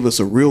 Now, they gave us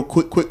a real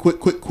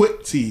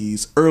quick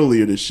tease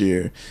earlier this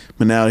year.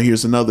 But now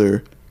here's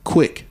another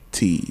quick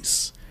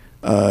tease.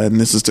 And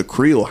this is the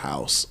Creel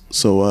house.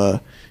 So,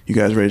 you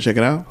guys ready to check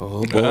it out?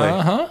 Oh,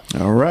 boy.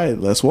 All right,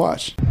 let's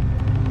watch.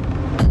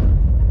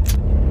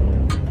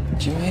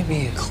 Could you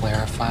maybe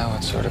clarify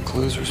what sort of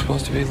clues we're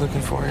supposed to be looking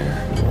for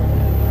here?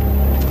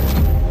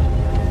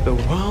 The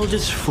world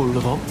is full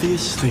of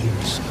obvious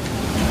things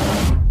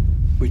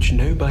which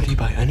nobody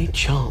by any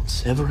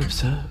chance ever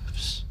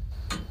observes.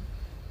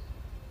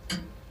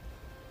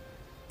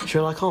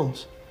 Sherlock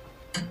Holmes.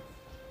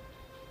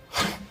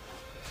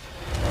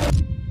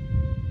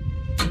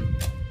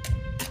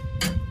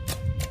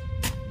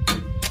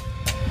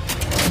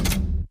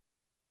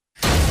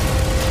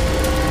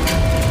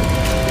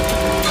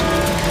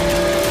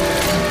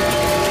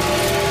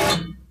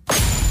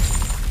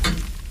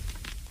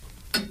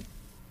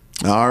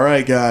 All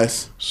right,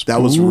 guys.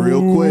 That was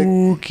real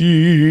quick.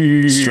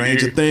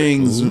 Stranger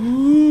Things,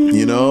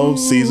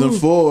 Season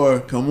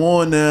 4. Come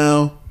on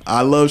now.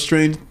 I love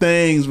Stranger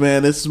Things,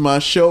 man. This is my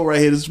show right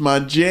here. This is my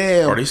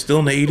jam. Are they still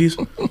in the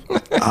 80s?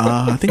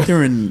 I think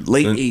they're in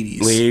late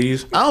 80s. Late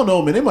 80s? I don't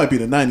know, man. They might be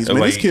the 90s,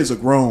 man. These kids are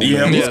grown.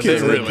 Yeah, man. These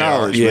kids are in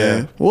college,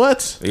 man.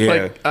 What?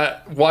 Yeah.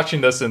 Like watching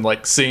this and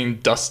like seeing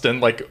Dustin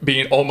like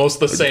being almost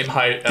the same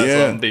height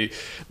as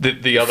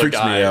the other Freaks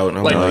guy. Me out.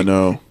 Like, I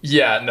know.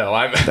 Yeah, no,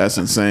 That's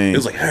insane. It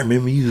was like, I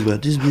remember you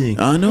about this big.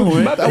 I know,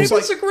 right? My babies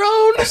are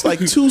grown. It's like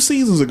 2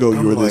 seasons ago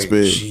you were this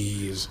big.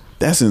 Jeez.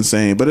 That's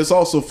insane. But it's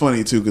also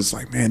funny too, because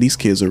like, man, these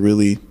kids are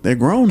they're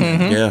grown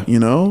now. Yeah. You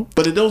know?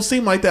 But it don't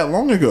seem like that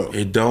long ago.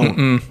 It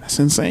don't. That's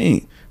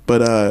insane.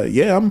 But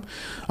yeah,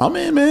 I'm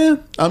in,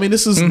 man. I mean,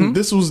 this was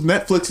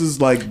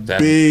Netflix's like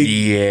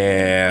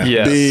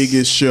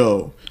biggest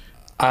show.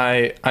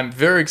 I'm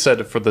very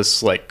excited for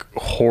this like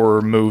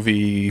horror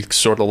movie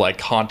sort of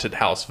like haunted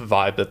house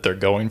vibe that they're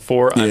going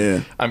for.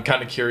 Yeah. I'm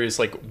kind of curious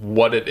like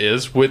what it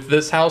is with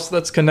this house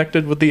that's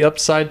connected with the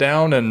Upside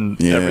Down and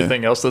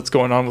everything else that's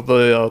going on with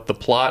the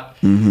plot.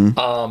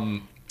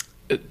 I'm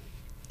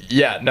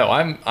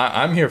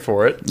here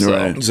for it. So.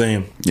 Right.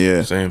 Same.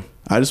 Yeah. Same.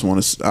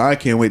 I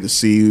can't wait to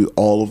see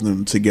all of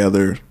them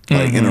together,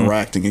 like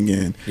interacting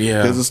again.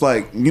 Yeah. Because it's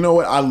like, you know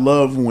what? I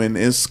love when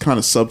it's kind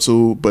of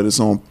subtle, but it's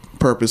on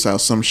purpose. How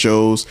some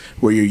shows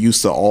where you're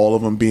used to all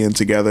of them being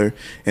together,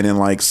 and then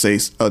like say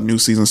a new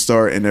season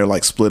start and they're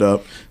like split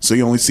up, so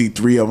you only see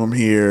 3 of them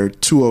here,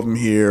 2 of them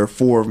here,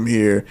 4 of them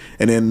here,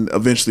 and then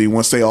eventually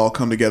once they all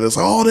come together, it's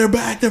like, oh, they're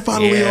back, they're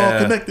finally all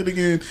connected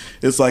again.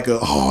 It's like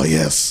oh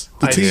yes,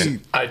 the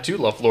team. I do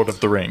love Lord of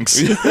the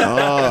Rings.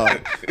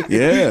 Yeah.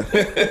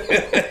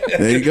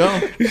 There you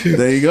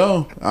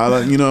go.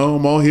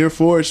 I'm all here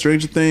for it.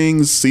 Stranger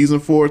Things season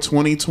 4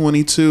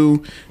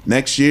 2022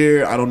 next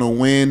year. I don't know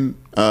when.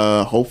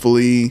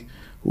 Hopefully,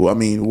 well, I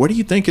mean, where do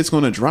you think it's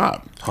going to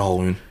drop?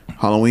 Halloween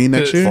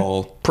next year?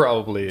 Fall.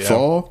 Probably, yeah.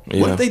 Fall? Yeah.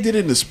 What if they did it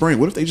in the spring?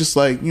 What if they just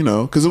like,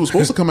 because it was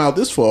supposed to come out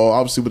this fall,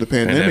 obviously with the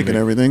pandemic and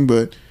everything,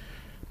 but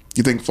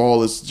you think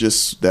fall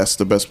is that's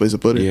the best place to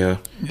put it? Yeah.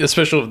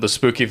 Especially with the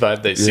spooky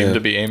vibe they seem to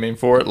be aiming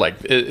for.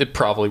 Like, it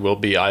probably will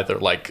be either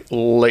like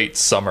late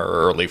summer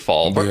or early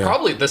fall, but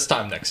probably this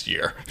time next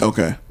year.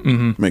 Okay.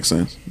 Makes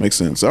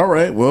sense. All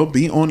right. Well,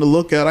 be on the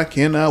lookout. I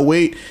cannot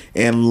wait.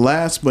 And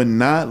last but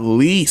not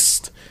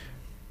least,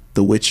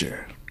 The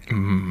Witcher.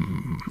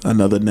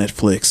 Another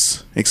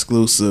Netflix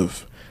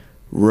exclusive.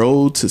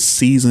 Road to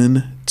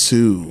season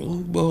 2. Oh,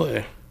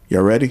 boy.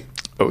 Y'all ready?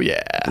 Oh,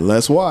 yeah.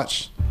 Let's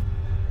watch.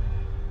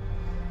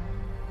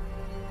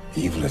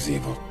 Evil is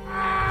evil.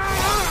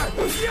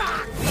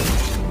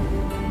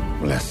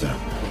 Lesser.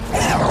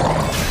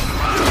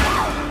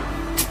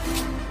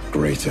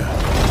 Greater.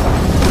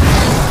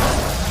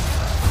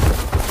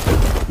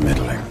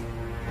 Middling.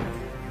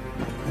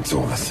 It's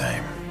all the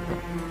same.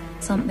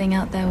 Something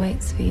out there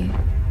waits for you.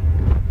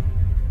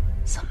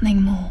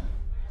 Something more.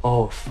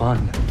 Oh,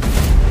 fun.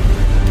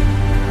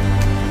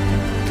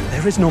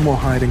 There is no more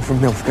hiding from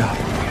Nilfgaard.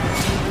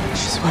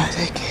 She's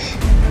worthy.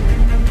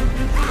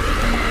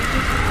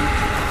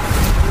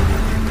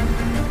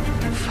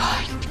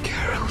 Find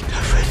Geralt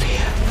of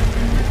Rivia.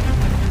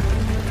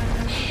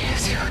 He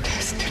is your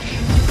destiny.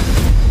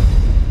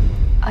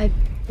 I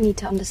need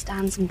to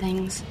understand some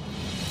things.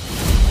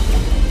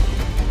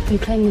 You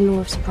claim the law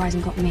of surprise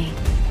and got me.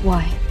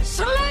 Why?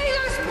 Slay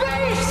this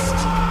beast!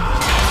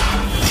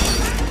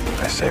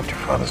 I saved your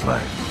father's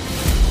life.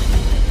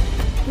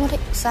 What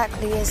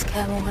exactly is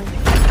Camelon?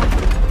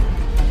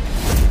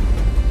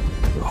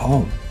 You're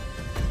home.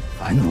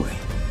 Finally.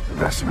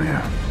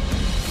 Vesemir.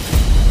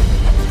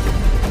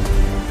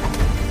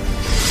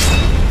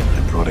 I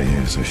brought her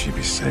here so she'd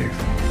be safe.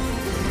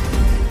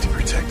 To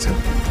protect her.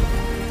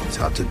 It's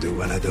hard to do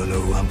when I don't know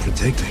who I'm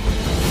protecting.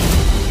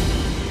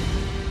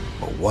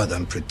 Or what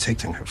I'm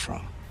protecting her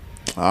from.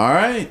 All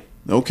right.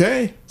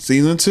 Okay.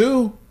 Season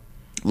 2.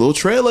 Little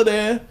trailer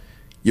there.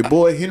 Your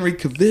boy Henry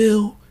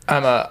Cavill.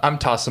 I'm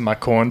tossing my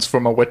coins for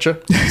my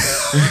Witcher.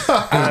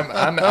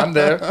 I'm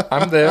there.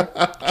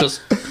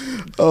 Just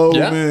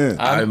man.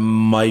 I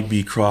might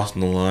be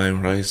crossing the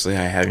line when I say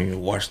I haven't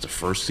even watched the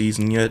first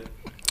season yet.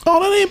 Oh,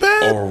 that ain't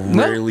bad. Or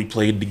rarely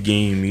played the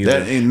game either.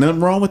 That ain't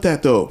nothing wrong with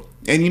that though.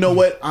 And you know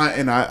what?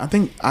 I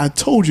think I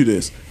told you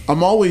this.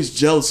 I'm always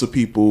jealous of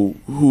people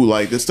who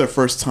like it's their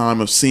first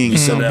time of seeing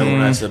something. That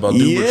when I said about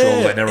Doom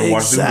Patrol, I never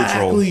watched Doom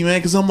Patrol. Exactly, man.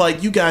 Because I'm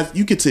like, you get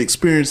to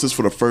experience this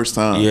for the first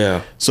time.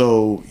 Yeah.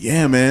 So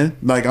yeah, man.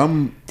 Like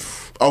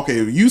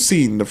okay. You've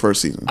seen the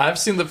first season. I've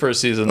seen the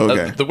first season.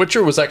 Okay. The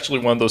Witcher was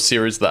actually one of those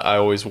series that I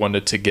always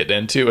wanted to get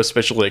into,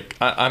 especially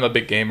I'm a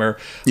big gamer.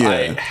 Yeah.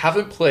 I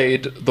haven't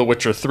played The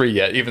Witcher 3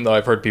 yet, even though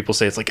I've heard people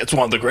say it's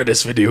one of the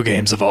greatest video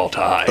games of all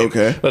time.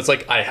 Okay. But it's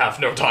like I have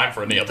no time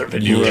for any other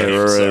video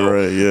game.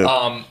 Right,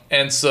 yeah.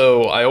 And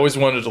so I always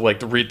wanted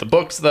to read the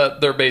books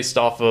that they're based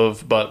off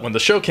of, but when the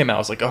show came out, I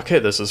was like, okay,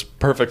 this is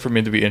perfect for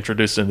me to be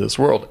introduced into this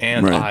world,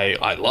 and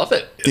I love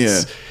it.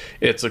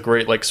 It's a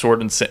great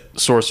sword and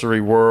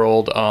sorcery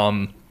world.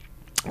 I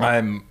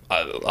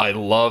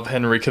love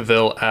Henry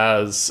Cavill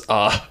as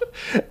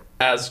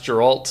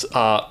Geralt.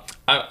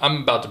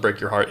 I'm about to break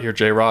your heart here,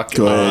 J-Rock.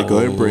 Go ahead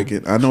and break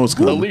it. I know it's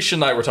coming. Alicia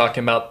and I were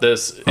talking about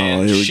this,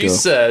 and she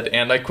said,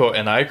 and I quote,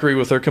 and I agree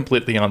with her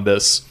completely on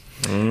this,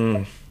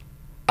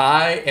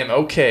 I am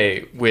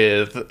okay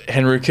with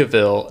Henry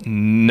Cavill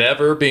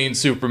never being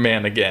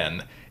Superman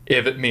again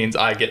if it means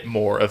I get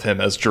more of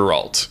him as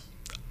Geralt.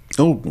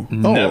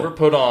 Never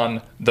put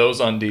on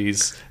those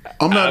undies.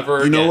 I'm not.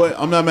 Ever you know again. what?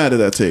 I'm not mad at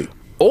that take.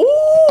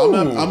 Oh,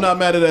 I'm not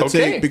mad at that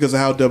take because of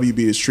how WB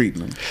is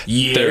treating them.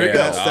 Yeah, there you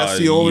go. That's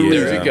the only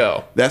reason. There you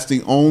go. That's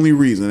the only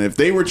reason. If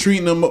they were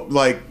treating him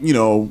like,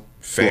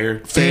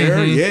 fair,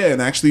 yeah,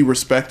 and actually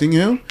respecting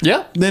him,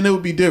 then it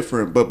would be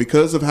different. But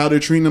because of how they're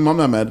treating him, I'm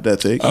not mad at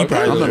that take. He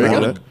probably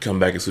doesn't come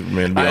back as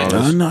Superman, to be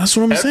honest. No, that's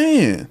what I'm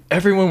saying.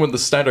 Everyone, when the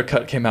Snyder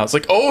Cut came out, it's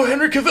like, oh,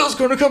 Henry Cavill's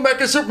going to come back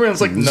as Superman.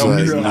 It's like, no,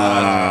 he's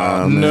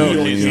not.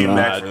 No, he's not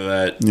back for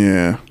that.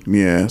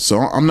 Yeah. So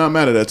I'm not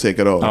mad at that take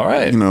at all. All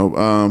right.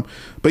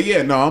 But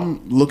yeah, no,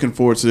 I'm looking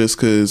forward to this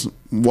because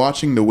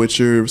watching The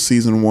Witcher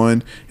season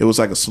 1, it was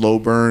like a slow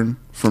burn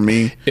for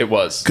me. It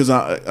was. Because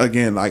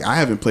I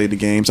haven't played the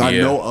games. I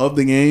know of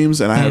the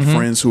games, and I have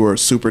friends who are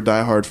super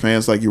diehard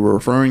fans like you were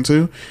referring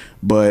to.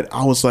 But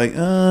I was like,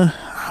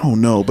 I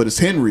don't know. But it's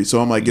Henry,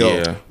 so I'm like,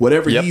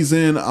 whatever he's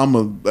in, I'm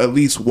going to at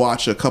least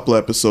watch a couple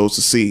episodes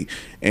to see.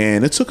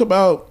 And it took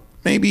about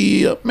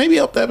maybe up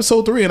to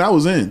episode 3, and I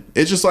was in.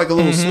 It's just like a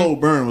little slow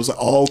burn. It was like,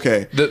 oh,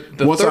 okay.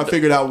 Once I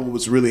figured out what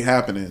was really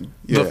happening.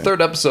 The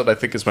third episode, I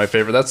think, is my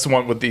favorite. That's the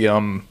one with the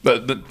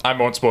I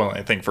won't spoil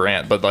anything for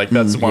Ant, but like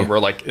that's the one where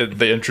like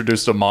they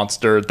introduced a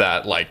monster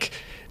that like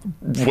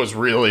was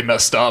really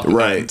messed up.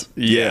 Right.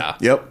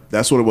 Yep.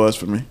 That's what it was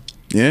for me.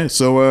 Yeah,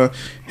 so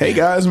hey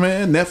guys,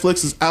 man,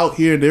 Netflix is out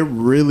here. They're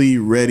really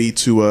ready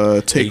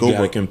to take over. They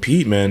gotta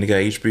compete, man. They got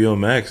HBO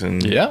Max and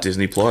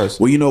Disney Plus.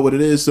 Well, you know what it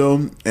is,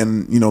 though,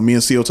 and me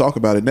and CEO talk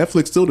about it.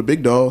 Netflix still the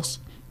big dogs.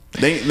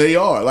 They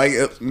are like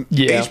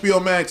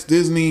HBO Max,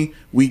 Disney.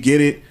 We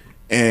get it,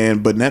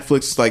 but Netflix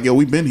is like, yo,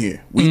 we've been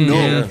here. We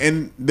know,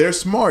 and they're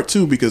smart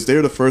too because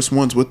they're the first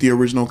ones with the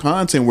original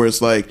content. Where it's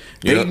like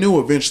they knew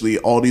eventually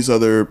all these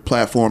other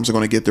platforms are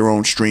going to get their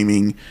own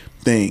streaming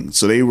thing,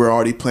 so they were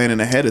already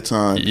planning ahead of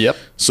time.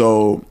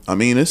 So I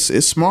mean,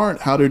 it's smart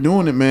how they're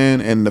doing it,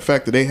 man, and the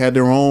fact that they had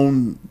their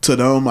own to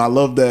them, I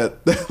love that.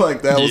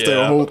 Like that was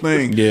their whole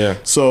thing.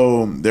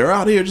 So they're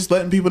out here just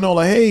letting people know,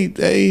 like,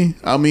 hey.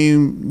 I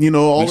mean,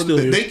 all of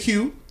they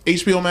cute.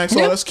 HBO Max,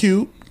 that's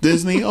cute.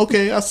 Disney,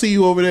 okay, I see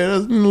you over there.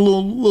 That's a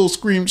little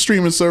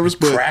streaming service,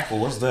 but Crackle,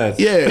 what's that?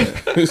 Yeah,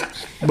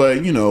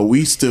 but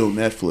we still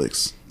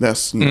Netflix.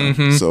 That's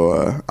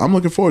so I'm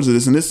looking forward to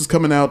this, and this is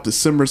coming out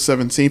December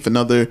 17th.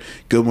 Another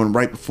good one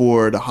right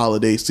before the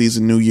holiday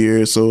season, New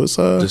Year. So it's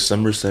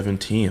December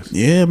 17th.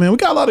 Yeah, man, we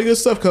got a lot of good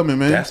stuff coming,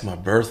 man. That's my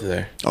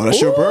birthday. Oh, that's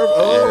your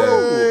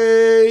birthday.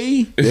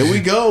 There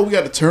we go. We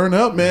got to turn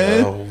up,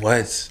 man.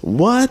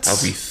 What?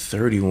 I'll be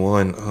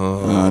 31.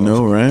 I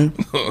know, right?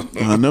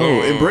 I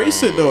know.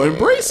 Embrace it, though.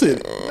 Embrace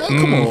it.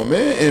 Come on,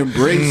 man.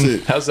 Embrace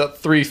it. How's that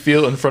 3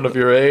 feel in front of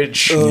your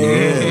age? I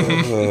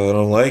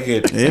don't like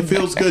it. It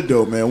feels good,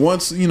 though, man.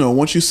 Once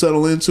you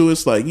settle into it,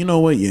 it's like, you know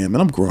what? Yeah,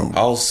 man, I'm grown.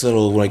 I'll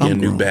settle when I get a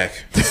new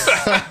back.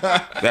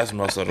 That's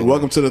when I'll settle.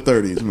 Welcome to the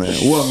 30s, man.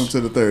 Welcome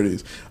to the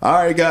 30s. All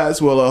right,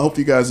 guys. Well, I hope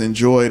you guys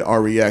enjoyed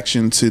our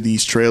reaction to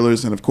these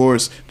trailers. And, of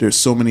course, there's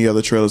so many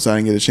other trailers I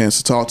didn't get a chance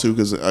to talk to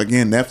because,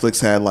 again,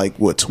 Netflix had,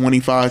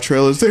 25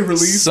 trailers they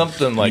released?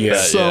 Something like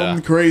that,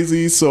 Something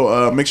crazy.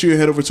 So make sure you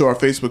head over to our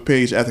Facebook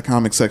page at the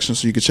comic section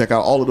so you can check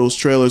out all of those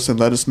trailers and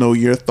let us know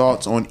your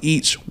thoughts on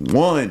each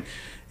one.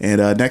 And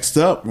next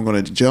up, we're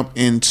going to jump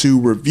into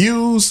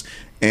reviews.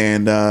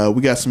 And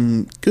we got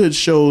some good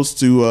shows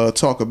to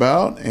talk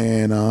about.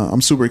 And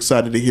I'm super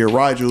excited to hear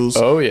Rigel's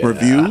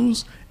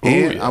reviews.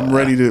 And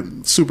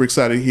I'm super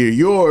excited to hear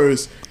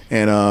yours.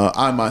 And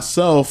I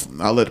myself,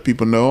 I'll let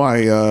people know,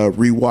 I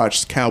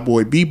rewatched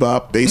Cowboy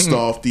Bebop based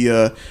off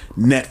the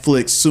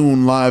Netflix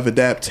soon live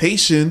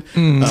adaptation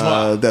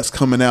that's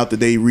coming out. That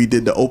they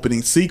redid the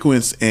opening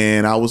sequence,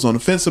 and I was on the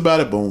fence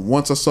about it. But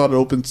once I saw the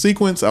opening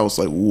sequence, I was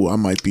like, ooh, I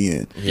might be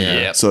in.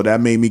 Yeah. So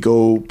that made me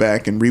go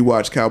back and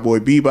rewatch Cowboy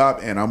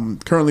Bebop. And I'm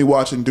currently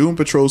watching Doom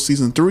Patrol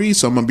Season 3,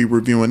 so I'm going to be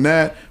reviewing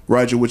that.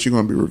 Rigel, what you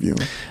going to be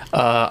reviewing?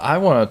 I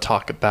want to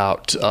talk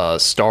about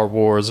Star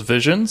Wars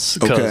Visions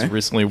because I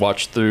recently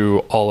watched through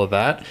all of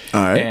that.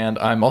 All right. And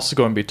I'm also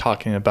going to be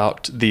talking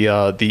about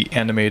the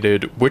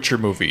animated Witcher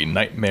movie,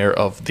 Nightmare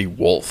of the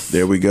Wolf.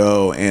 There we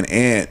go. And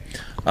Ant,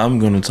 I'm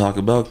going to talk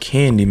about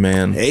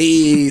Candyman.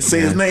 Hey, say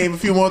his name a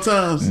few more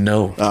times.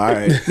 No. All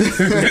right.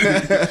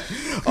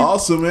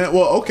 Awesome, man.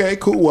 Well, okay,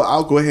 cool. Well,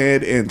 I'll go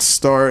ahead and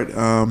start.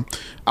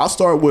 I'll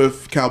start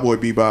with Cowboy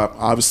Bebop.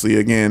 Obviously,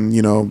 again,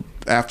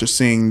 after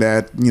seeing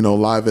that,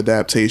 live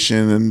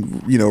adaptation and,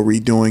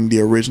 redoing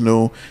the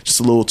original, just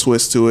a little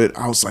twist to it,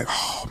 I was like,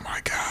 oh my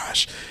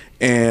gosh.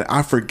 And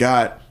I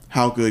forgot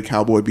how good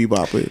Cowboy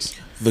Bebop is.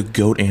 The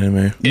GOAT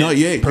anime. No,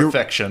 yeah.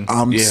 Perfection.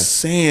 I'm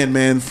saying,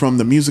 man, from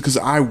the music, because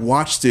I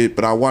watched it,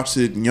 but I watched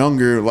it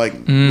younger,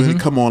 when it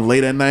come on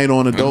late at night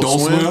on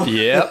Adult Swim.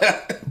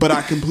 Yep. But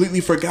I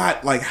completely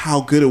forgot,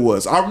 how good it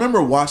was. I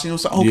remember watching it, I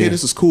was like, okay,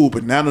 this is cool.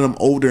 But now that I'm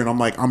older and I'm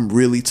like, I'm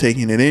really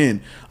taking it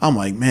in, I'm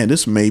like, man,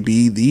 this may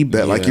be the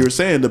best, like you were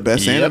saying, the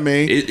best anime.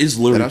 It is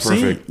literally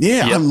perfect.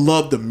 Yeah, I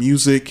love the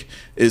music.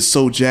 is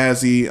so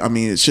jazzy. I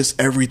mean, it's just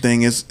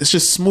everything is it's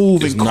just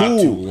smooth and cool. It's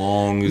not too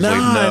long. It's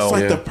it's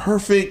like the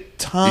perfect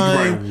time. You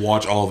can probably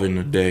watch all of it in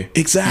a day.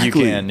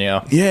 Exactly. You can,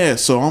 yeah. Yeah,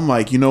 so I'm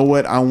like, you know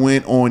what? I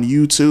went on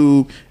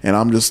YouTube and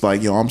I'm just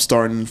like, I'm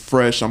starting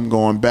fresh. I'm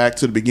going back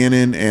to the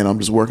beginning and I'm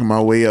just working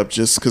my way up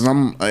just because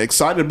I'm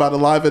excited about a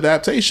live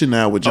adaptation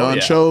now with John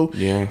Cho.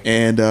 Yeah.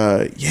 And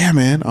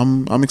man,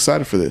 I'm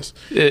excited for this.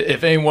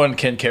 If anyone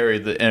can carry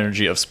the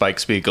energy of Spike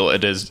Spiegel,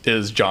 it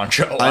is John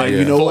Cho.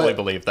 I fully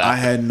believe that. I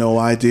had no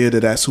idea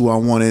that's who I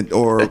wanted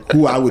or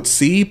who I would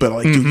see, but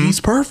like, dude, he's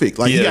perfect.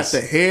 Like, he got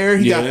the hair,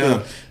 he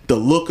got the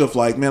look of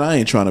like, man, I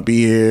ain't trying to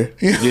be here.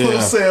 You know what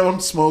I'm saying?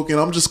 I'm smoking.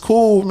 I'm just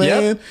cool, man.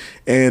 Yep.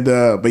 And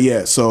but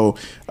yeah, so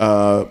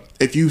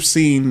if you've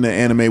seen the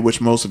anime,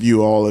 which most of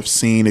you all have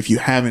seen, if you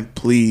haven't,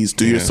 please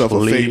do yourself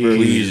a favor.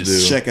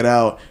 Please check it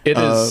out.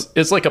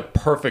 It's like a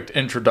perfect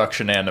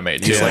introduction anime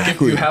too. Exactly. Like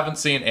if you haven't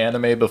seen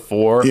anime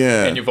before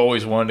and you've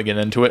always wanted to get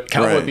into it,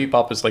 Cowboy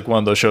Bebop is like one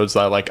of those shows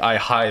that I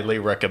highly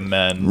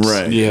recommend.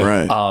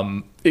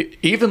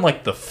 Even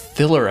like the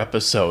filler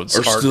episodes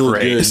are still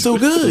great. Good. It's still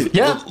good.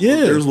 Yeah.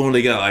 There's one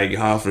they got like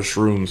half of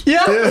shrooms.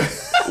 Yeah.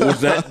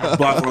 Was that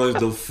by far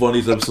the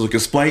funniest episode?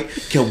 Because Spike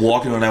kept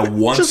walking on that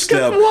one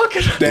step.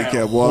 They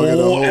kept walking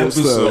the whole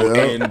episode.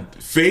 And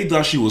Faye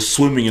thought she was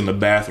swimming in the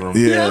bathroom.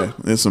 Yeah,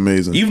 it's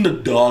amazing. Even the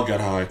dog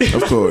got high.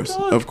 Of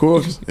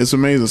course. It's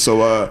amazing.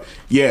 So, I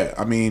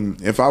mean,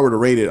 if I were to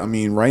rate it, I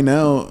mean, right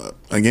now,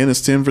 again,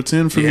 it's 10 for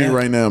 10 for me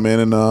right now, man.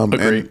 And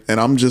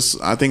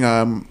I think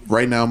I'm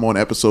right now I'm on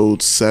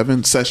episode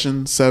 7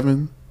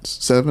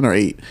 or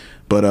 8.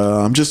 But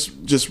I'm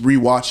just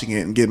rewatching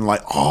it and getting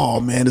like, oh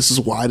man, this is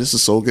why this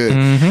is so good.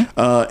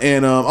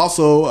 And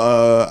also,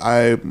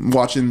 I'm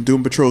watching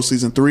Doom Patrol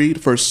season 3. The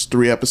first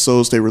 3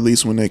 episodes they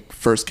released when they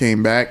first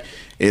came back.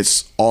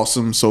 It's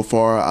awesome so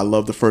far. I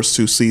love the first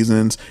 2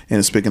 seasons, and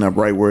it's picking up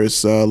right where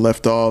it's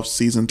left off.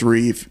 Season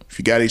 3, if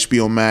you got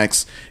HBO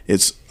Max,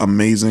 it's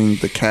amazing.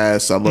 The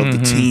cast, I love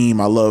the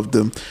team. I love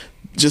them.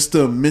 Just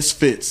the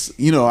misfits,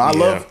 I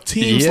love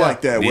teams like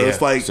that where it's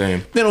like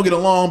they don't get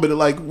along, but they're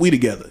like, we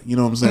together, you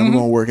know what I'm saying? We're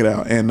gonna work it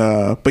out. And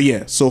but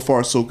yeah, so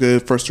far so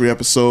good. First 3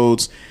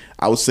 episodes,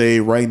 I would say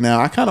right now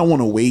I kind of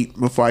want to wait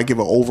before I give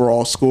an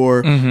overall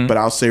score, but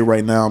I'll say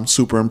right now I'm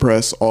super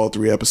impressed. All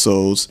 3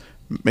 episodes,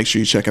 make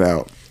sure you check it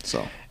out.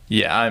 So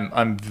yeah,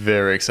 I'm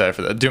very excited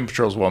for that. Doom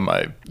Patrol is one of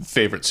my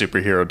favorite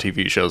superhero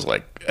TV shows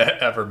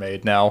ever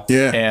made now.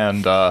 Yeah,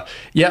 and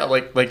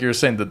like you were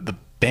saying, the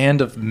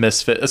band of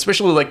misfit,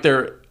 especially like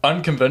they're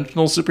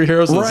unconventional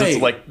superheroes. It's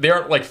like they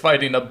aren't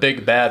fighting a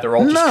big bad. They're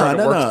all just trying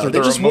to work through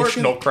their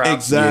emotional crap.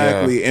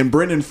 Exactly. And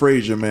Brendan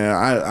Fraser, man,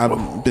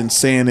 I've been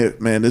saying it,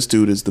 man. This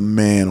dude is the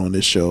man on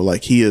this show.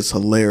 Like, he is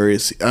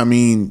hilarious. I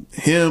mean,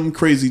 him,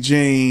 Crazy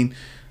Jane.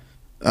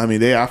 I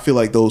mean, I feel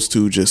like those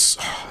two just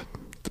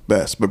the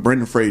best. But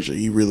Brendan Fraser,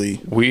 he really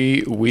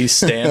we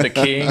stand a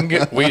king.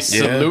 We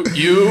salute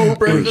you,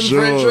 Brendan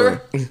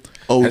Fraser.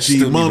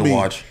 OG Mummy.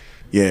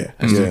 Yeah,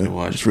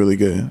 it's really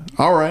good.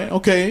 All right,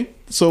 okay.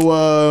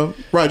 So,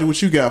 Roger,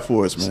 what you got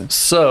for us, man?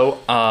 So,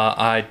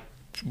 I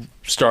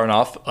starting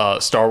off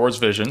Star Wars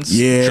Visions.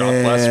 Dropped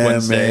last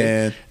Wednesday.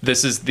 Man.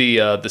 This is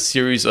the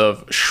series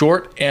of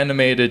short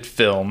animated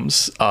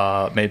films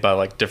made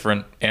by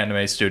different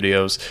anime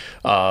studios,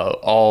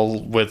 all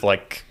with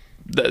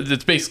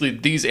it's basically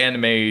these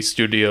anime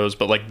studios,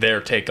 but their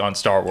take on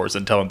Star Wars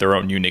and telling their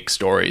own unique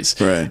stories.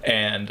 Right.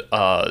 And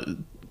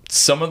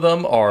some of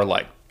them are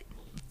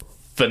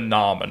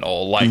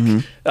phenomenal.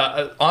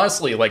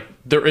 Honestly,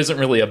 there isn't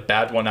really a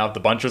bad one out of the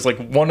bunch. There's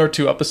 1 or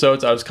 2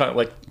 episodes I was kind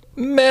of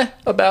meh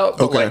about,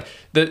 but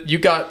you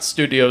got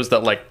studios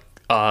that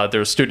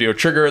there's Studio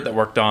Trigger that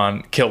worked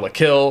on Kill la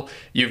Kill.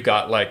 You've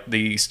got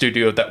the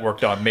studio that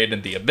worked on Made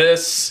in the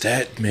Abyss.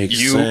 That makes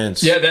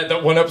sense. Yeah,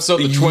 that one episode,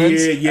 the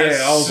twins.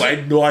 I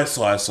know I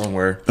saw it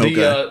somewhere.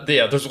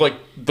 There's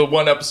the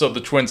one episode,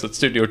 the twins that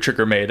Studio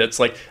Trigger made. It's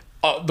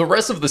the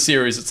rest of the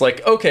series, it's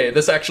okay,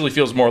 this actually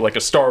feels more like a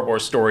Star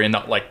Wars story and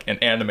not an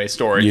anime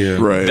story. Yeah,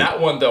 right. That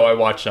one, though, I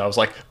watched and I was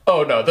like,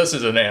 oh no, this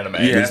is an anime.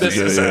 Yeah,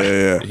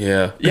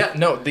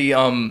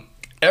 no,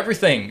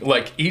 everything,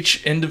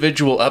 each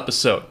individual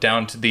episode,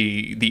 down to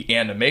the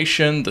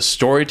animation, the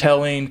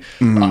storytelling,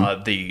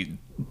 the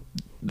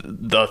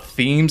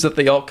themes that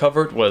they all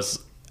covered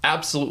was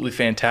absolutely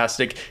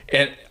fantastic.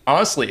 And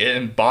honestly, it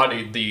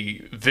embodied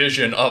the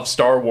vision of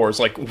Star Wars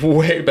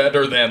way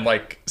better than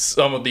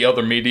some of the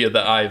other media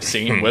that I've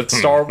seen with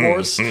Star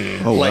Wars.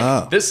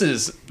 Wow. This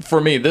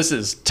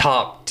is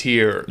top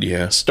tier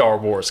Star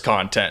Wars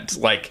content.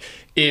 I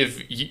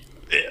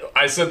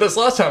said this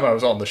last time I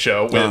was on the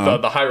show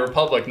with the High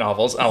Republic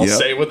novels. I'll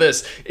say with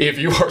this, if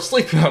you are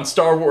sleeping on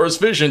Star Wars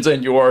Visions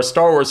and you are a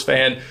Star Wars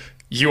fan,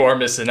 you are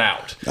missing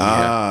out.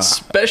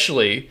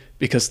 Especially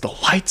because the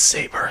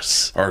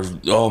lightsabers are,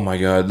 oh my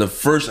god, the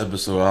first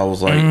episode I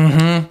was like,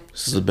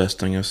 this is the best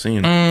thing I've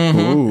seen.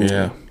 Mm-hmm.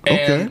 Yeah.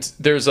 And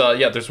there's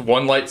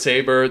one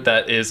lightsaber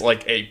that is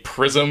like a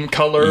prism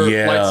color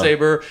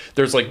lightsaber.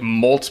 There's like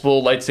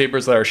multiple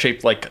lightsabers that are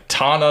shaped like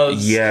katanas.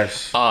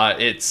 Yes.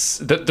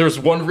 There's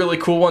one really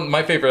cool one.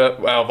 My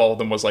favorite out of all of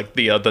them was like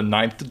the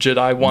Ninth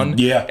Jedi one.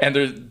 Yeah. And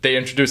they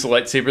introduced a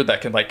lightsaber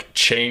that can like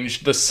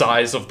change the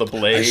size of the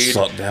blade. I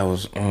saw that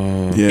was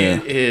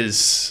It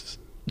is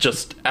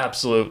just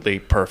absolutely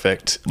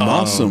perfect.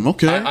 Awesome.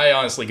 Okay. I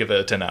honestly give it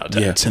a 10 out of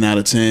 10. Yeah, 10 out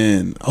of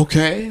 10.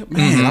 Okay,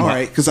 man. All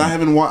right, because I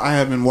haven't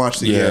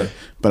watched it yet,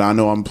 but I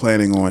know I'm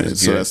planning on it.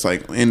 So that's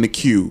like in the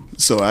queue.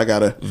 So I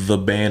gotta the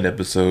band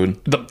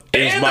episode. The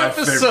band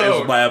episode.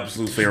 It's my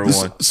absolute favorite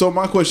one. So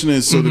my question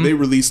is: so did they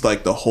release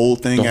like the whole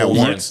thing at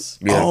once?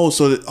 Yeah. Oh,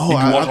 so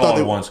I thought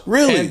they once.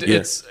 Really? And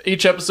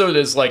each episode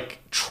is like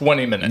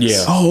 20 minutes.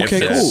 Yeah. Oh,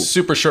 okay, cool.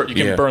 Super short. You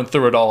can burn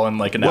through it all in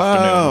like an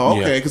afternoon. Wow.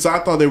 Okay, because I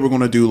thought they were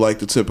gonna do like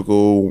the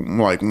typical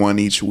like one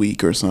each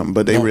week or something,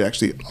 but they were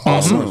actually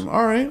awesome.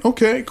 All right.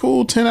 Okay.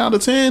 Cool. 10 out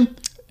of 10.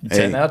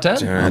 10 out of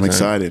 10. I'm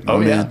excited.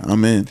 Oh,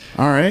 I'm in.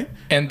 All right.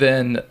 And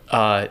then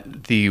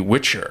The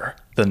Witcher,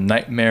 The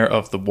Nightmare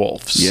of the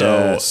Wolf.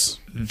 Yes. So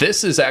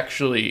this is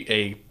actually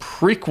a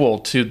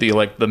prequel to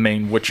the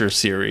main Witcher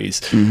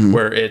series,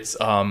 where it's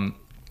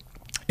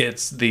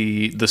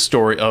the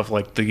story of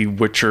like the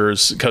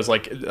Witchers, because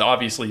like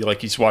obviously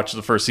like you watch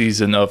the first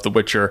season of The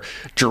Witcher,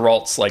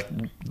 Geralt's like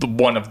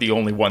one of the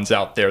only ones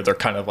out there. They're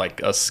kind of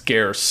like a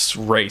scarce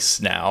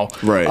race now,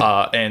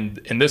 right? And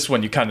in this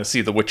one you kind of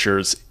see the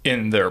Witchers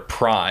in their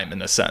prime,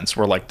 in a sense,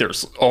 where like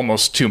there's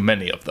almost too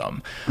many of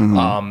them.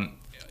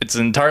 It's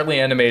an entirely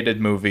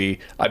animated movie.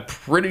 I'm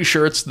pretty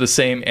sure it's the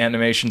same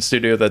animation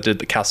studio that did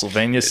the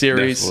Castlevania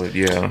series.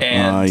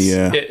 And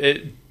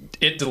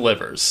it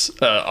delivers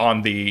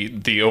on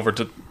the over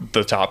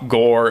the top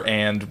gore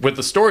and with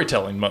the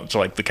storytelling, much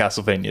like the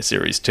Castlevania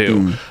series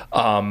too.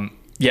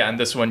 And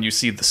this one you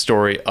see the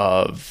story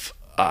of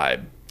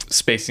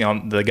spacing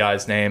on the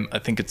guy's name. I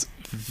think it's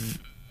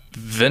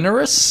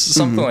Venerus,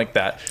 something like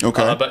that.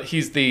 Okay, but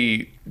he's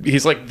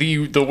like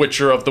the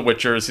Witcher of the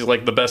Witchers. He's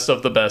like the best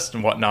of the best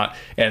and whatnot,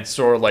 and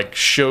sort of like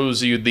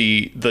shows you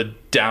the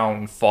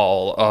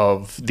downfall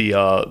of the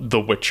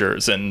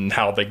Witchers and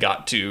how they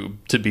got to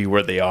be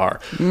where they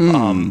are.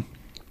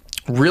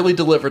 Really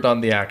delivered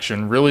on the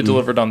action, really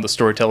delivered on the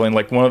storytelling.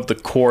 Like one of the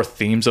core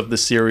themes of the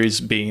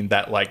series being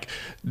that like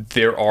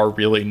there are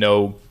really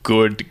no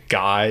good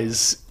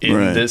guys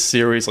in this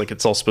series. Like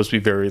it's all supposed to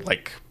be very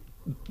like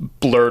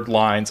blurred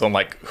lines on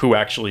like who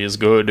actually is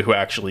good, who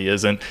actually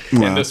isn't.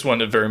 And this one,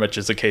 it very much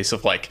is a case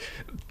of like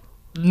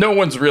no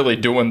one's really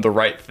doing the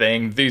right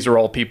thing. These are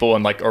all people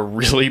in like a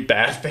really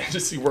bad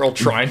fantasy world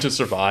trying to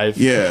survive.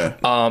 It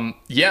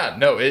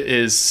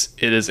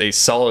is a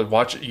solid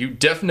watch. You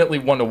definitely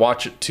want to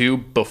watch it too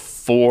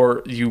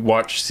before you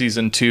watch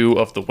season 2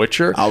 of The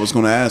Witcher. I was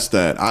going to ask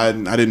that. I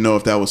didn't know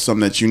if that was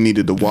something that you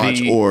needed to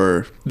watch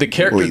or the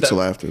character wait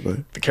till after.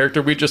 But the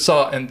character we just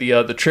saw in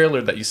the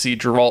trailer that you see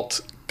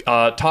Geralt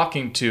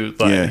talking to,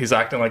 he's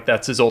acting like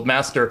that's his old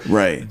master.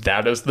 Right.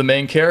 That is the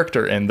main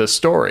character in this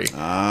story.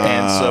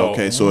 So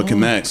it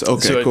connects.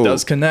 Okay, so cool. It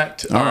does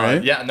connect. All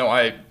right.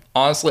 I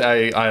honestly,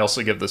 I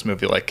also give this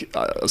movie like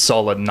a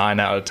solid 9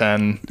 out of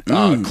 10,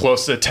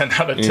 close to 10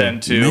 out of 10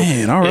 too.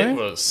 Man, all right.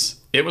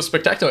 It was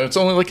spectacular. It's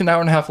only like an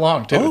hour and a half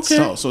long too.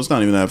 Okay. So it's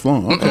not even that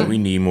long. Okay. We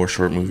need more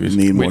short movies.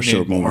 We need more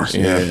short movies.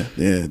 Yeah,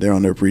 they're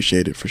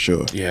underappreciated for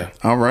sure. Yeah.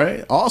 All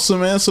right.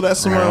 Awesome, man. So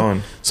that's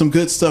some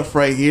good stuff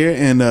right here,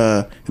 and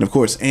of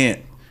course,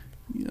 Ant,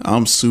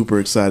 I'm super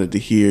excited to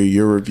hear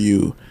your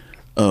review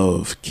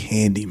of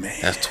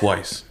Candyman. That's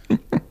twice.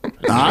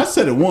 I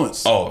said it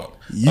once. Oh.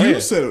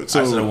 You said it.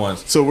 So, I said it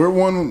once. So we're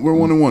one and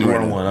one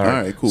right now. All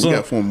right, cool. So, we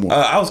got 4 more.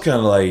 I was kind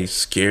of like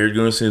scared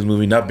going to see this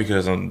movie, not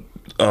because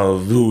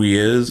of who he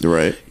is.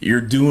 Right.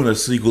 You're doing a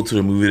sequel to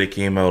a movie that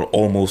came out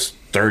almost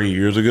 30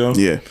 years ago.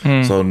 Yeah.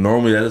 So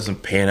normally that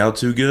doesn't pan out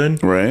too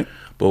good. Right.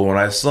 But when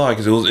I saw it,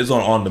 because it's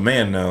on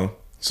demand now,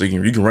 so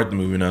you can rent the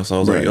movie now. So I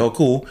was like, oh,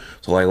 cool.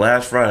 So like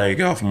last Friday, I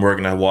got off from work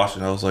and I watched it.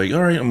 And I was like,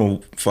 all right, I'm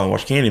going to finally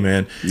watch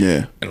Candyman.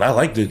 Yeah. And I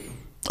liked it.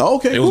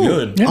 Okay, it was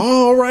good. Yeah.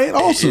 All right,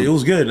 awesome. It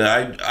was good.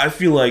 I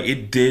feel like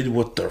it did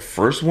what the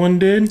first one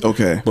did.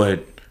 Okay,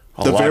 but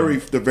the very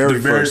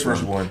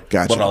first one.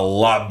 Gotcha. But a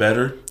lot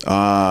better.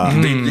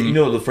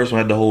 The first one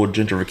had the whole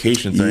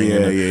gentrification thing.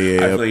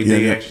 Yeah. I feel like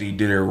they actually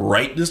did it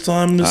right this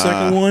time in the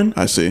second one.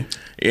 I see.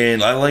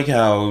 And I like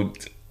how,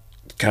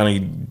 kind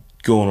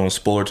of going on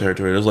spoiler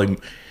territory, there's like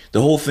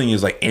the whole thing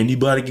is like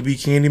anybody could be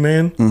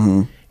Candyman.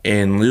 Mm-hmm.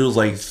 And there was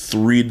like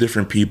 3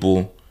 different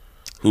people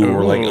who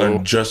were like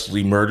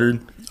unjustly murdered.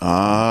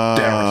 That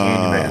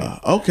were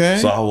Candyman. Okay.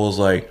 So I was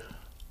like,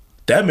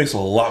 that makes a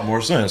lot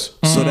more sense.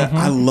 So that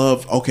I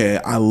love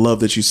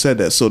that you said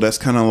that. So that's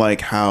kind of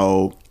like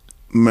how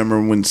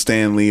remember when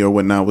Stan Lee or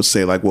whatnot would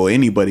say like, well,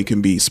 anybody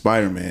can be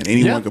Spider-Man.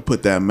 Anyone could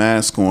put that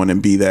mask on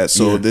and be that.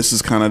 So this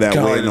is kind of that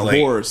way in the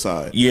horror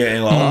side. Yeah,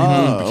 and like,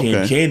 all the people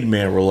who became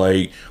Candyman were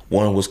like,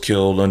 one was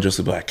killed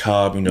unjustly by a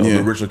cop. You know,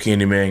 the original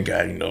Candyman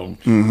got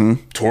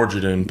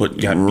tortured and got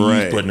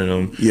bees put in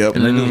him. Yep.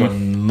 And then there's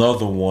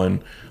another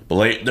one, but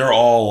like they're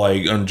all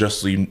like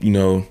unjustly,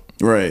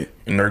 right.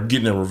 And they're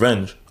getting their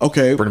revenge.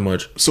 Okay, pretty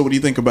much. So, what do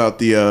you think about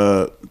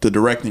the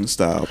directing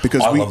style?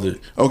 Because I loved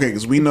it. Okay,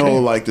 because we know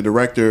like the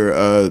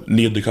director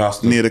Nia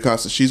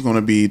DaCosta. She's going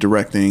to be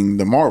directing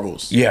the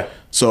Marvels. Yeah.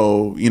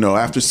 So,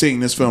 after seeing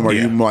this film, are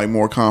you like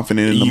more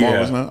confident in the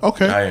Marvels now?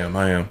 Okay, I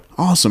am.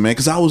 Awesome, man.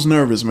 Because I was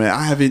nervous, man.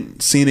 I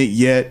haven't seen it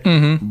yet,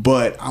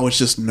 but I was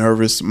just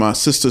nervous. My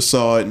sister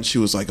saw it and she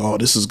was like, "Oh,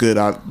 this is good."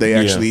 They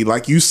actually,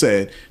 like you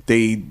said,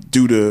 they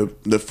do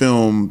the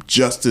film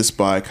justice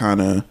by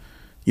kind of.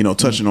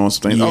 Touching on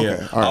some things. Yeah,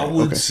 okay. I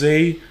would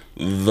say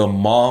the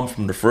mom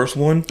from the first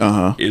one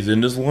is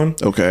in this one.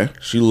 Okay.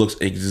 She looks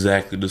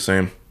exactly the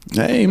same.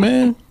 Hey,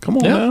 man. Come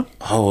on now.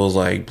 I was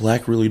like,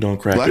 black really don't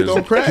crack. Black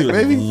don't crack,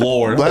 baby.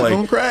 Lord. Black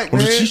don't crack,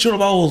 man. When she showed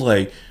up, I was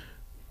like,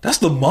 that's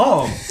the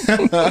mom.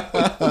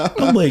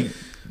 I'm like,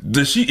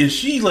 is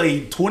she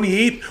like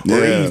 28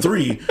 or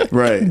 83?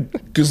 Right.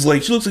 Because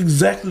like she looks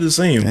exactly the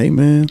same. Hey,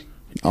 man.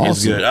 Awesome.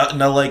 It's good.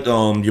 And I like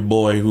your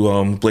boy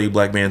who played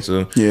Black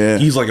Manta. Yeah,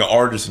 he's like an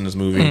artist in this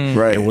movie,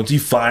 right? And once he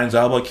finds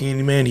out about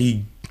Candyman,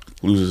 he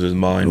loses his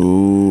mind.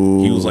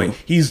 Ooh. He was like,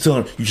 he's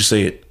telling you should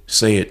say it,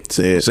 say it,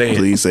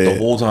 please say it the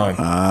whole time.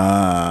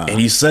 And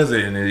he says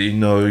it, and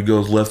it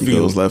goes left field. It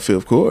goes left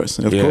field, of course,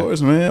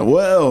 man.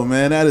 Well,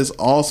 man, that is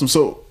awesome.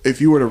 So,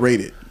 if you were to rate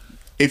it,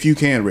 if you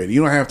can rate it,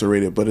 you don't have to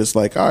rate it, but it's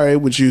like, all right,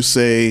 would you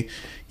say?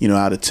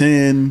 Out of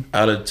 10?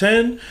 Out of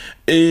 10,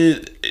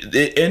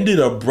 it ended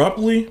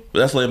abruptly. But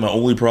that's like my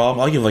only problem.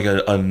 I'll give like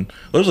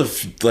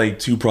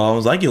there's two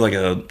problems. I give like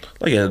a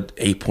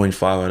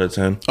 8.5 out of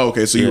 10.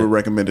 Okay, so you would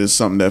recommend it's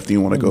something that if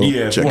you want to go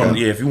check out.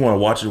 Yeah, if you want to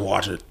watch it,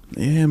 watch it.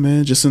 Yeah,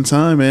 man, just in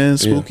time, man.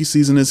 Spooky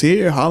season is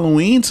here.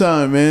 Halloween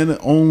time, man.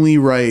 Only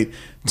right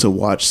to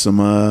watch some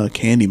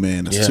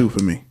Candyman. That's two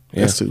for me.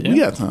 That's two. We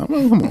got time.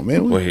 Oh, come on,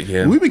 man.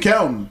 We've been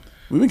counting.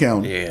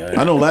 Yeah.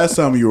 I know last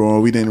time you were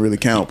on, we didn't really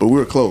count, but we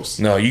were close.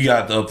 No, you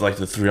got up like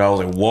the 3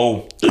 hours. Like,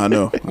 whoa. I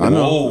know.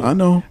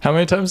 How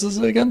many times is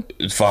it again?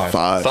 It's 5.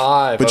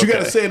 5. But you got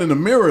to say it in the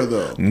mirror,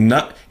 though.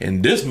 Not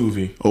in this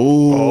movie.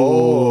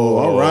 Oh,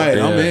 all right.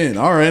 Yeah. I'm in.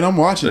 All right, I'm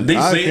watching. They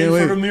say it in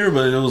front of the mirror,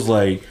 but it was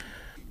like...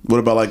 What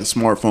about like a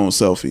smartphone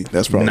selfie?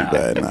 That's probably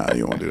bad. Nah,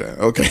 you won't do that.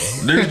 Okay.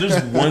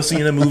 There's one scene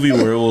in the movie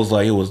where it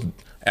was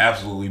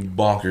absolutely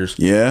bonkers.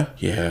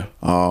 Yeah.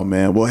 Oh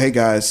man. Well, hey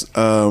guys,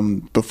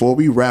 before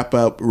we wrap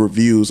up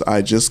reviews,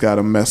 I just got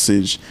a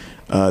message.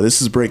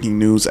 This is breaking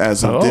news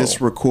as of this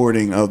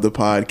recording of the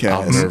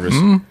podcast. I'm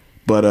nervous.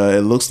 But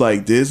it looks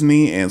like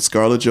Disney and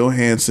Scarlett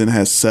Johansson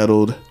has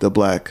settled the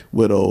Black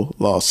Widow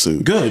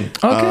lawsuit. Good.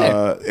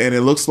 Okay. And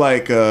it looks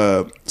like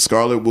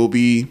Scarlett will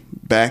be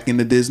back in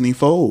the Disney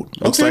fold.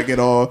 Looks like it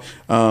all.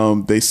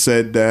 They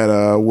said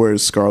that,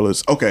 where's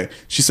Scarlett's? Okay.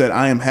 She said,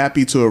 I am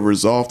happy to have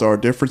resolved our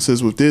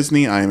differences with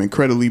Disney. I am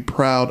incredibly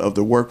proud of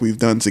the work we've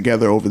done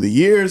together over the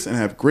years and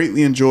have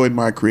greatly enjoyed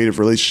my creative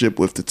relationship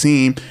with the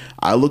team.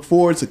 I look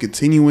forward to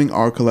continuing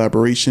our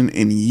collaboration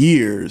in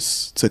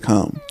years to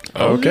come.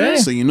 Okay.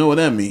 So you know what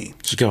that means.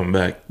 She's coming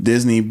back.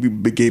 Disney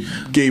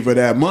gave her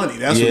that money.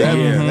 That's what that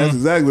means. That's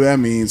exactly what that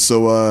means.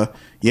 So,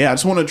 I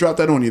just want to drop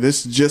that on you.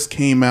 This just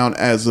came out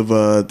as of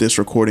this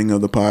recording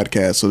of the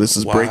podcast. So this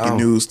is breaking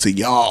news to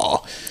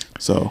y'all.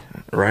 So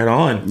right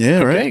on. Yeah,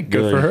 okay, right.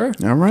 Good for her.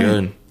 All right.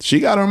 Good.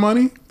 She got her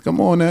money. Come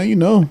on now. You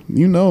know.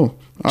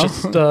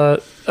 Just go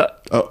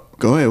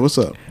ahead. What's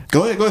up?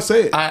 Go ahead.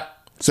 Say it.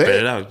 Say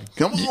it out.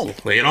 Come on.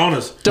 Lay it on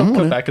us. Don't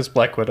come back as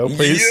Black Widow,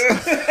 please.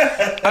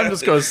 Yeah. I'm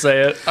just going to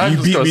say it.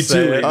 You beat me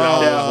to it.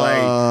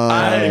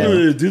 I didn't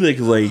really do that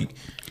because,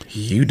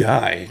 you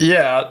die.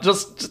 Yeah,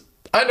 just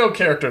I know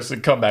characters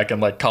that come back in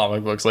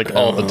comic books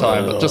all the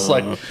time, but just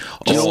want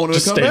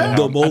to come back.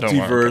 The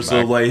multiverse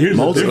of here's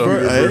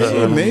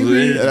multiverse.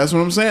 Maybe that's what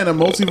I'm saying. A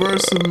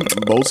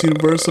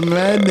multiverse of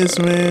madness,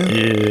 man.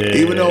 Yeah.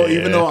 Even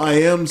though I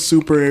am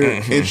super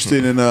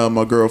interested in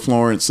my girl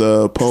Florence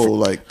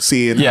Poe,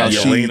 seeing how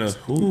she.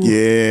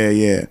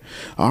 Yeah.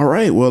 All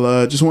right.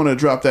 Well, just want to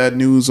drop that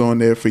news on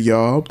there for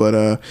y'all.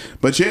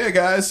 But yeah,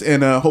 guys,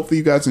 and hopefully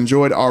you guys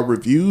enjoyed our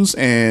reviews.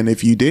 And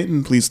if you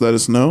didn't, please let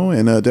us know,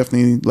 and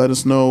definitely let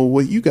us know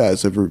what you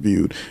guys have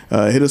reviewed.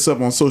 Hit us up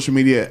on social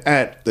media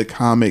at the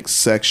Comics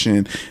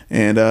Section.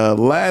 And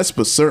last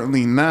but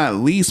certainly not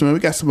least, man, we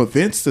got some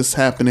events that's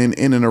happening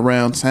in and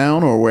around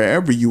town or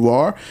wherever you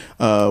are.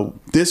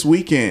 This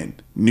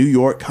weekend, New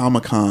York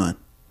Comic-Con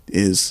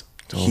is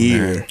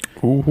here.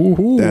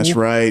 That's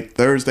right.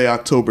 Thursday,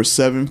 October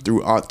 7th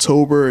through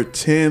October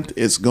 10th,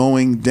 it's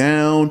going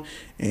down.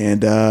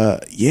 And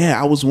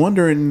I was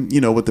wondering,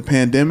 with the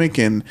pandemic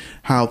and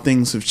how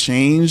things have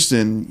changed,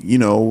 and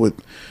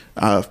with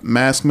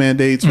mask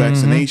mandates,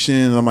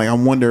 vaccination, I'm like, I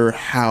wonder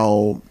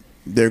how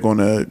they're going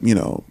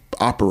to,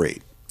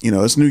 operate.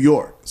 it's New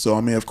York. So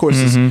I mean, of course,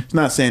 it's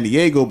not San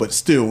Diego, but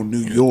still New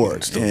York.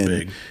 It's still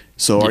big.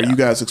 So are you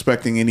guys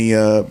expecting any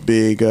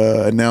big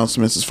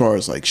announcements as far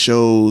as like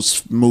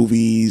shows,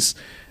 movies?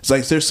 It's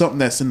like, is there something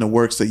that's in the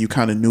works that you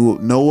kind of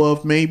know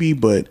of maybe,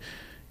 but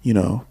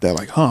that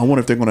like, I wonder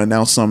if they're going to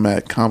announce something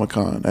at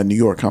Comic-Con, at New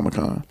York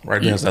Comic-Con.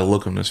 Right now, that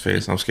look on his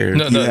face. I'm scared.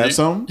 No, you have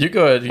something? You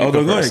go ahead.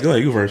 Go ahead.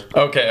 You first.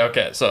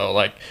 Okay. So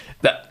like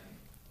that,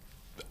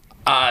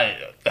 I'm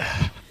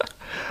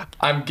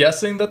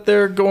guessing that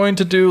they're going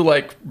to do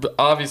like,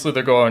 obviously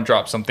they're going to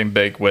drop something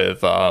big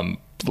with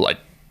like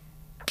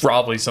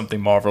probably something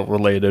Marvel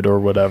related or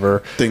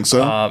whatever. Think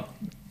so?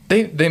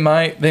 They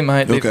might.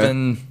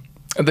 Okay.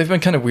 They've been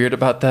kind of weird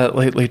about that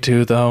lately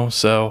too, though.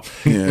 So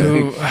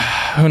who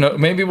knows?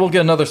 Maybe we'll get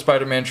another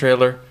Spider-Man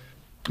trailer.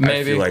 Maybe.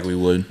 I feel like we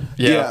would.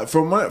 Yeah.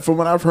 From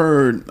what I've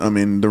heard, I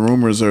mean, the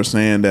rumors are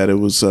saying that it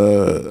was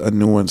a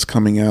new one's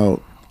coming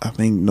out. I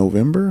think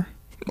November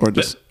or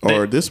this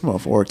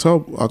month or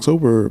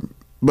October.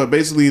 But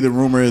basically, the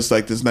rumor is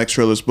like this next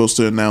trailer is supposed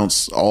to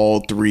announce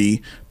all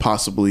 3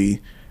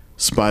 possibly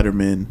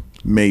Spider-Man.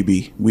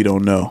 Maybe we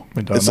don't know.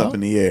 It's up in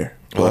the air.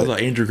 But I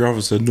thought Andrew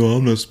Garfield said, "No,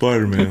 I'm not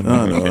Spider-Man."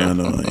 I know.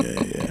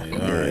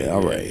 Yeah.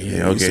 All right.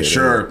 Yeah. Okay.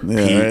 Sure.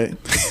 Yeah. Right.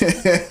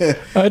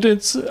 I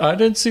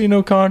didn't see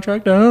no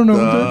contract. I don't know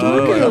what they're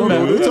talking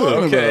about.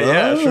 Okay.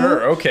 Yeah.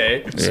 Sure.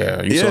 Okay.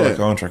 Yeah. You saw the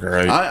contract,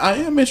 right? I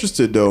am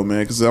interested though,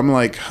 man, because I'm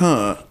like,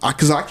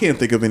 because I can't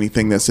think of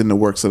anything that's in the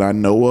works that I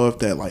know of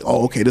that like,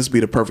 okay, this would be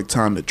the perfect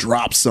time to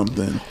drop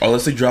something. Or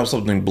let's say drop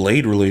something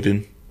Blade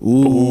related.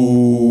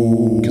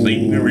 Ooh, because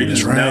they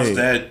just announced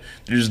that.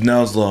 They just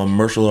announced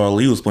Marshall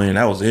Ali was playing.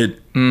 That was it.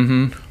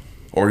 Mm-hmm.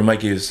 Or you might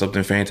get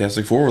something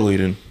Fantastic Four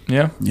related.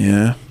 Yeah,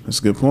 that's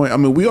a good point. I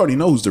mean, we already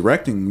know who's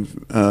directing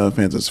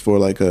Fantastic Four,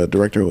 like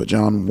director with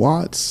John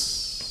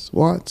Watts,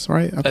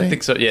 right? I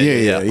think so.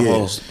 Yeah.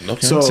 Oh,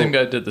 okay. So same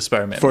guy did the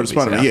Spider-Man for the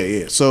Spider-Man.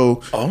 Yeah.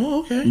 So,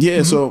 okay.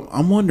 Yeah. So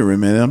I'm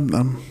wondering, man.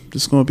 I'm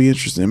just going to be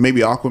interested.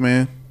 Maybe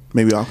Aquaman.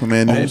 Maybe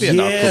Aquaman. Maybe an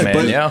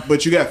Aquaman.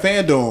 But you got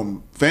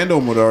Fandom.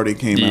 Fandom would already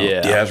came out. Yeah,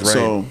 that's right.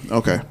 So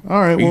okay, all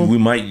right. Well, we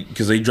might,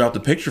 because they dropped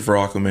a picture for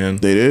Aquaman.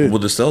 They did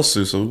with the stealth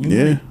suit. So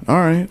all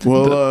right.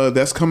 Well,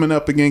 that's coming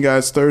up again,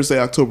 guys. Thursday,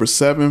 October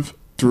 7th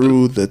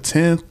through the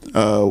 10th.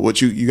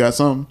 What you got?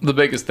 Something? The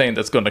biggest thing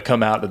that's going to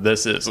come out of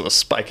this is a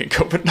spike in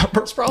COVID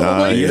numbers,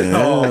 probably.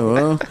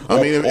 Well,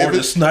 I mean, or the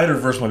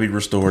Snyderverse might be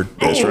restored.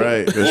 That's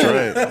right.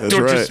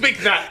 Don't you speak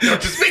that?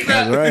 That's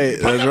right.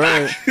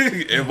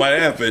 It might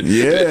happen.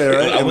 Yeah,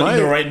 right. I'm letting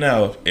you know right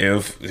now.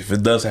 If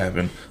it does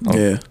happen,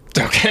 okay.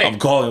 I'm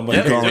calling.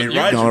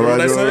 Right. All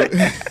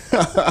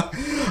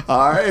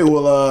right.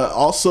 Well,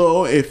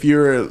 also, if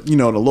you're in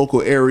the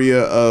local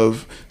area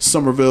of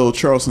Somerville,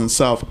 Charleston,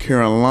 South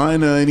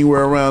Carolina,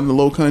 anywhere around the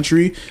Low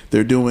Country,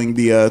 they're doing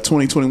the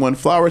 2021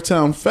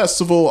 Flowertown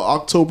Festival,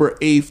 October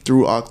 8th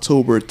through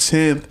October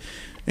 10th.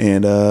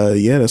 And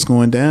that's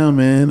going down,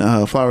 man.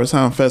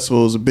 Flowertown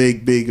Festival is a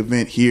big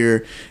event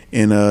here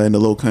in the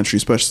Low Country,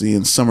 especially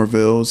in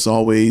Somerville. It's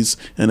always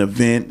an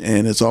event,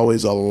 and it's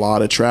always a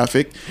lot of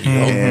traffic.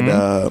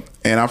 Mm-hmm.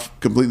 And I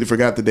completely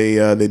forgot that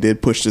they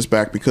did push this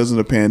back because of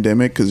the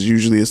pandemic. Because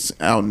usually it's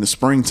out in the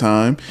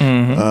springtime,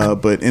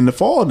 but in the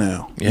fall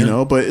now,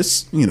 But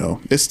it's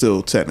it's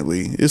still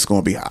technically it's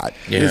going to be hot.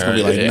 It's going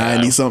to be like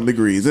 90 something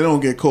degrees. It don't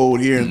get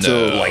cold here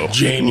until like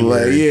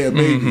January.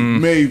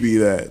 Maybe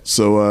that.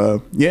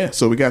 So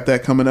so we got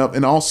that coming up,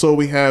 and also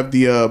we have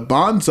the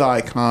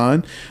Bonsai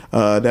Con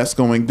that's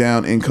going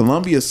down in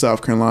Columbia,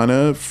 South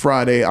Carolina,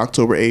 Friday,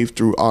 October 8th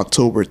through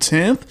October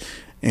 10th.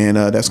 And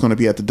that's going to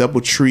be at the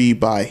Doubletree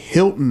by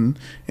Hilton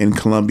in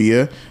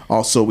Columbia.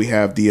 Also, we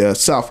have the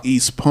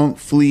Southeast Punk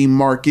Flea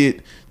Market,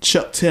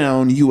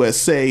 Chucktown,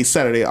 USA,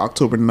 Saturday,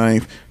 October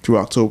 9th through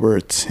October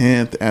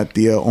 10th at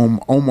the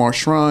Omar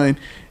Shrine.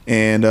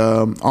 And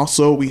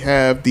also, we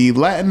have the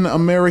Latin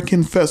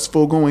American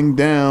Festival going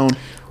down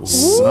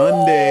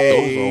Sunday.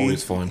 Those are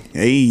always fun.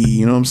 Hey,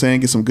 you know what I'm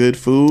saying? Get some good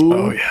food.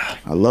 Oh, yeah.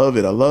 I love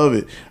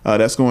it.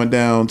 That's going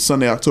down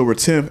Sunday, October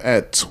 10th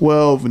at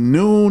 12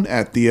 noon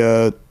at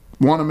the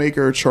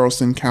Wanamaker,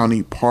 Charleston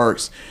County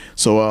Parks.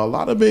 So a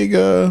lot of big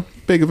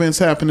events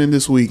happening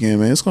this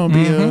weekend, man. It's going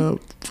to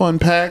be fun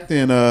packed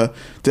and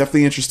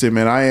definitely interested,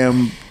 man. I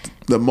am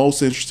the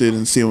most interested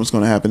in seeing what's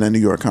going to happen at New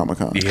York Comic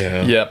Con.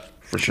 Yeah.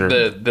 For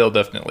sure. They'll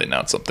definitely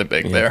announce something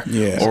big there.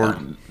 Yeah. Or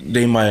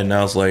they might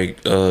announce like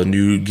a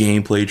new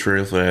gameplay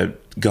trailer for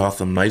that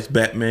Gotham Knights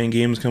Batman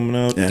game is coming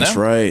out. That's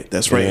right.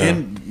 Yeah.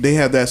 And they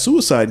have that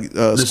Suicide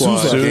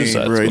Squad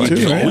game right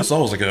too. All we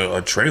saw was like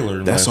a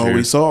trailer. That's all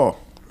we saw.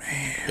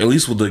 Man. At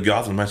least with the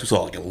Gotham Knights, we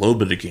saw like a little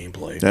bit of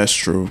gameplay. That's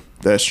true.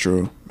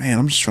 Man,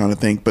 I'm just trying to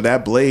think. But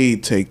that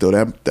Blade take though,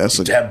 that's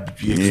we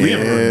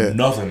haven't heard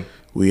nothing.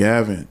 We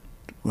haven't.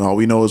 All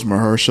we know is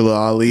Mahershala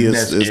Ali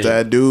is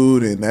that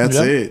dude, and that's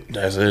it.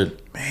 That's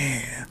it.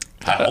 Man,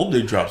 I hope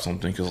they drop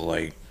something because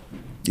like,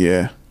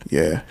 yeah.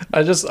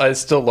 I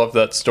still love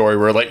that story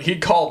where like he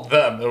called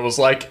them. It was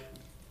like,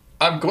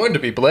 I'm going to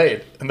be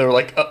Blade, and they were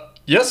like,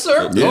 yes,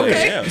 sir. Yeah.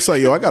 Okay. Yeah. It's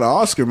like, yo, I got an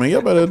Oscar, man.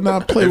 Y'all better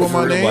not play with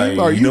my name.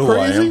 Are you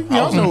crazy?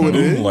 Y'all know what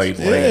it is.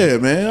 Yeah,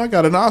 man. I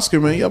got an Oscar,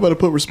 man. Y'all better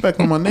put respect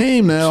on my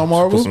name now,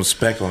 Marvel. Put some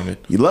respect on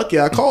it. You lucky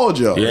I called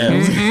y'all.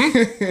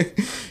 Yeah.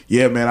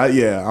 Yeah, man.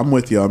 I'm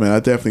with y'all, man. I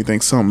definitely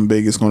think something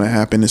big is going to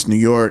happen. It's New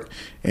York,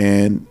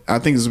 and I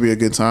think this will be a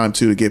good time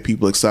too to get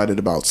people excited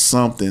about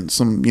something.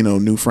 Some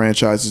new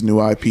franchises,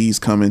 new IPs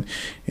coming,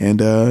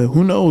 and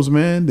who knows,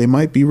 man? They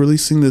might be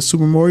releasing the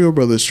Super Mario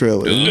Brothers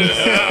trailer.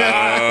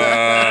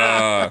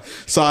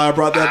 Saw how I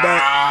brought that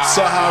back.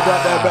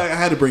 I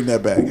had to bring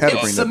that back.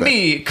 It's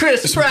me,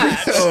 Chris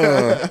Pratt.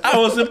 I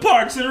was in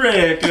Parks and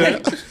Rec.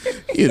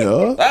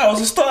 I was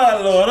a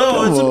Star Lord.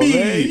 It's me.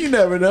 Man. You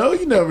never know.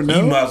 You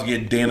might as well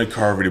get Dana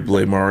Carvey to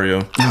play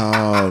Mario.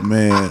 Oh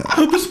man.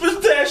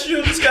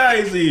 Pistachio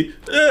disguisey.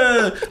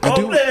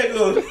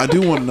 I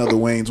do want another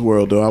Wayne's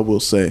World though. I will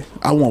say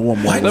I want one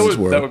more Wayne's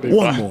World. That would be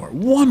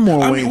one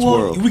more Wayne's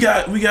World. We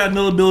got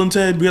another Bill and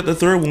Ted. We got the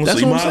third one. That's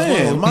so you what I'm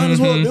saying. Might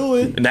as well do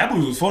it. And that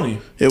movie was funny.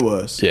 It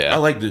was. Yeah, I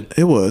liked it.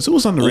 It was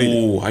underrated.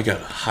 Oh, I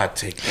got a hot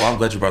take. Well, I'm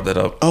glad you brought that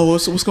up. Oh,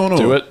 what's going on?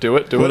 Do it.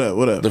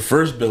 What up? The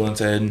first Bill and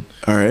Ted.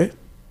 All right.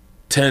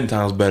 10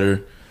 times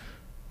better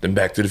than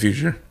Back to the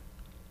Future.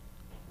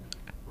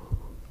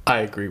 I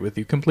agree with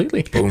you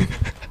completely. Boom.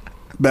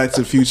 Back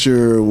to the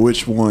Future,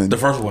 which one? The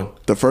first one.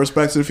 The first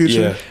Back to the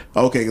Future? Yeah.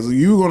 Okay, because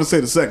you were going to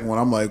say the second one.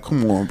 I'm like,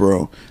 come on,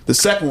 bro. The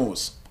second one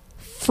was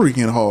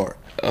freaking hard.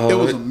 It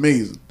was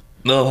amazing.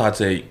 No hot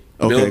take.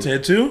 Okay. Bill and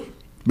Ted 2?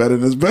 Better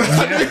than this better.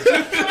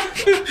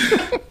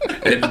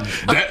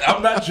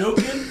 I'm not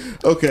joking.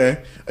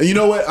 Okay. You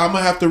know what? I'm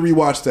going to have to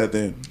rewatch that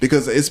then.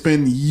 Because it's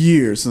been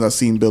years since I've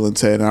seen Bill and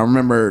Ted. And I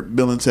remember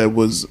Bill and Ted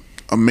was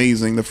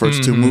amazing, the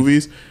first two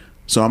movies.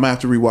 So I'm going to have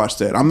to rewatch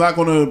that. I'm not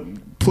going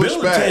to push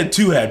Bill back. and Ted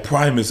 2 had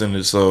Primus in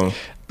it, so...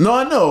 No,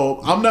 I know.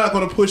 I'm not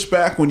going to push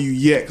back on you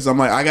yet because I'm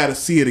like, I got to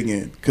see it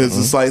again because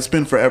it's like, it's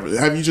been forever.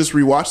 Have you just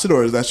rewatched it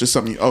or is that just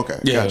something okay.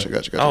 Yeah.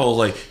 Gotcha. I was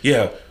like,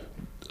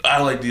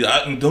 I like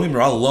don't get me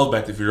wrong, I love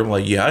Back to the Future. I'm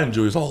like, I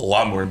enjoy this a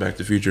lot more than Back to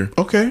the Future.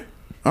 Okay.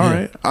 All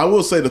right. I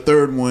will say the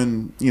third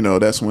one,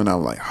 that's when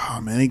I'm like, oh,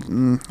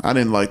 man, I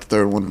didn't like the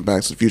third one,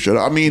 Back to the Future.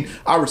 I mean,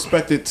 I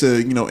respect it to,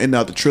 end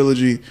out the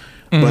trilogy.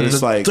 But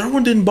it's like third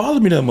one didn't bother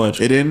me that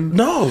much. It didn't.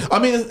 No, I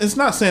mean it's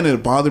not saying that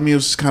it bothered me. It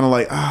was just kind of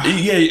like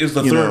it's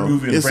the third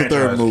movie. It's the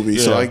third movie,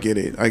 so I get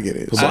it.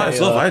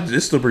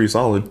 It's still pretty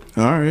solid.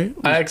 All right.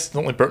 I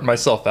accidentally burnt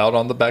myself out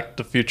on the Back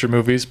to the Future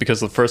movies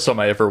because the first time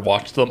I ever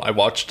watched them, I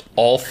watched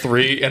all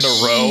three in a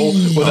row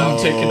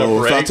without taking a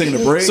break. Without taking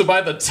a break. So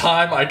by the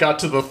time I got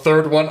to the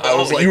third one, I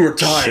was like, "You were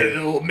tired.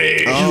 Kill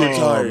me. Oh, you were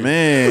tired,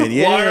 man.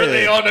 Yeah. Why are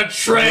they on a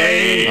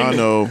train?" I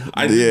know.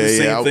 I did the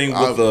same thing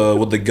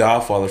with the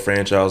Godfather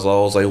franchise.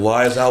 I was like,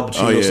 "Why is Al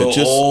Pacino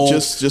so old?"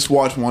 Just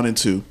watch 1 and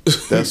 2.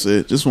 That's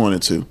it. Just 1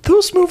 and 2.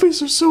 Those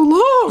movies are so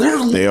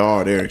long.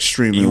 They're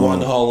extremely long. You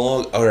want to know how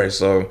long? All right,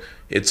 so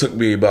it took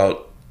me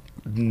about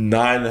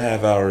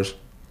 9.5 hours.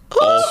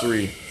 All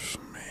three.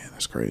 Man,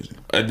 that's crazy.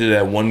 I did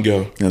that one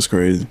go. That's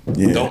crazy.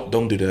 Yeah.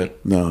 Don't do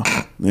that. No.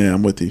 Yeah,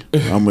 I'm with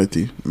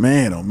you.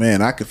 Man, oh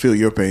man, I could feel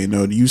your pain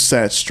though. You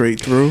sat straight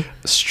through.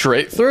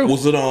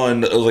 Was it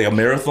on like a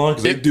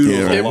marathon?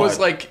 It was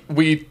like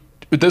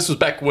this was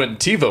back when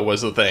TiVo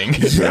was a thing.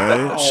 Right.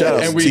 Shout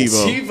out and to we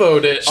TiVo.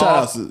 TiVo'd it Shout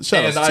out to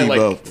and I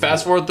TiVo.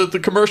 fast forwarded the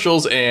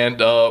commercials and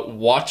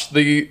watched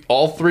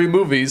all three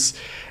movies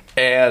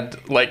and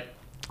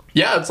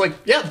it's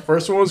the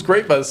first one was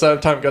great. By the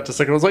time I got to the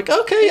second, I was like,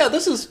 okay,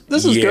 this is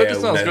good.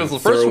 It's not as good as the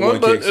first one,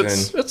 but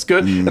it's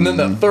good. And then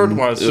the third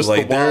one is just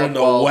like the Wild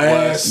Wild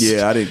West.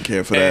 Yeah, I didn't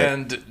care for that.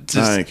 And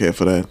I didn't care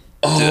for that.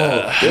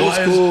 It was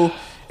cool.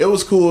 It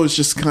was cool. It's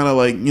just kind of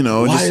like,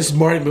 why is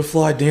Marty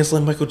McFly dancing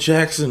like Michael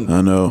Jackson?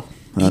 I know.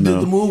 He did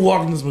the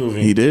moonwalk in this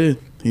movie. He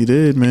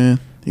did, man.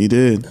 He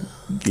did.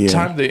 Yeah.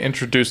 Time they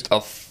introduced a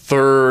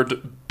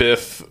third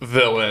Biff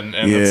villain,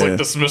 and it's like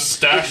this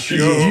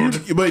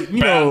mustachioed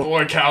bad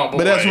boy cowboy.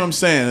 But that's what I'm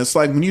saying. It's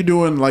like when you're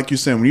doing, like you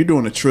said, when you're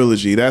doing a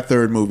trilogy, that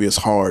third movie is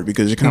hard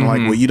because you're kind of like,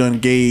 well, you done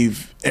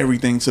gave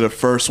everything to the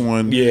first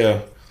one.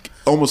 Yeah.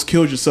 Almost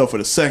killed yourself for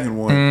the second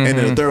one, and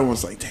then the third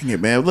one's like, dang it,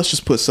 man, let's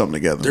just put something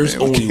together. There's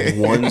only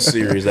one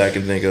series I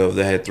can think of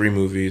that had 3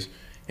 movies,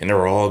 and they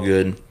were all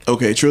good.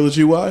 Okay,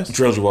 trilogy-wise?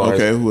 Trilogy-wise.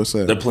 Okay, what's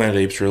that? The Planet of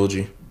the Apes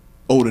trilogy.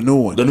 Oh, the new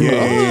one. The new one.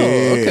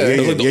 Okay.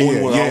 That's like the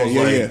only one I was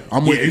like,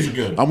 I'm with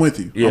you. I'm with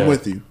you. Yeah.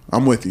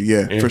 I'm with you.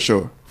 Yeah, for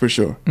sure.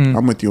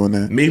 I'm with you on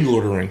that. Maybe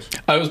Lord of the Rings.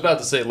 I was about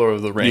to say Lord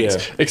of the Rings,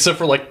 except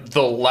for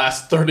the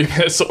last 30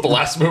 minutes of the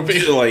last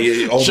movie.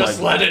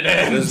 Just let it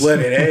end. Just let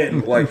it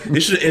end. It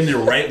should have ended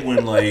right when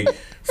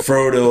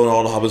Frodo and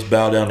all the hobbits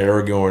bow down to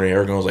Aragorn, and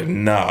Aragorn was like,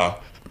 nah.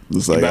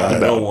 It's like,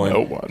 no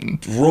one.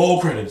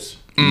 Roll credits.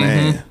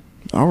 Man.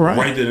 All right.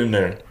 Right then and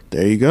there.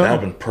 There you go. That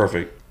would have been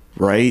perfect.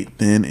 Right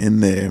then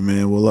and there,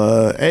 man.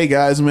 Well, hey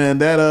guys, man,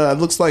 that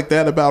looks like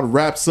that about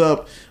wraps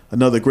up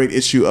another great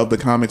issue of the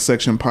Comic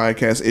Section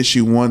Podcast,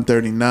 issue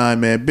 139,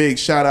 man. Big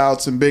shout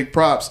outs and big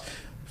props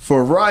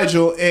for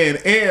Rigel and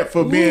Ant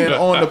for being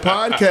on the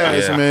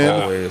podcast,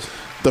 man. Always.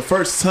 The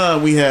first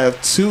time we have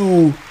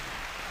 2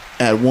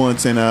 at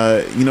once, and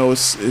you know,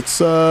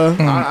 it's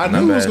I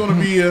knew it was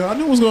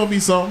gonna be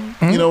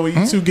something. You know, when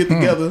you two get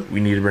together. We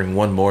need to bring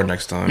one more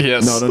next time.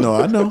 Yes. No,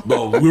 I know.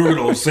 But we were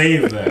gonna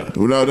save that.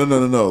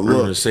 No. We're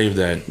gonna save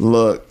that.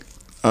 Look,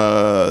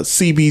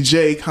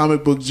 CBJ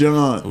Comic Book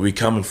John. We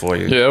coming for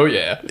you. Yeah, oh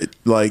yeah.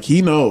 Like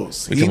he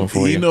knows. We coming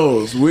for you. He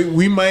knows.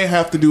 We might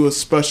have to do a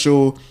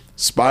special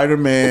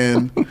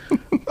Spider-Man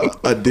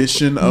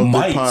edition of the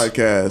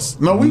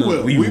podcast. No, we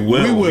will. We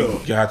will.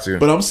 We got to.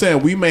 But I'm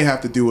saying we may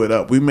have to do it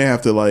up. We may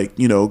have to, like,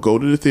 you know, go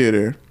to the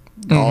theater,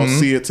 all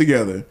see it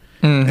together.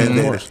 And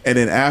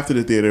then after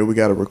the theater, we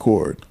got to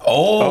record.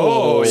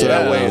 So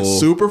that way it's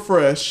super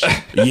fresh.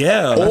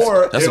 Yeah,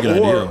 that's a good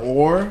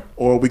idea.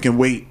 Or we can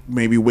wait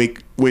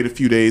a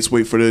few days,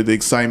 wait for the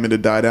excitement to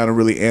die down and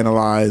really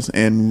analyze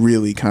and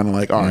really kind of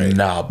like, all right,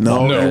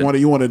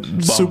 you want it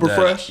super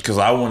fresh? Because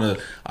I want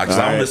to. Because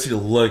I want to see the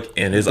look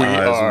in his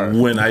eyes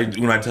when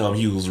I tell him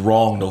he was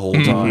wrong the whole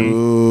time.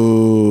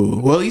 Ooh.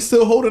 Well, he's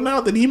still holding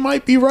out that he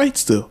might be right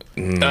still.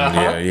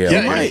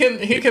 Yeah,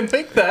 he can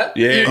think that.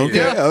 Yeah,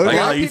 okay. Like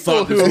how you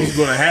thought this was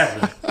going to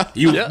happen.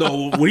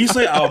 When you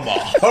say I'm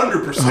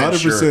 100%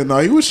 sure. No,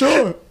 he was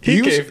sure. He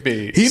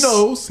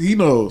knows.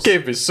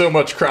 Gave me so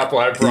much crap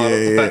when I brought up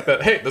the fact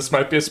that, hey, this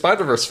might be a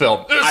Spider-Verse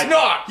film. It's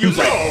not. He was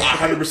like, I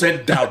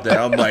 100% doubt that.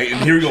 I'm like,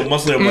 and here we go,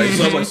 months later, I'm like,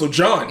 so I was like, so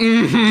John.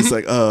 He's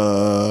like,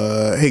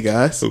 hey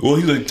guys. Well,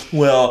 he's like,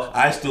 well,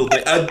 I still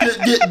think, hush.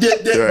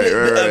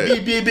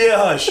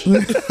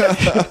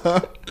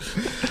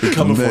 We're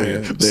coming for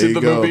you. See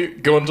the movie,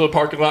 go into the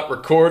parking lot,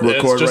 record and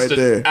it's just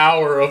an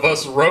hour of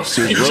us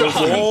roasting John.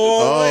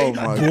 Oh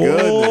my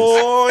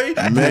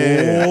goodness,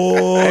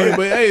 man.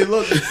 Hey,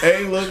 look,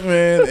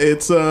 man.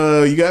 It's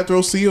you gotta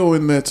throw CO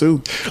in there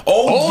too.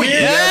 Oh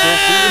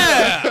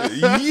yeah.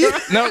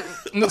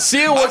 No,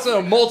 CO wasn't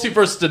a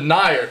multiverse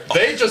denier.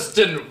 They just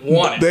didn't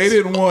want it. They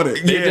didn't want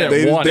it. They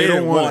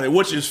don't want it,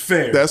 which is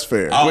fair. That's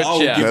fair.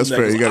 That's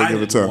fair. You gotta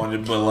give it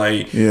time. But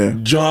like,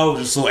 John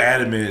was just so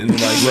adamant and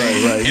like,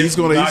 right. He's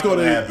gonna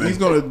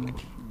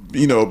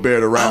you know, bear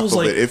the wrath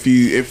of it if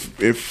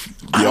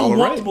I y'all don't are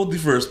want right. the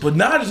multiverse, but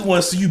now I just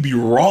want to see you be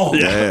wrong.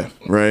 Yeah,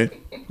 right.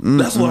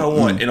 That's what I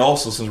want. And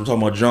also, since we're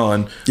talking about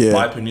John,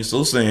 my opinion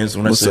still stands.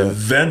 When I said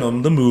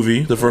Venom, the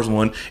movie, the first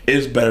one,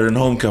 is better than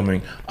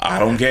Homecoming. I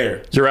don't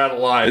care. You're out of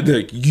line.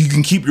 You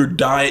can keep your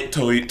diet,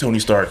 Tony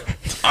Stark.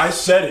 I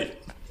said it.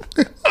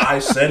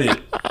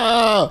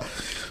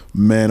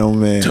 Man, oh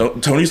man.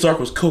 Tony Stark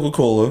was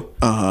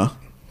Coca-Cola.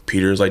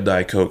 Peter's like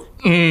Diet Coke.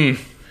 You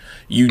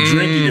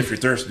drink it if you're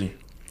thirsty.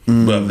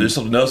 But if there's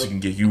something else you can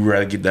get, you'd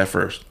rather get that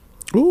first.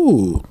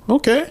 Ooh,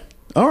 okay.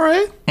 All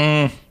right.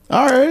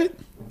 All right.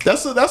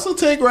 That's a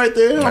take right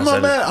there.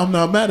 I'm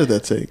not mad at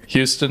that take.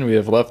 Houston, we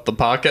have left the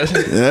podcast.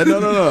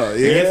 No.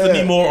 Yeah.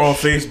 Anthony Moore on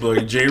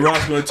Facebook. J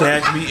Rock's gonna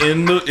tag me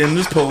in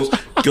this post.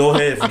 Go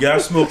ahead. If you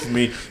got smoke for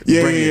me,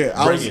 bring it.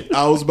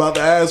 I was about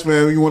to ask,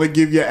 man. You want to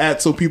give your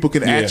at so people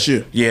can at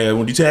you? Yeah.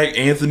 When you tag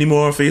Anthony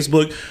Moore on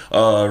Facebook,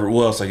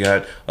 what else I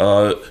got?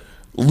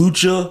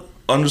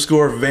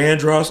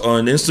 Lucha_Vandross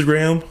on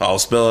Instagram. I'll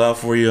spell it out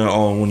for you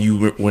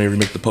whenever you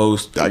make the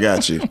post. I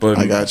got you.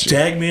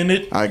 Tag me in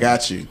it. I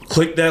got you.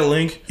 Click that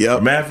link.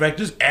 Yep. Matter of fact,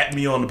 just at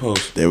me on the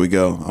post. There we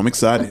go. I'm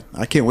excited.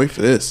 I can't wait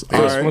for this.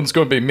 First one's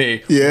going to be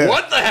me. Yeah.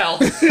 What the hell?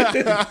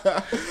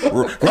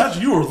 Roger,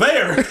 you were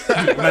there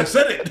when I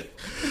said it.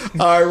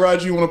 All right,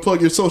 Roger, you want to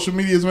plug your social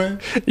medias, man?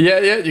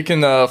 Yeah. You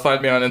can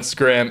find me on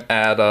Instagram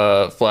at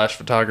Flash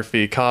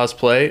Photography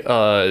Cosplay.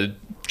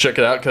 Check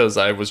it out because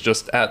I was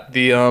just at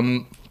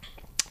the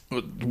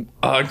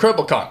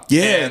Incredible Con.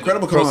 Yeah,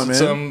 Incredible Con, man.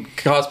 Some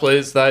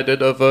cosplays that I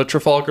did of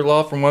Trafalgar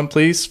Law from One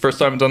Piece. First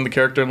time I've done the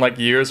character in like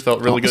years.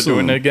 Felt really good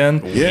doing it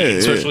again. Yeah,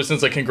 especially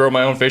since I can grow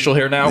my own facial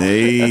hair now.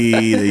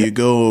 Hey, there you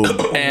go.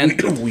 And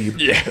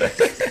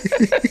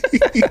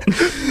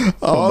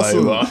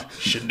awesome.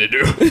 Shouldn't I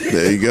do?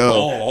 There you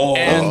go.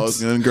 It's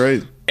doing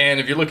great. And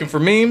if you're looking for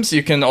memes,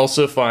 you can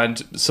also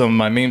find some of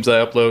my memes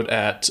I upload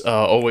at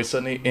Always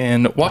Sunny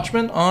in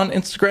Watchmen on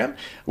Instagram,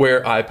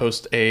 where I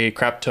post a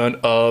crap ton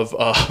of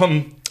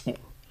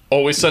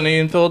Always Sunny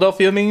in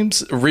Philadelphia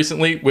memes.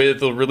 Recently, with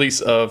the release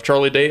of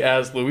Charlie Day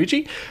as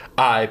Luigi,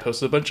 I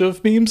posted a bunch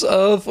of memes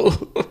of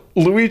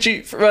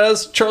Luigi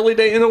as Charlie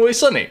Day in Always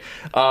Sunny,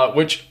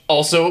 which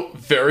also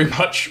very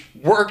much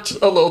worked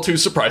a little too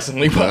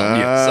surprisingly well.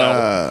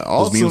 So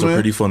awesome, those memes are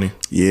pretty funny.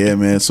 Yeah,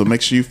 man. So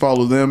make sure you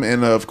follow them.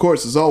 And of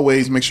course, as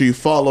always, make sure you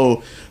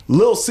follow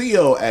Lil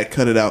CO at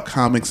Cut It Out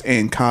Comics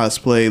and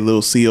Cosplay.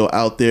 Lil CO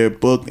out there,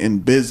 booked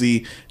and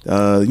busy.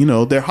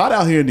 They're hot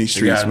out here in these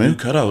streets, man. New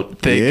cutout.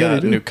 They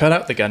got a new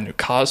cutout. They got a new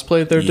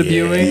cosplay they're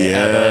debuting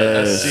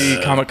at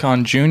SC Comic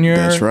Con Junior.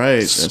 That's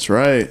right.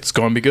 It's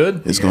going to be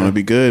good. It's going to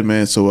be good,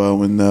 man. So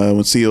when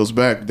CO's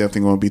back,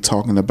 definitely going to be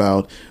talking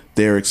about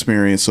their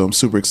experience. So I'm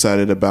super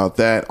excited about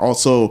that.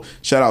 Also,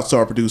 shout out to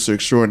our producer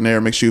extraordinaire.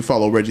 Make sure you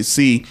follow Reggie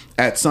C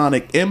at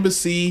Sonic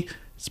Embassy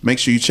make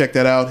sure you check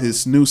that out.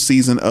 His new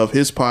season of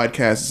his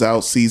podcast is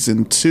out,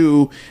 season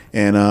 2,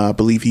 and I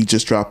believe he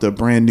just dropped a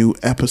brand new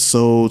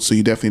episode, so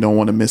you definitely don't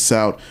want to miss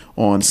out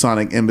on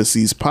Sonic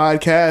Embassy's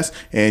podcast.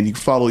 And you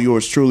can follow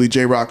yours truly,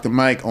 J Rock the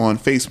Mic, on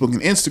Facebook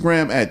and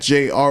Instagram at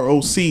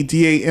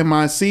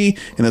JROCDAMIC.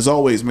 And as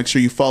always, make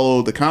sure you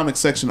follow the comic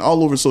section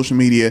all over social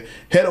media.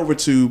 Head over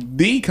to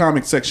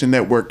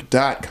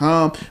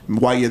thecomicsectionnetwork.com.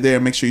 While you're there,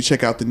 make sure you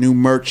check out the new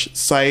merch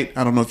site.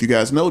 I don't know if you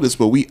guys noticed,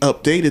 but we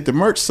updated the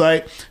merch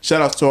site.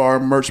 Shout out to our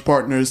merch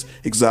partners,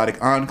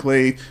 Exotic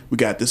Enclave. We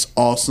got this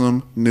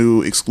awesome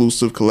new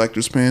exclusive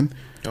collector's pen.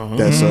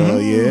 That's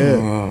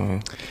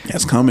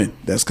that's coming.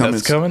 That's coming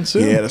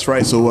soon. Yeah, that's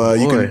right. So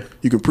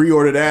you can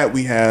pre-order that.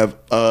 We have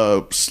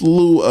a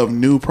slew of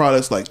new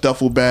products like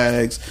duffel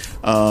bags,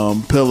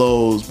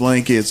 pillows,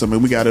 blankets. I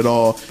mean, we got it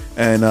all.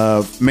 And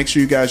make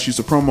sure you guys use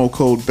the promo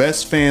code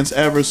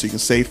BESTFANSEVER so you can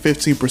save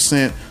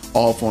 15%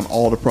 off on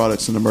all the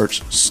products in the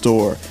merch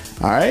store.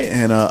 All right,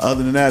 and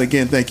other than that,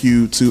 again, thank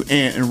you to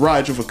Ant and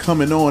Roger for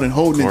coming on and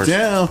holding it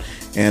down.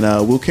 And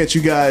we'll catch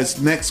you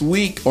guys next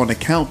week on the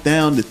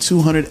countdown to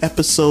 200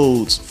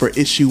 episodes for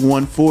issue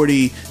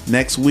 140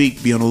 next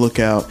week. Be on the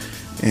lookout,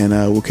 and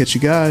we'll catch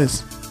you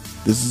guys.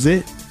 This is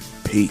it.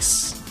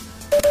 Peace.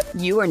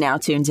 You are now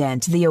tuned in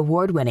to the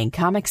award-winning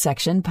Comic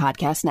Section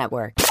Podcast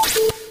Network.